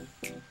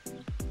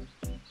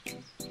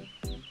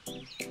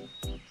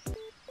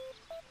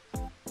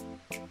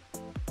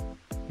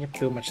 Yep,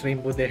 too much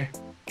rainbow there.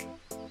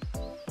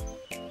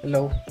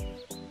 Hello.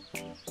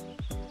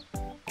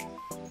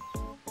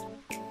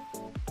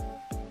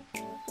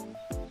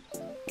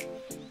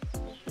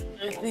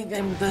 I think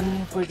I'm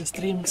done for the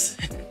streams.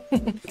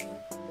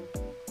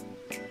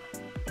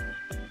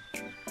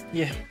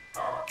 Yeah.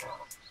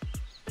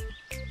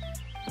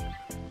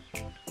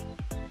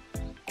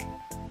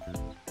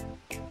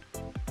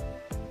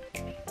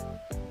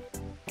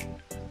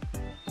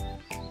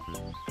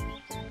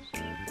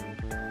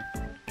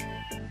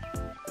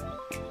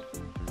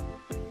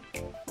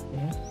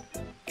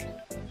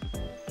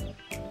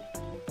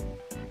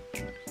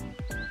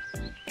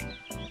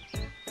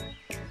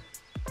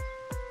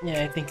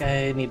 Yeah, I think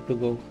I need to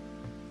go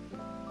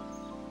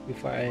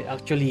before I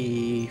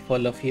actually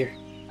fall off here.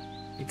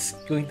 It's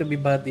going to be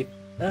bad if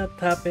that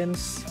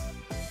happens.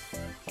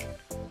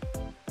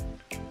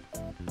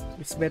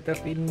 It's better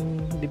in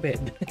the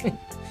bed.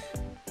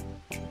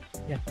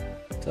 Yeah.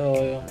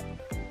 So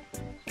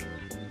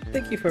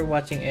thank you for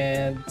watching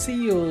and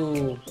see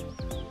you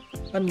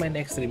on my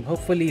next stream.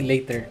 Hopefully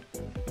later.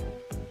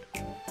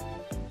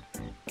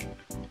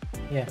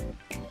 Yeah.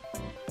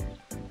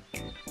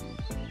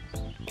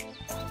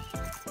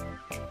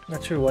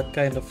 Not sure what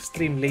kind of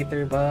stream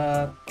later,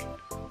 but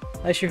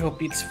I sure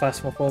hope it's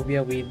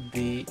Phasmophobia with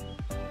the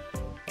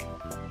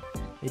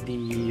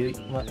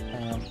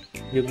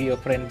Yu-Gi-Oh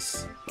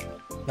friends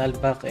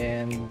Nalbak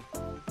and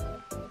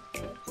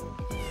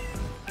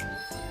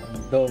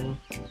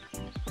Dom.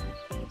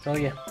 So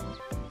yeah.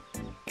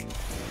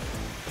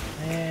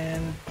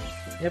 And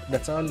yep,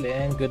 that's all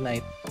and good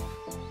night.